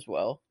character as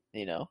well,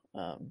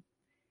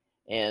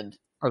 and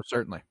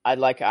certainly. I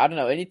don't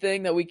know,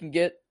 anything that we can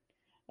get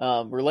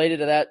related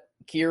to that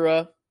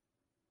Kira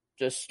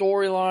just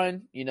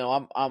storyline,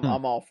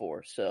 I'm all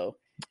for. So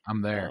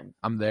I'm there.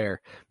 But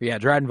yeah,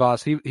 Dryden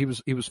Voss, he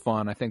was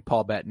fun. I think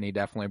Paul Bettany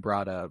definitely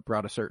brought a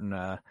certain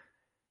a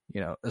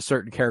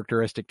certain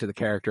characteristic to the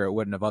character it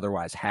wouldn't have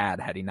otherwise had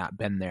he not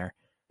been there.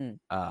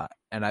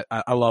 And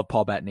I love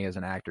Paul Bettany as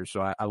an actor,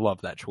 so I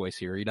love that choice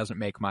here. He doesn't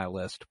make my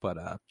list, but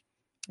I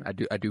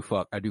do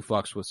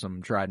fucks with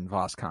some Dryden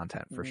Voss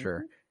content for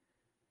sure.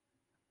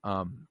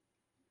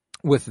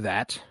 With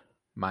that,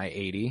 my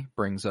 80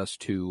 brings us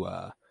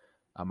to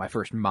my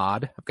first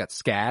mod. I've got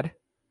Scad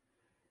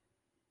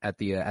at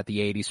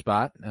the 80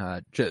 spot,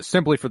 just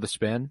simply for the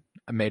spin.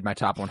 I made my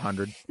top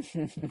 100.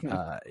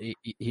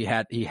 He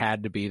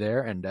had to be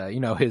there, and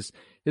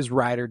his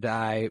ride or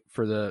die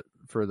for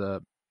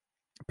the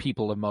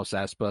people of Mos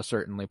Espa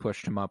certainly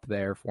pushed him up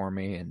there for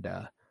me, and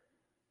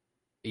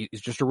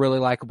he's just a really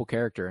likable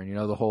character. And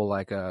the whole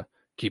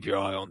keep your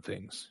eye on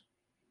things.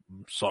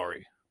 I'm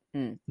sorry.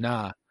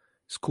 Nah,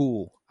 it's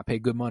cool. I pay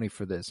good money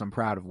for this. I'm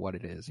proud of what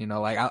it is.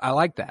 I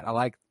like that. I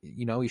like,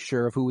 he's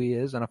sure of who he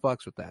is, and I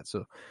fucks with that.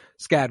 So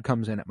Scad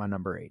comes in at my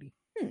number 80.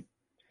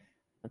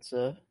 That's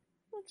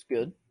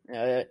good.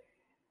 Yeah,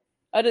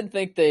 I didn't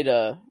think they'd.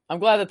 I'm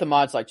glad that the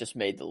mods just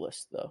made the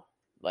list though.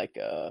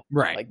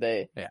 Right.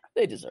 They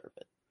deserve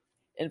it.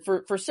 And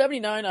for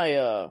 79,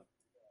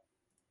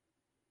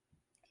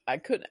 I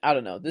couldn't. I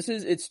don't know.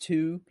 It's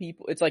two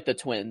people. It's like the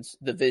twins,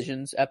 the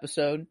Visions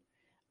episode.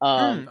 Okay.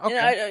 And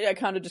I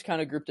kind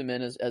of grouped them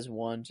in as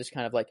one, just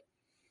kind of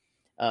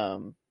I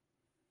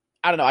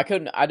don't know.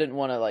 I didn't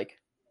want to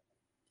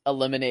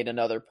eliminate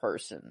another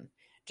person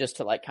just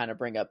to kind of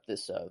bring up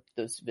this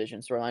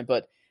Vision storyline,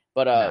 but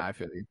I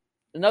feel you.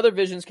 Another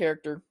Visions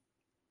character,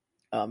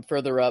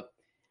 further up,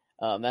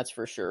 that's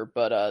for sure.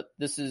 But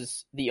this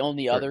is the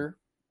only other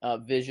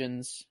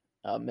Visions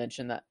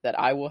mention that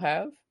I will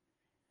have.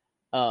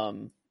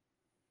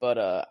 But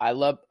I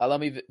love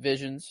me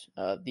Visions.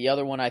 The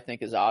other one I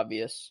think is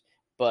obvious,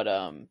 but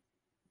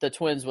the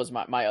twins was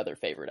my other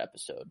favorite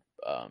episode,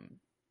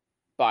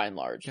 by and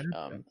large,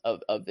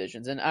 of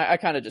Visions, and I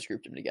kind of just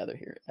grouped them together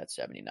here at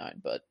 79.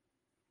 But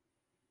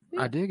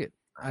yeah. I dig it.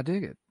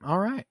 All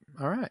right.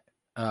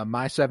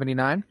 My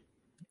 79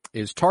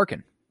 is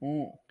Tarkin.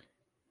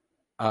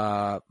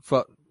 I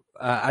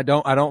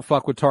don't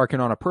fuck with Tarkin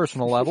on a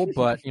personal level,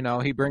 but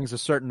he brings a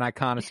certain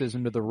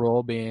iconicism to the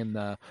role, being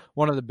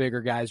one of the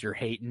bigger guys you're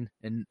hating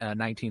in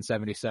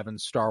 1977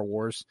 Star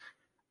Wars.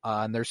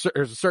 And there's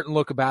a certain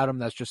look about him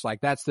that's just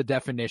that's the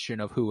definition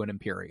of who an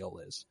Imperial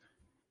is.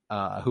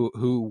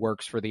 Who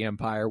works for the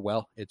Empire?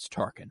 Well, it's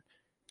Tarkin.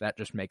 That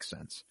just makes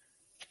sense.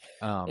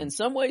 In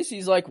some ways,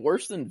 he's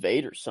worse than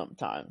Vader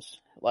sometimes.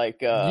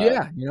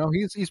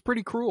 He's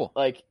pretty cruel.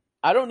 I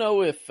don't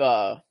know if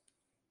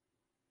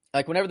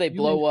whenever they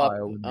blow up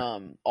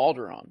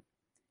Alderaan,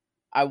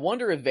 I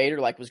wonder if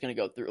Vader was going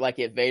to go through,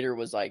 if Vader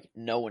was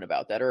knowing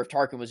about that, or if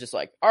Tarkin was just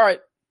all right,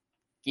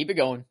 keep it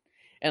going.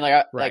 And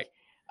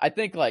I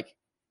think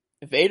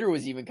Vader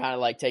was even kind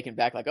of taken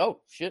back, oh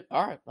shit,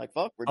 all right,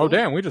 fuck, we're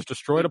damn, we just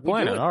destroyed a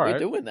planet. All right, we're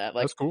doing that.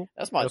 That's cool.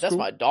 That's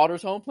my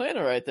daughter's home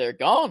planet right there,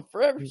 gone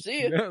forever.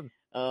 See ya.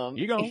 Yeah.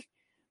 You gone.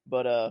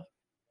 But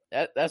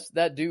that's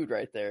that dude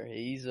right there.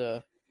 He's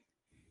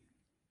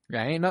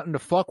ain't nothing to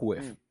fuck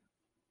with.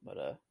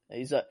 But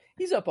he's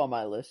up on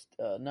my list.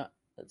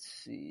 Let's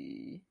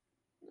see,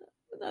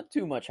 not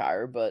too much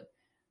higher, but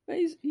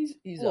he's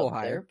up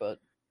higher. There. But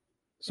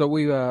so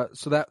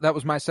that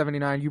was my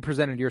 79. You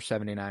presented your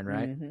 79,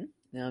 right?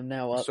 Mm-hmm. I'm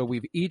now up. So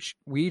we each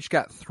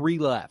got 3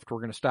 left. We're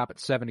going to stop at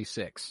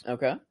 76.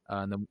 Okay.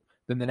 And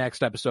then the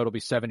next episode will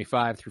be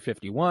 75 through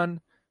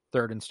 51.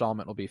 Third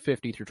installment will be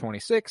 50 through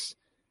 26,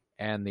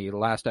 and the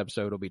last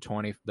episode will be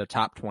the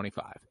top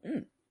 25.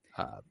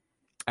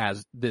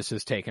 As this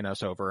has taken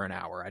us over an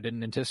hour. I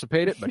didn't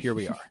anticipate it, but here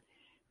we are.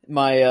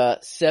 My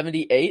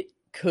 78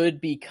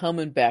 could be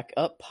coming back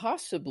up,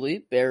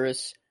 possibly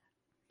Barriss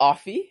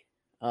Offee.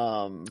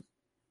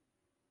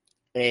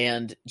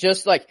 And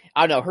just I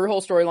don't know, her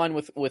whole storyline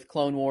with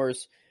Clone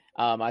Wars,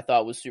 I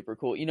thought was super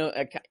cool.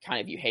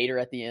 Kind of you hate her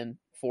at the end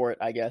for it,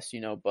 I guess,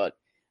 but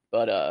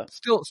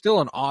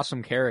still an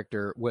awesome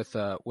character with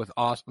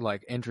awesome,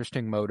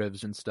 interesting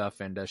motives and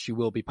stuff, and she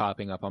will be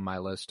popping up on my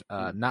list.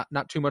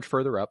 Not too much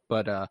further up,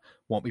 but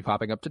won't be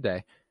popping up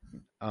today.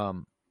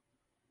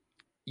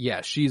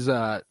 Yeah, she's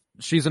an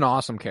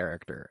awesome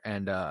character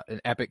and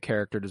an epic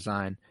character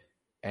design,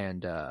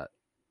 and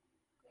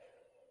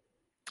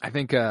I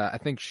think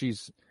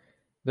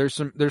there's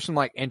some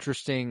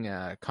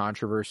interesting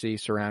controversy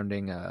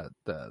surrounding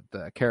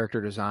the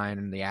character design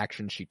and the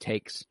action she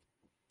takes.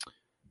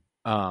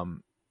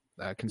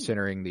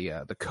 Considering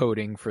the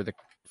coding for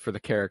the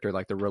character,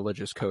 the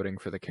religious coding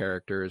for the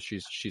character,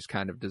 she's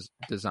kind of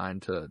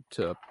designed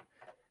to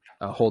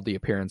hold the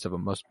appearance of a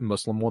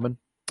Muslim woman,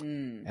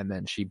 and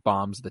then she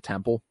bombs the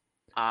temple.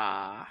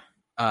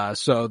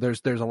 So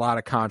there's a lot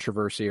of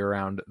controversy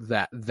around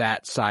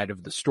that side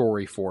of the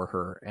story for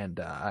her, and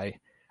I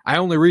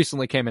only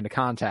recently came into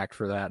contact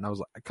with that, and I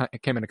was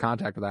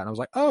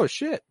like, oh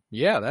shit,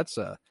 yeah, that's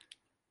a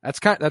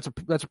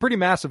pretty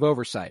massive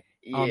oversight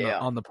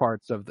on the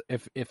parts of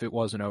if it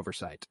was an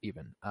oversight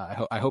even.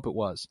 I hope it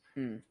was.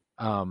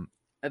 I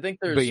think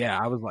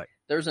I was like,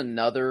 there's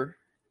another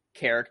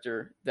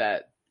character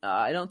that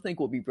I don't think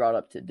will be brought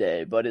up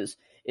today, but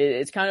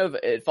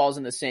it falls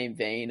in the same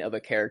vein of a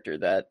character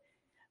that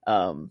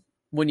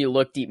when you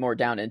look more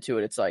down into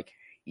it, it's like,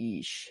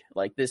 eesh,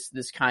 like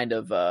this kind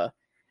of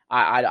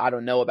I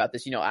don't know about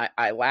this.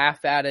 I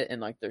laugh at it, and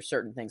like there's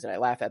certain things that I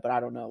laugh at, but I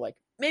don't know, like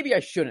maybe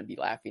I shouldn't be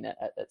laughing at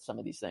some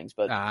of these things.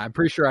 But I'm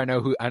pretty sure I know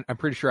who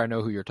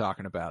you're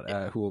talking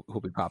about. Who'll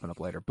be popping up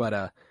later.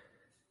 But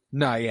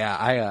no,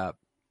 yeah,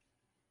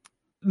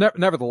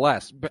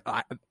 nevertheless, but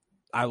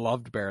I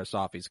loved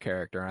Barasafi's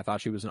character, and I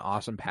thought she was an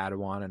awesome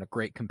Padawan and a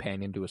great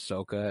companion to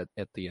Ahsoka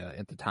at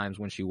the times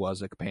when she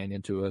was a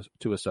companion to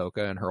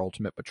Ahsoka, and her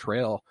ultimate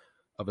betrayal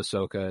of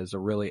Ahsoka is a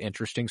really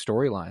interesting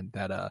storyline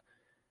that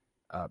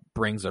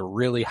brings a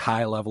really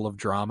high level of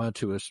drama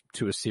to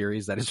a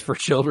series that is for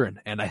children,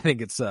 and I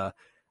think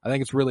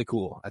it's really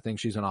cool. I think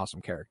she's an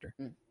awesome character.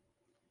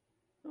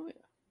 Oh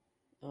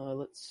yeah.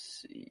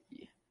 Let's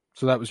see.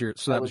 So that was your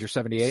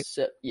 78?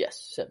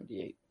 Yes,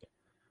 78.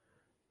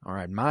 All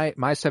right,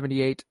 my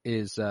 78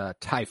 is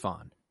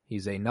Typhon.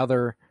 He's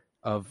another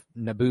of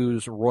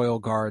Naboo's royal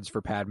guards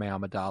for Padme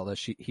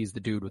Amidala. He's the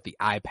dude with the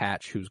eye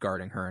patch who's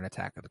guarding her in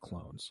Attack of the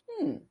Clones.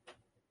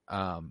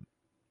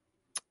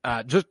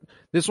 Just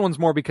this one's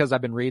more because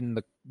I've been reading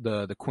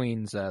the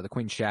Queen's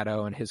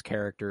Shadow, and his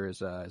character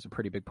is a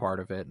pretty big part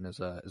of it, and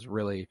is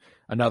really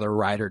another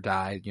ride or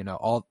die.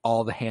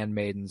 All the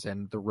handmaidens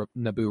and the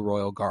Naboo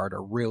royal guard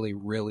are really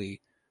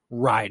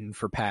riding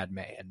for Padme,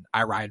 and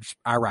I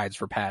rides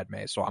for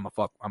Padme, so I'm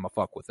a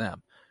fuck with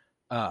them.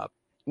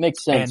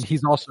 Makes sense. And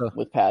he's also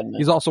with Padme.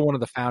 He's also one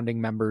of the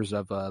founding members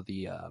of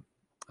the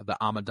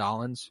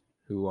Amidalans,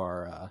 who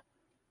are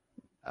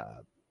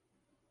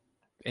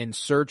in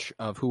search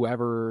of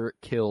whoever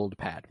killed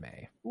Padme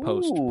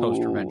post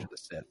Revenge of the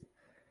Sith.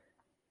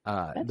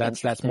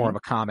 That's more of a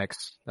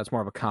comics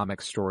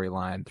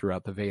storyline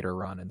throughout the Vader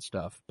run and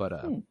stuff, but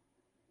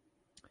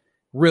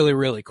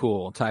really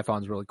cool.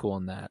 Typhon's really cool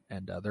in that,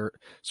 and they're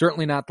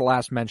certainly not the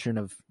last mention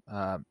of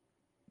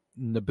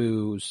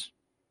Naboo's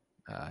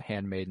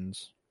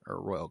handmaidens or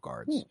royal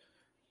guards.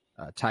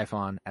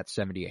 Typhon at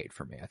 78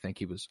 for me. I think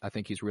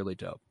he's really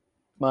dope.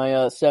 My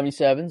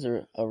 77s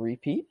are a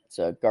repeat. It's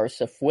a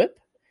Garsa Fwip.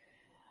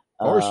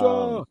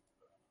 Garsa!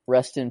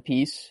 Rest in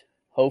peace.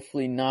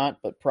 Hopefully not,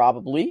 but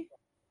probably.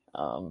 I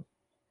don't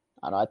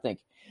know. I think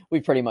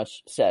we pretty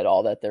much said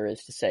all that there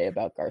is to say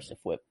about Garsa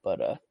Fwip,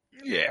 but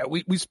yeah,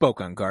 we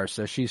spoke on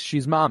Garsa.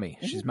 She's mommy.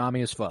 Mm-hmm. She's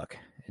mommy as fuck,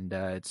 and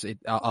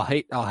I'll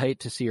hate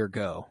to see her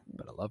go,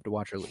 but I love to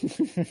watch her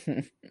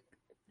leave.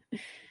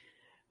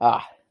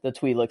 The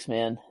Twi'leks,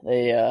 man.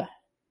 They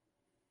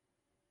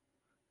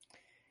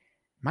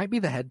might be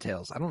the head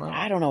tails. I don't know.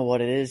 I don't know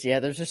what it is.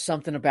 Yeah, there's just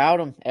something about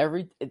them.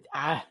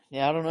 I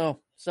don't know.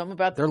 Something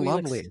about they're Twi'leks.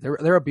 Lovely.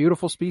 They're a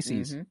beautiful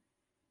species. Mm-hmm.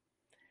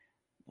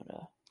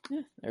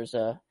 But there's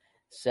a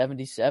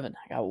 77.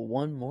 I got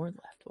one more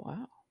left.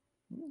 Wow.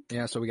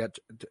 Yeah, so we got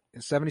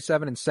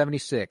 77 and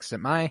 76. In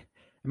my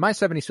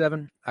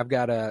 77, I've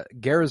got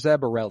Garazeb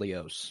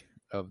Aurelios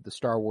of the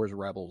Star Wars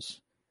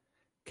Rebels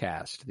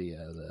cast, the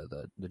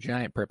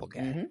giant purple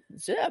guy. Mm-hmm.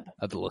 Zeb.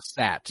 Of the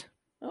Lasat.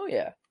 Oh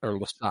yeah. Or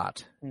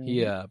Lasat.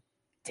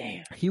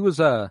 Mm-hmm. He was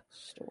a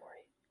story.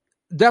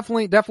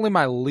 Definitely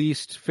my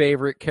least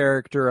favorite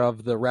character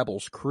of the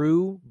Rebels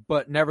crew,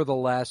 but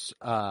nevertheless,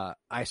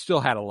 I still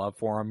had a love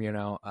for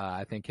him,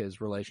 I think his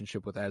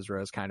relationship with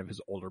Ezra is kind of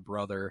his older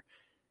brother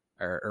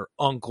or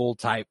uncle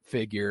type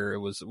figure. It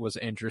was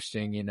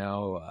interesting, he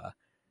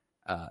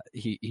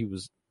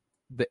was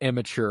the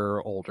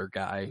immature older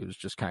guy who's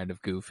just kind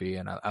of goofy,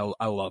 and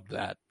I loved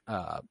that.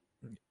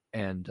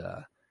 And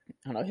I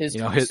don't know, his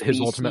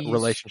ultimate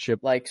relationship,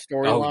 like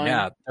storyline. Oh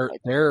yeah,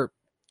 their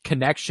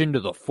connection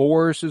to the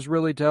Force is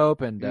really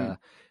dope, and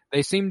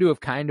they seem to have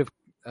kind of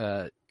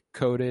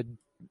coded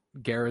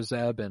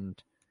Garazeb and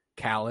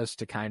Kallus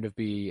to kind of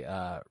be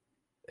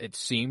it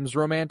seems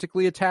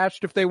romantically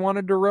attached if they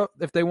wanted to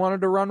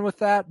run with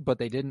that, but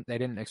they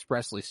didn't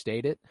expressly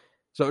state it.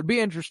 So it'd be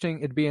interesting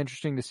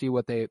to see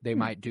what they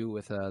might do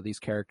with these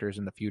characters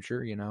in the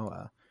future.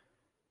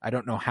 I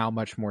don't know how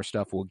much more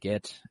stuff we'll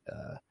get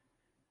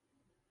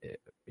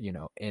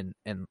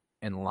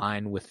in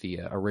line with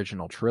the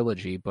original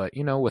trilogy, but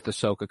with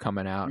Ahsoka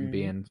coming out and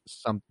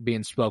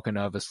being spoken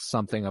of as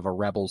something of a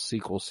Rebels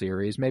sequel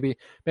series, maybe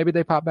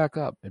they pop back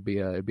up. It'd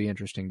be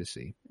interesting to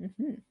see.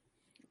 Mm-hmm.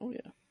 Oh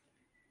yeah,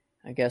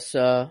 I guess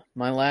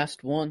my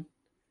last one,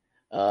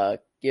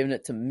 giving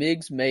it to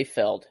Miggs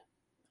Mayfeld,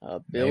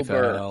 Bill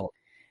Burr.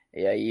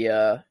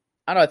 Yeah,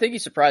 I don't know. I think he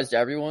surprised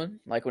everyone.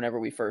 Like whenever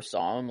we first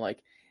saw him, like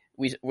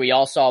we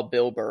all saw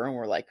Bill Burr and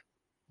we're like,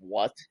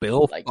 what?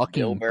 Bill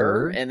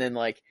Burr? And then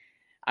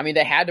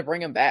they had to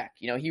bring him back.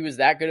 He was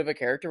that good of a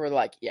character. We're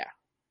like, yeah,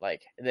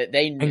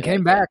 they knew, and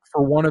came back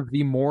for one of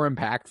the more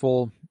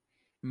impactful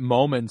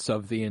moments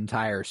of the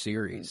entire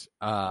series.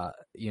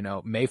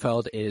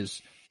 Mayfeld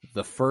is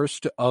the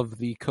first of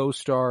the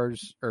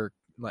co-stars, or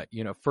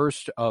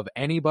first of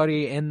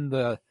anybody in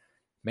the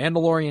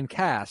Mandalorian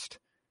cast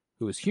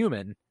who is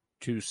human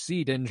to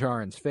see Din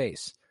Djarin's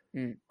face,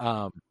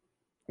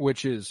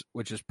 which is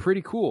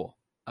pretty cool.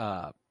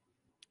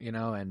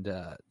 And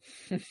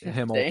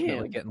him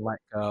ultimately getting let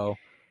go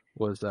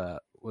was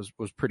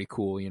was pretty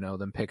cool. You know,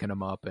 them picking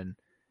him up and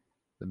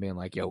them being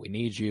like, "Yo, we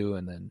need you,"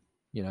 and then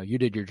you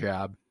did your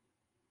job.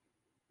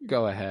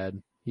 Go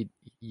ahead.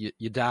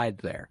 You died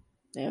there.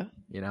 Yeah.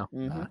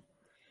 Mm-hmm.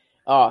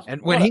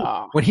 And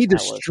when he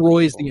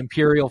destroys the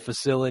Imperial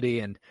facility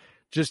and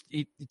just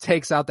he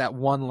takes out that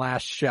one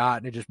last shot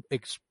and it just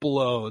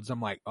explodes,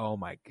 I'm like, oh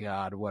my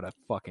god, what a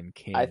fucking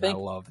king! I think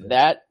love this.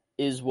 that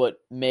is what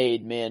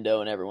made Mando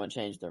and everyone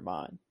change their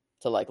mind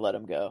to let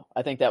him go.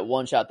 I think that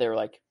one shot they were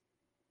like,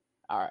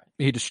 all right,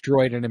 he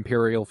destroyed an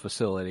Imperial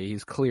facility.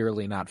 He's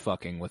clearly not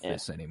fucking with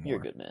this anymore. You're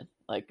good, man.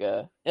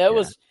 It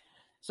was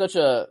such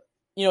a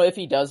if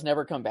he does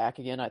never come back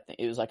again, I think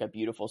it was like a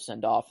beautiful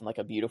send off and like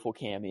a beautiful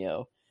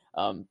cameo.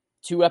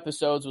 2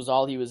 episodes was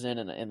all he was in,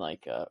 and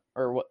like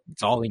or what?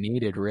 It's all he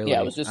needed, really.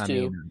 Yeah, it was just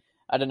 2.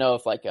 I don't know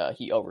if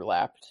he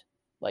overlapped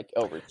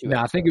over 2. No,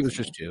 I think it was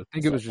just 2. I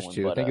think it was just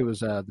 2. I think it was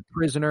The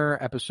Prisoner,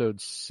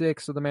 episode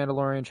 6 of The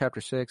Mandalorian,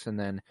 chapter 6, and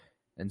then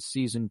in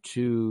season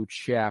 2,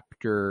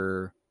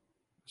 chapter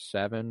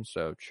 7,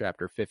 so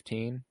chapter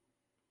 15.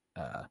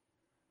 If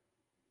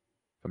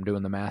I'm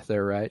doing the math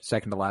there right,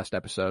 second to last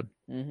episode.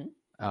 Mm-hmm.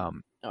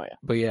 Oh yeah,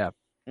 but yeah,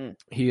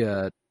 he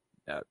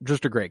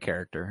just a great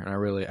character, and I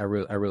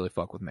really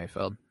fuck with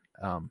Mayfeld.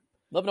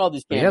 Loving all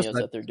these cameos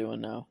that they're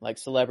doing now, like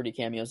celebrity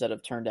cameos that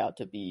have turned out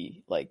to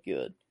be like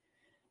good.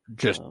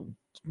 Just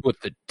with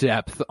the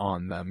depth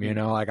on them,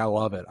 like I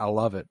love it.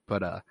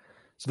 But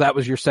so that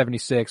was your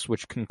 76,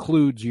 which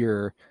concludes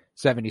your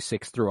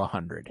 76 through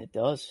 100. It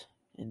does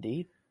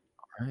indeed.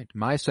 All right,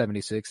 my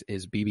 76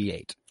 is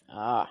BB-8.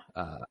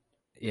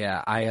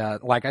 Yeah, I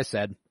like I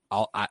said,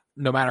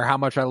 no matter how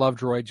much I love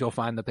droids, you'll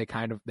find that they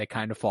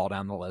kind of fall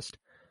down the list.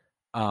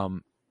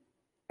 And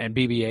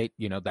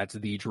BB-8, that's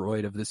the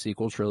droid of the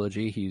sequel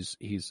trilogy.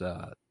 He's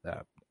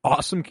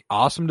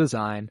awesome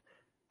design.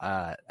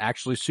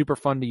 Actually super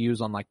fun to use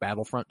on like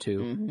Battlefront 2.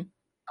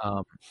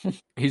 Mm-hmm.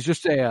 He's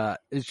just a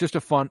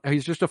fun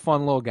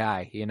little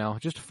guy,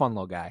 just a fun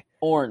little guy.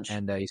 Orange.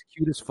 And he's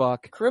cute as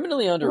fuck.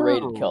 Criminally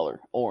underrated color,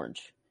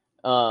 orange.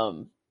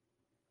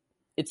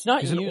 It's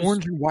not he's used. An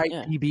orange and white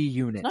BB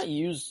unit. It's not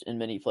used in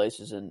many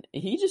places, and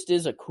he just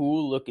is a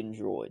cool looking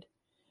droid.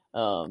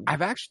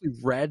 I've actually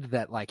read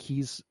that like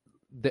he's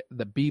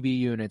the BB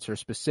units are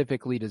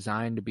specifically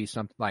designed to be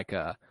something like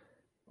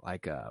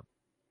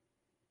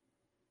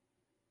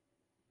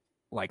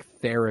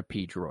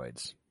therapy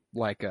droids,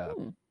 like a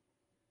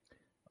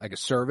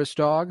service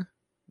dog.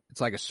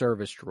 It's like a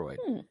service droid,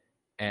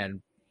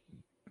 and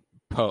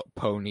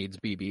Poe needs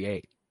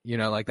BB-8.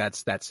 Like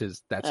that's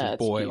his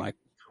boy. Cute. Like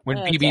when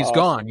BB's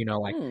awesome.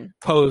 Gone,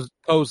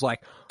 Poe's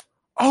like,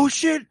 oh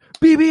shit,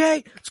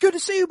 BB-8, it's good to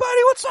see you,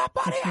 buddy. What's up,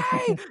 buddy?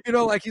 Hey,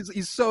 like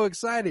he's so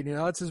excited.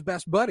 It's his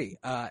best buddy,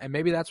 and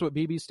maybe that's what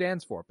BB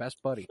stands for,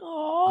 best buddy.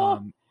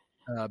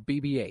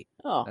 BB-8.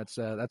 Oh, that's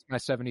my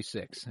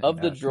 76 of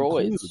the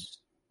droids.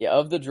 Yeah,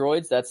 of the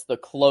droids, that's the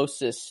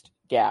closest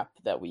gap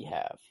that we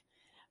have.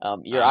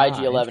 Your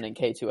IG-11 and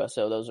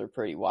K2SO, those are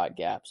pretty wide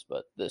gaps,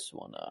 but this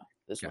one's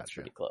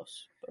pretty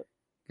close. But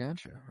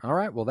gotcha. All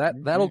right, well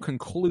that'll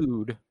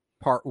conclude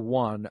part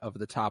 1 of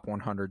the top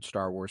 100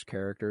 Star Wars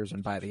characters,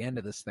 and by the end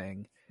of this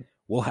thing,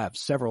 we'll have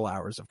several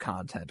hours of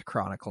content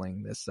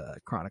chronicling this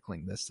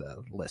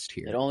list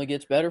here. It only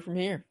gets better from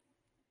here.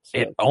 So.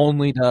 It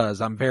only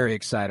does. I'm very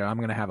excited. I'm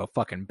going to have a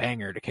fucking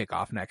banger to kick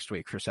off next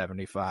week for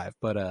 75.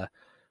 But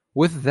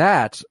with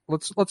that,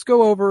 let's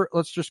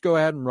just go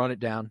ahead and run it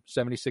down.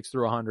 76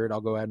 through 100.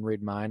 I'll go ahead and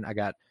read mine. I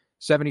got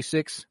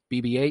 76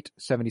 BB-8,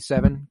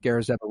 77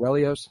 Garazeb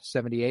Aurelios,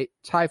 78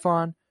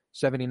 Typhon,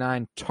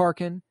 79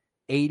 Tarkin,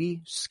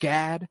 80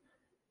 Scad,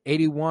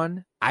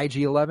 81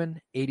 IG-11,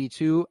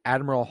 82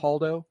 Admiral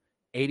Holdo,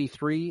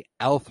 83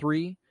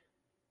 L3,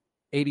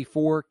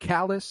 84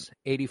 Callus,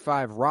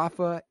 85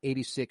 Rafa,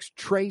 86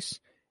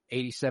 Trace,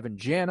 87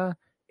 Janna,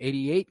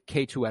 88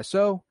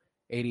 K2SO,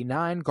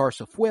 89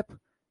 Garsa Fwip,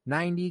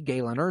 90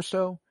 Galen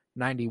Erso,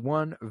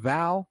 91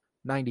 Val,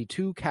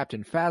 92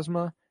 Captain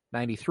Phasma,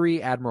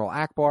 93 Admiral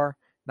Akbar,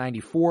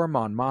 94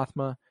 Mon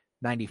Mothma,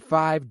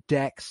 95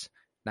 Dex,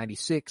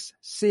 96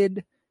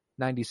 Sid,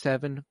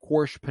 97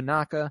 Quarsh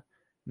Panaka,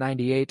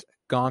 98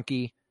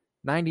 Gonki,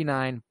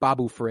 99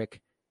 Babu Frick,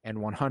 and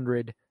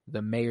 100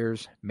 the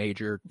Mayor's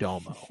Major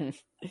Domo.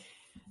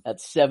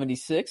 That's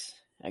 76.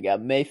 I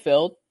got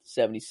Mayfeld.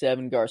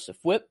 77 Garsa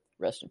Fwip.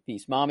 Rest in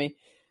peace, mommy.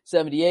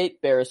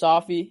 78 Barriss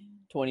Offee.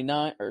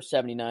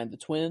 79 the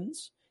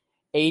Twins.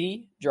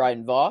 80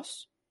 Dryden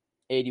Voss.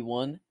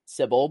 81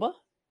 Sebulba.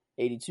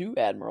 82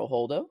 Admiral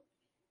Holdo.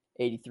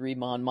 83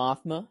 Mon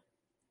Mothma.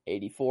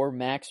 84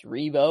 Max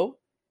Rebo.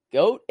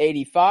 Goat.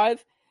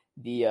 85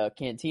 the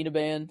Cantina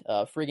Band.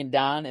 Friggin'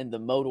 Don and the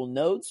Modal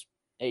Nodes.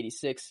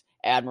 86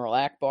 Admiral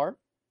Akbar.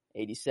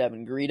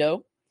 87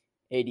 Greedo,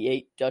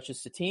 88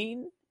 Duchess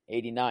Satine,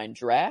 89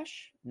 Drash,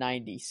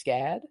 90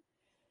 Scad,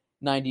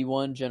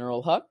 91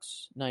 General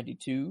Hux,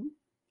 92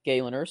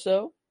 Galen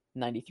Erso,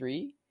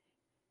 93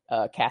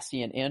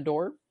 Cassian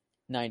Andor,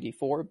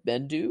 94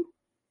 Bendu,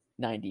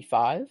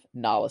 95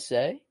 Nala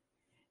Se,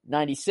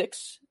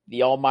 96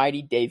 the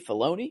almighty Dave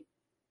Filoni,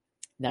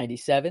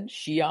 97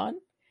 Shion,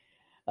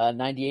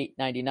 98,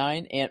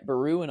 99, Aunt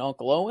Beru and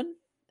Uncle Owen.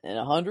 And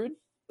 100,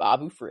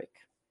 Babu Frick.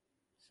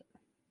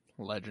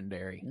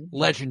 Legendary. Mhm.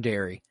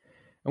 Legendary.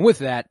 And with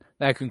that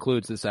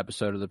concludes this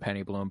episode of the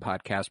Penny Bloom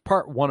Podcast,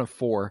 part 1 of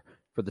 4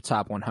 for the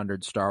top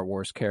 100 Star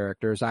Wars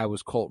characters. I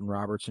was Colton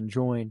Robertson,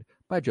 joined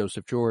by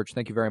Joseph George.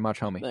 Thank you very much,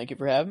 homie. Thank you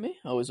for having me.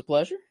 Always a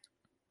pleasure.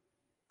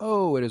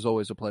 Oh, it is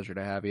always a pleasure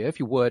to have you. If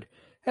you would,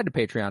 head to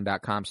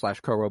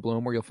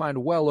patreon.com/CoroBloom, where you'll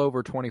find well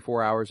over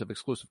 24 hours of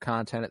exclusive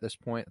content at this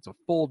point. It's a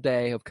full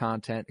day of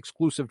content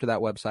exclusive to that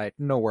website,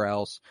 nowhere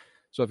else.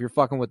 So if you're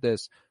fucking with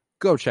this,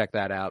 go check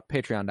that out.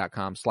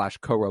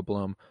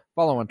 Patreon.com/CoroBloom.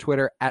 Follow on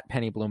Twitter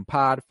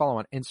 @PennyBloomPod. Follow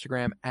on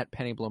Instagram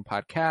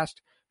 @PennyBloomPodcast.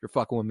 If you're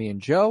fucking with me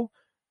and Joe,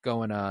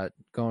 go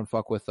and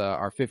fuck with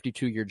our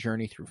 52-year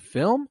journey through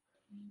film,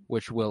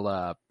 which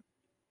will,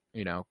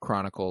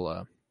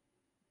 chronicle.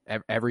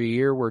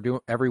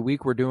 Every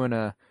week we're doing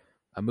a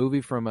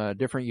movie from a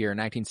different year,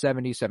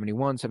 1970,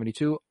 71,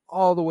 72,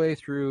 all the way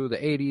through the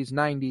 80s,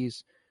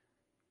 90s,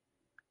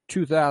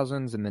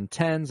 2000s, and then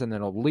 10s, and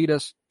then it'll lead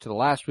us to the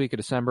last week of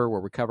December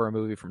where we cover a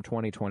movie from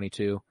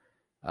 2022.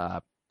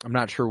 I'm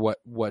not sure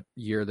what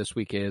year this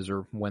week is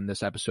or when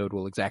this episode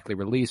will exactly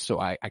release, so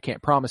I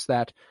can't promise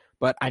that.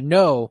 But I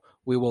know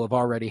we will have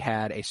already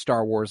had a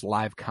Star Wars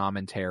live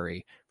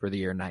commentary for the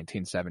year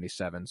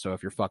 1977. So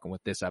if you're fucking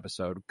with this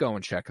episode, go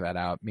and check that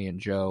out. Me and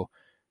Joe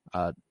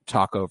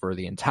talk over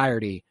the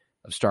entirety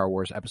of Star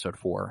Wars Episode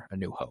 4, A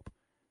New Hope,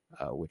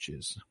 which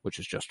is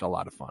just a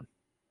lot of fun.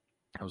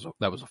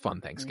 That was a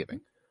fun Thanksgiving.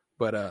 Mm-hmm.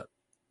 But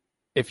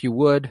if you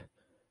would,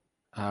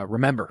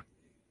 remember,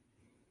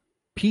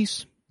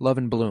 peace, love,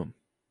 and bloom.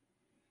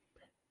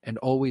 And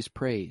always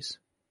praise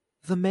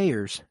the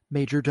mayor's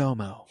major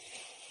domo.